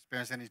you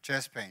experience any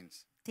chest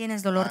pains?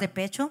 ¿Tienes dolor de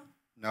pecho?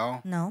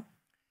 No. No.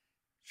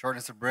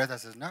 Shortness of breath? I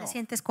says, no. ¿Te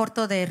sientes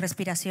corto de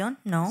respiración?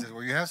 No. He says,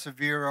 well, you have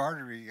severe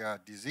artery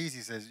disease.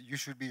 He says, you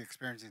should be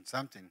experiencing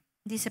something.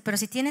 Dice, pero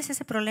si tienes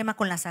ese problema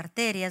con las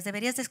arterias,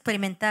 deberías de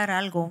experimentar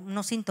algo,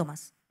 unos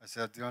síntomas. I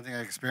said, the only thing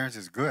I experience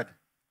is good.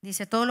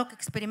 Dice, todo lo que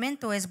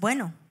experimento es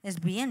bueno, es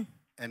bien.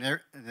 And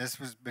this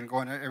has been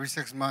going every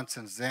 6 months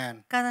since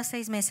then. Cada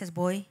 6 meses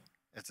voy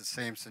It's the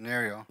same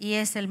scenario. y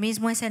es el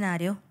mismo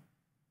escenario.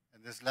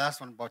 And this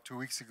last one about 2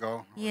 weeks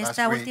ago, Y last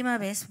esta week, última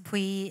vez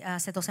fui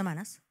hace 2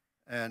 semanas.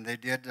 and they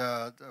did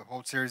a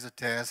whole series of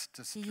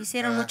tests. Y me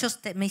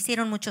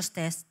hicieron muchos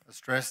tests. A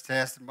stress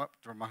test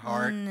for my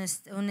heart,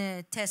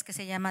 Un test que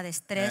se llama de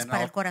estrés And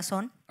para el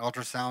corazón,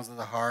 ultrasounds of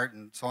the heart,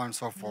 and so on and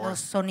so los forth.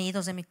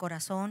 sonidos de mi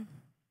corazón.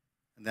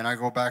 And then I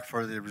go back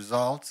for the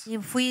results, Y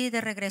fui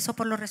de regreso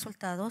por los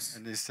resultados.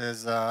 and he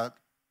says,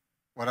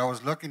 what I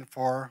was looking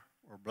for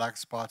were black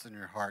spots in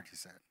your heart, he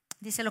said.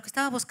 Dice, lo que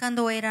estaba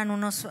buscando eran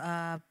unos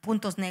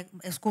puntos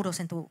oscuros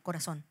en tu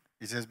corazón.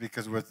 He says,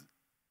 because with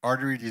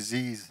artery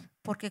disease,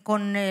 Porque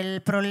con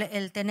el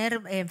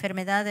tener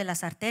enfermedad de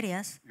las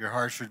arterias, your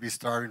heart should be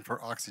starving for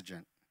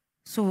oxygen.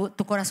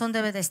 tu corazón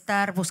debe de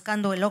estar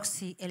buscando el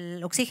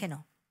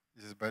oxígeno.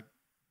 He says, but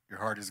your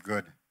heart is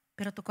good.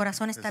 Pero tu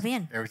corazón está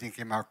bien. Everything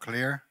came out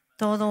clear.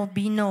 Todo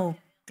vino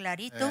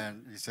clarito.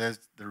 And he says,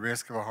 the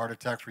risk of a heart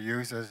attack for you,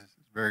 he says, is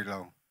very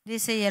low.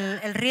 Dice, y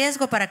el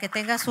riesgo para que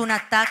tengas un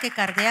ataque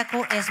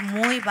cardíaco es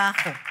muy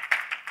bajo.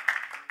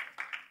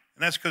 And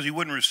that's because he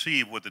wouldn't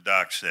receive what the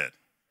doc said.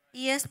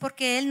 Y es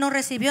porque él no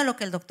recibió lo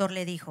que el doctor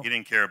le dijo. He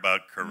didn't care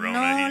about corona.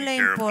 No He le didn't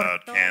care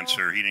about importó.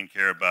 cancer. He didn't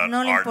care about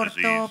No le heart importó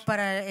disease.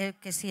 para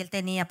que si él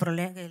tenía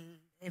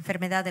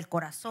enfermedad del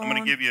corazón. I'm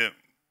going to give you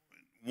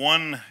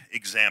one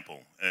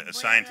example, a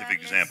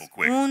scientific example,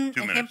 quick, Un 2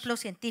 minutes. ejemplo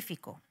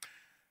científico.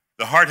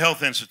 The Heart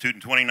Health Institute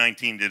in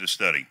 2019 did a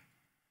study.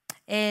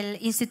 El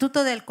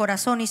Instituto del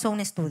Corazón hizo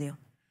un estudio.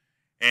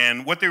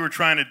 And what they were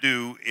trying to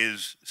do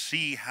is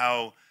see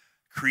how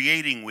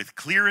creating with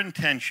clear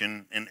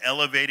intention and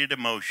elevated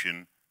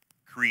emotion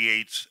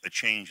creates a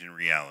change in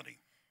reality.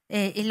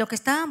 Y lo que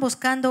estaban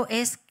buscando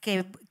es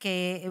que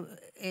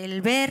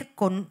el ver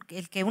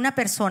el que una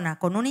persona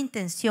con una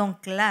intención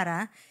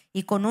clara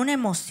y con una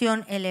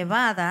emoción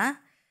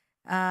elevada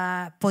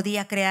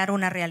podía crear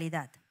una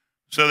realidad.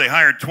 So they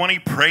hired 20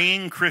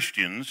 praying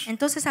Christians.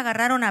 Entonces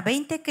agarraron a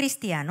 20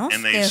 cristianos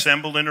And they que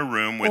assembled in a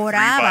room with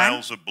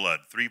oraban,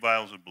 3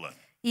 vials of blood.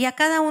 y a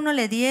cada uno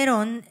le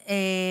dieron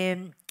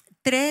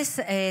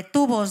 3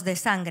 tubos de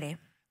sangre.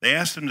 They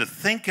asked them to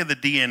think of the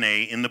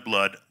DNA in the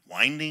blood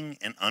winding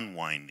and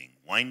unwinding,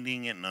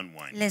 winding and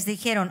unwinding. Les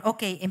dijeron,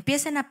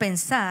 empiecen a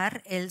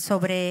pensar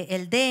sobre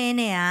el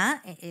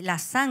DNA, la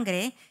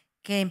sangre,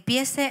 que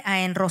empiece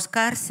a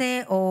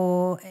enroscarse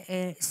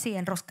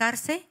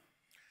enroscarse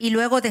y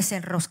luego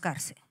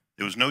desenroscarse.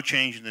 There was no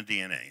change in the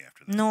DNA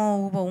after that. No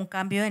hubo un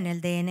cambio en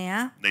el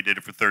DNA. They did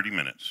it for 30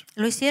 minutes.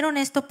 Lo hicieron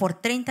esto por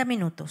 30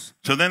 minutos.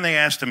 So then they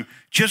asked them,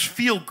 just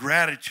feel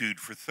gratitude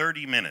for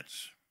 30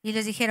 minutes. Y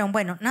les dijeron,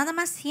 bueno, nada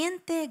más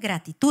siente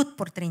gratitud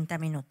por 30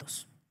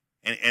 minutos.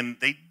 And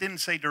they didn't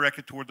say direct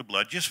it toward the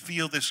blood, just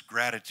feel this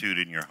gratitude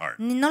in your heart.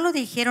 No lo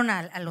dijeron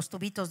a los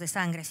tubitos de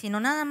sangre, sino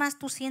nada más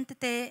tú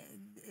siéntete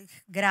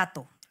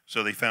grato.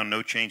 So they found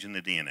no change in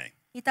the DNA.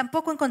 Y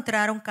tampoco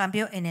encontraron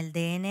cambio en el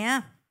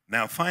DNA.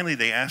 Now finally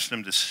they asked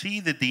them to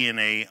see the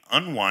DNA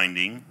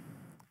unwinding.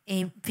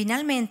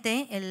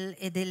 Finalmente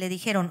le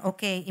dijeron,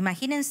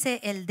 imagínense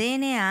el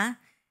DNA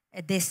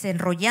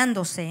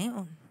desenrollándose.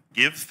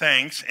 Give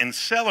thanks and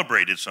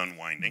celebrate its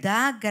unwinding.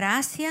 Da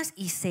gracias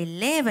y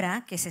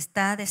celebra que se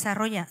está And do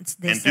this for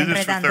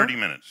desenredando. 30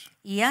 minutes.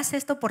 Y hace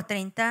esto por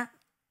 30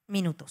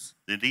 minutos.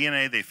 The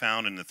DNA they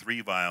found in the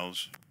 3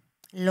 vials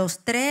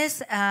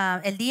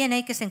El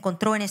DNA que se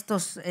encontró en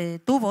estos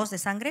tubos de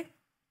sangre,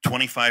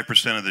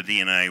 25% of the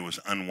DNA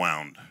was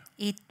unwound.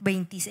 y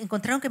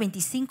encontraron que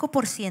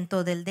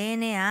 25% del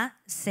DNA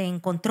se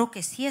encontró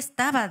que sí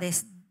estaba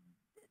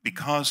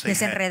Because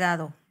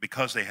desenredado.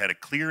 they had a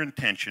clear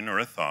intention or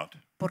a thought,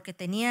 Porque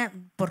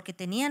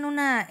tenían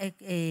una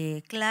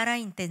clara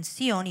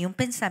intención y un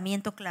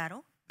pensamiento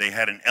claro, they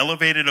had an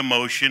elevated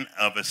emotion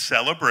of a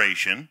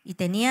celebration. y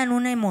tenían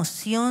una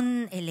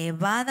emoción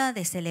elevada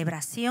de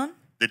celebración,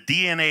 The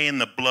DNA in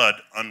the blood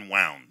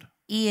unwound.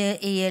 y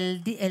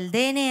el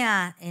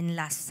DNA en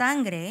la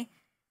sangre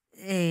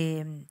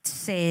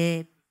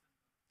se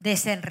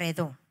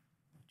desenredó.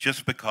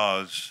 Just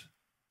because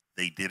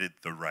they did it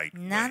the right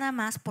way. Nada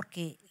más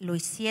porque lo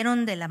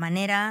hicieron de la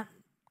manera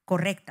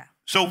correcta.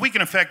 So we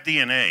can affect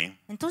DNA.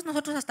 Entonces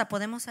nosotros hasta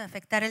podemos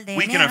afectar el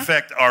We can DNA.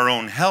 affect our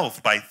own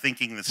health by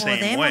thinking the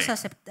same way.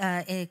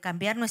 Podemos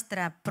cambiar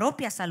nuestra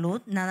propia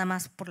salud nada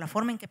más por la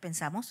forma en que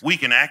pensamos. We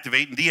can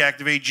activate and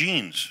deactivate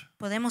genes.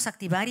 Podemos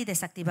activar y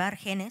desactivar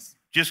genes.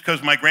 Just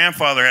because my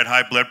grandfather had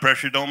high blood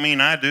pressure don't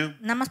mean I do.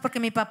 Nada más porque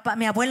mi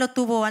abuelo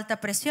tuvo alta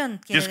presión.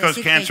 Quiere Just because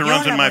decir que cancer yo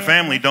runs la in voy my a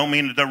family tener. don't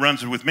mean it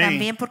runs with me.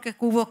 También porque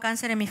hubo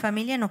cáncer en mi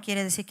familia no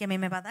quiere decir que a mí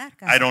me va a dar I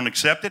cáncer. don't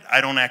accept it.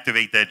 I don't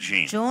activate that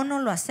gene. Yo no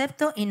lo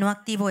acepto y no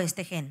activo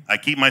este gen. I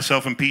keep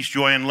myself in peace,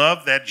 joy, and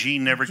love. That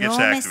gene never Yo gets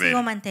me activated.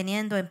 sigo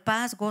manteniendo en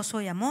paz,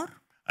 gozo y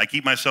amor. I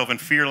keep myself in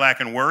fear,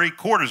 lack, and worry.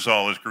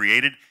 Cortisol is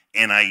created,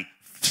 and I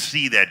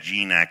see that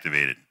gene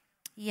activated.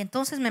 Y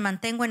entonces me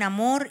mantengo en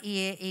amor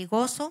y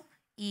gozo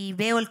y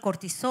veo el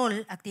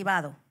cortisol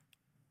activado.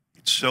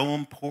 It's so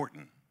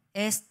important,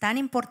 Es tan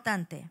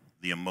importante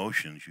the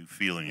emotions you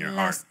feel in your heart,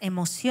 las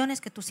emociones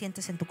que tú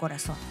sientes en tu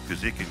corazón,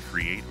 because it can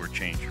create or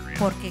change your reality.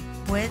 porque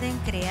pueden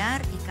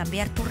crear y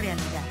cambiar tu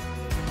realidad.